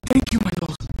 Thank you, my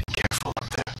lord. Be careful up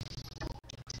there.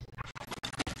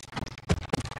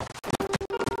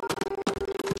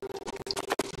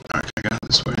 Alright, can I go out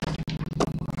this way?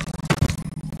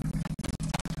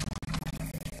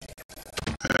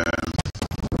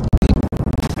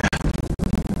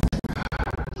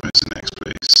 Where's the next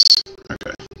place?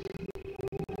 Okay.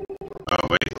 Oh,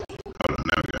 wait. Hold on,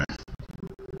 there we go.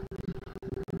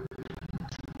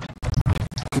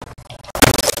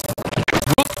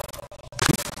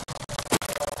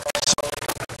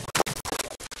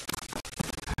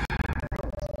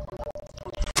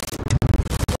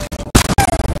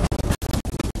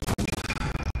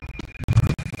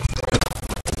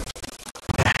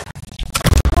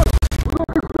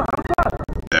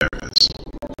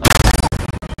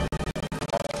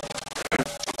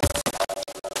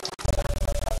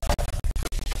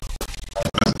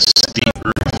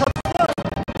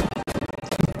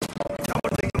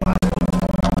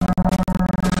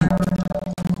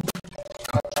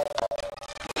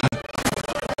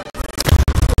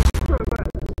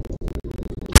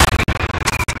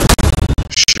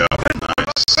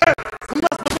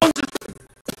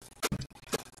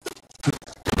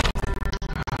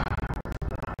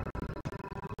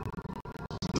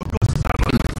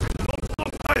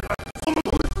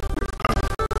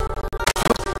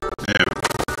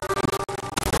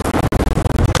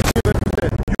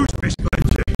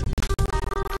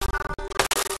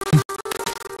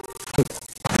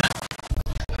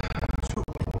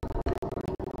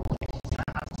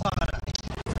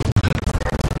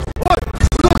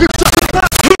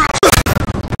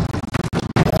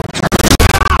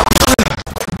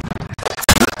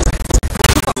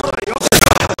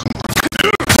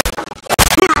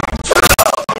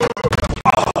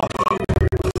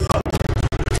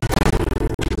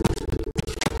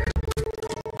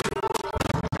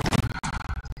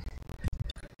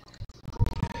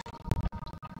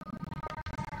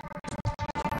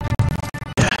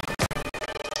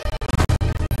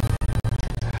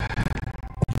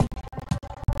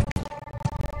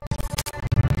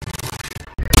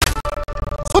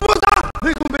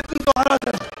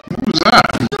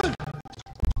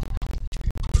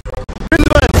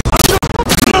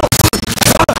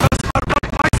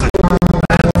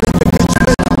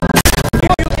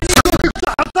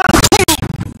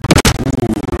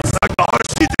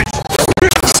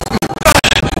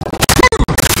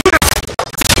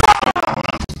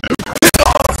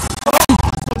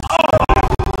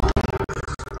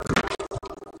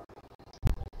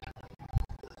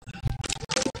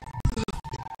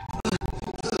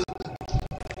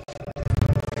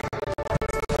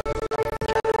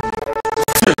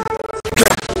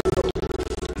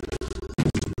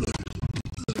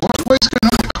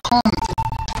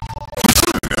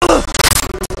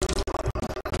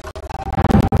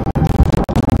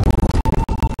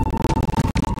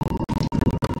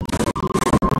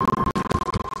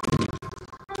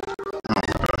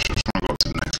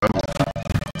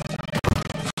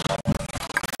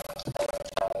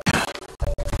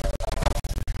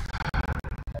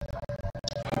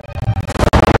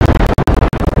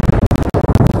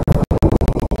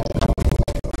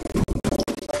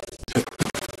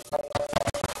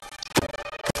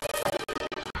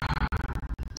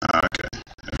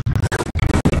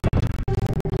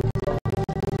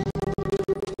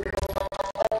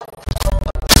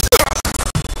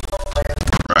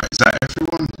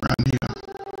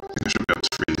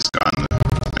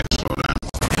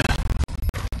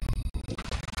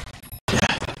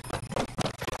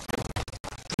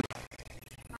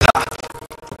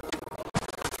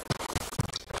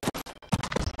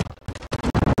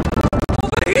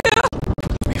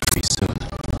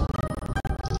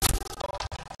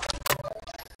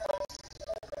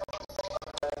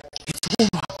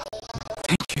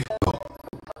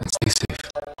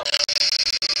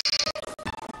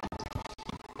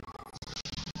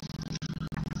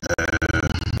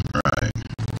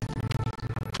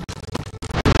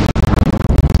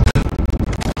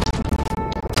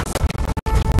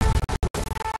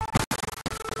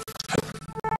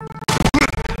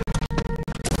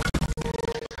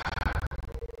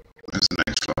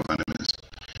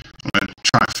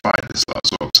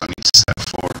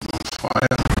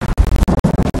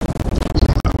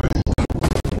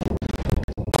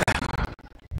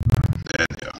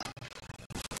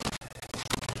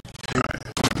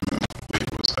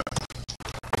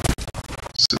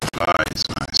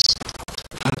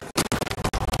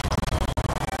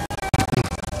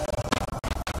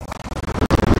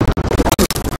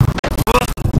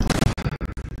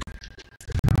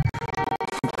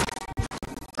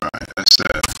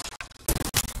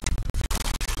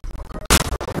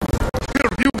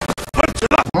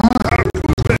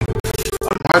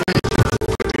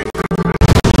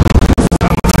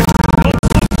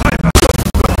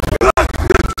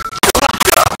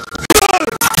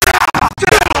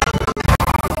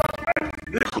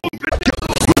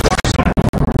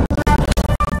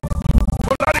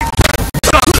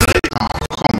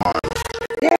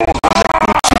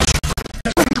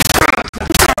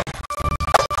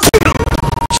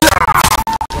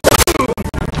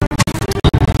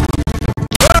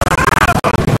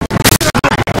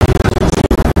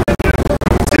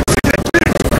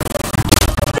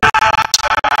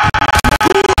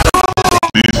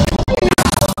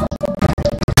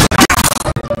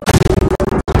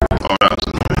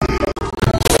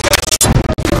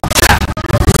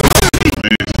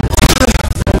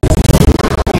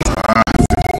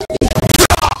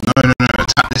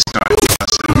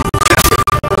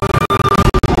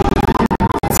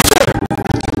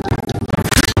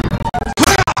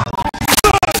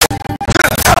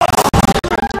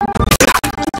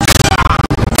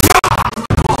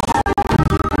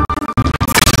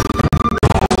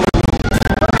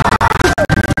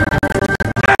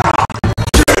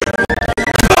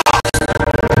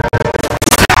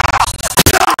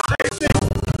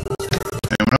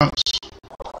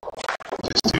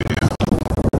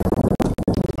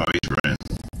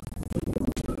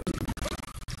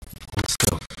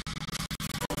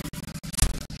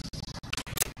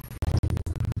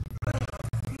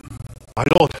 My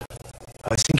lord,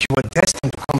 I think you were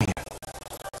destined to come here.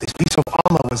 This piece of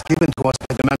armor was given to us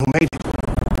by the man who made it.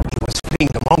 He was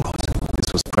fleeing the Mongols.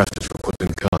 This was crafted for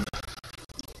Kublai Khan,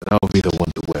 and I'll be the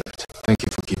one to wear it. Thank you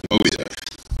for keeping me safe.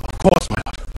 Of course, my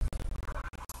lord.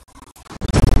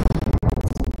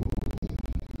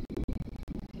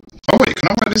 Oh wait, can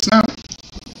I wear this now?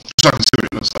 Just so I can see what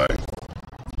it looks like.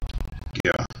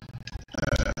 Yeah.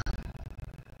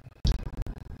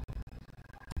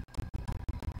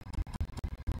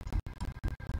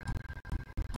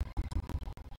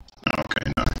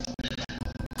 Okay, no.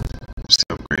 What's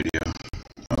the upgrade here?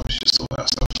 Oh, it's just all that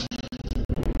stuff.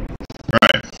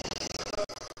 Right.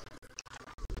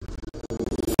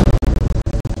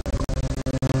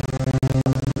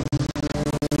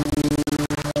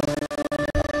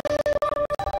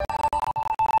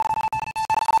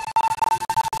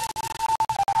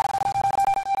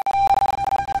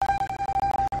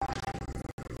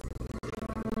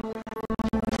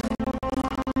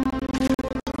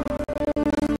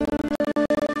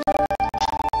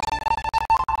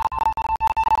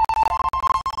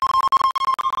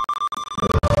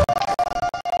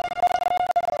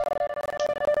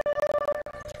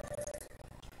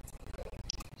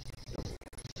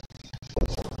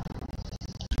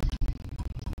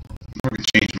 I can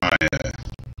change my,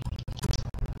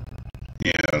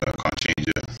 yeah, I can't change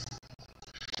it.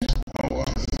 Oh well.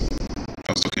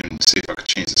 I was looking to see if I could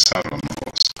change the saddle on my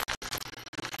horse.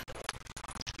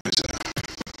 Where's that?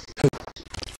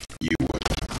 You would.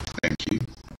 Thank you.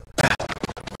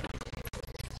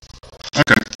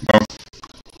 Okay, well.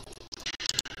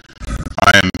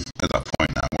 I am at that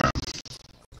point now where I'm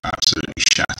absolutely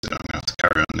shattered. I'm going to have to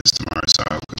carry on this tomorrow, so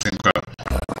I think I've got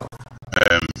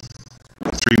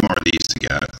 3 more of these to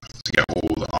get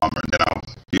all the armor, and then I'll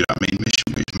do that main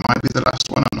mission, which might be the last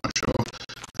one, I'm not sure.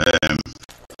 I'm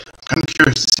kind of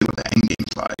curious to see what the end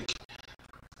game's like.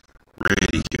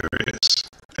 Really curious.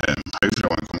 Hopefully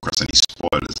I won't come across any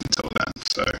spoilers until then,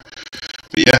 so,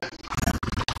 but yeah,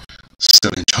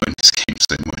 still enjoying this game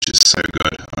so much, it's so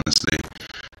good, honestly.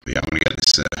 But yeah, I'm going to get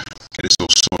this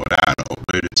all sorted out and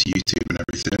uploaded to YouTube.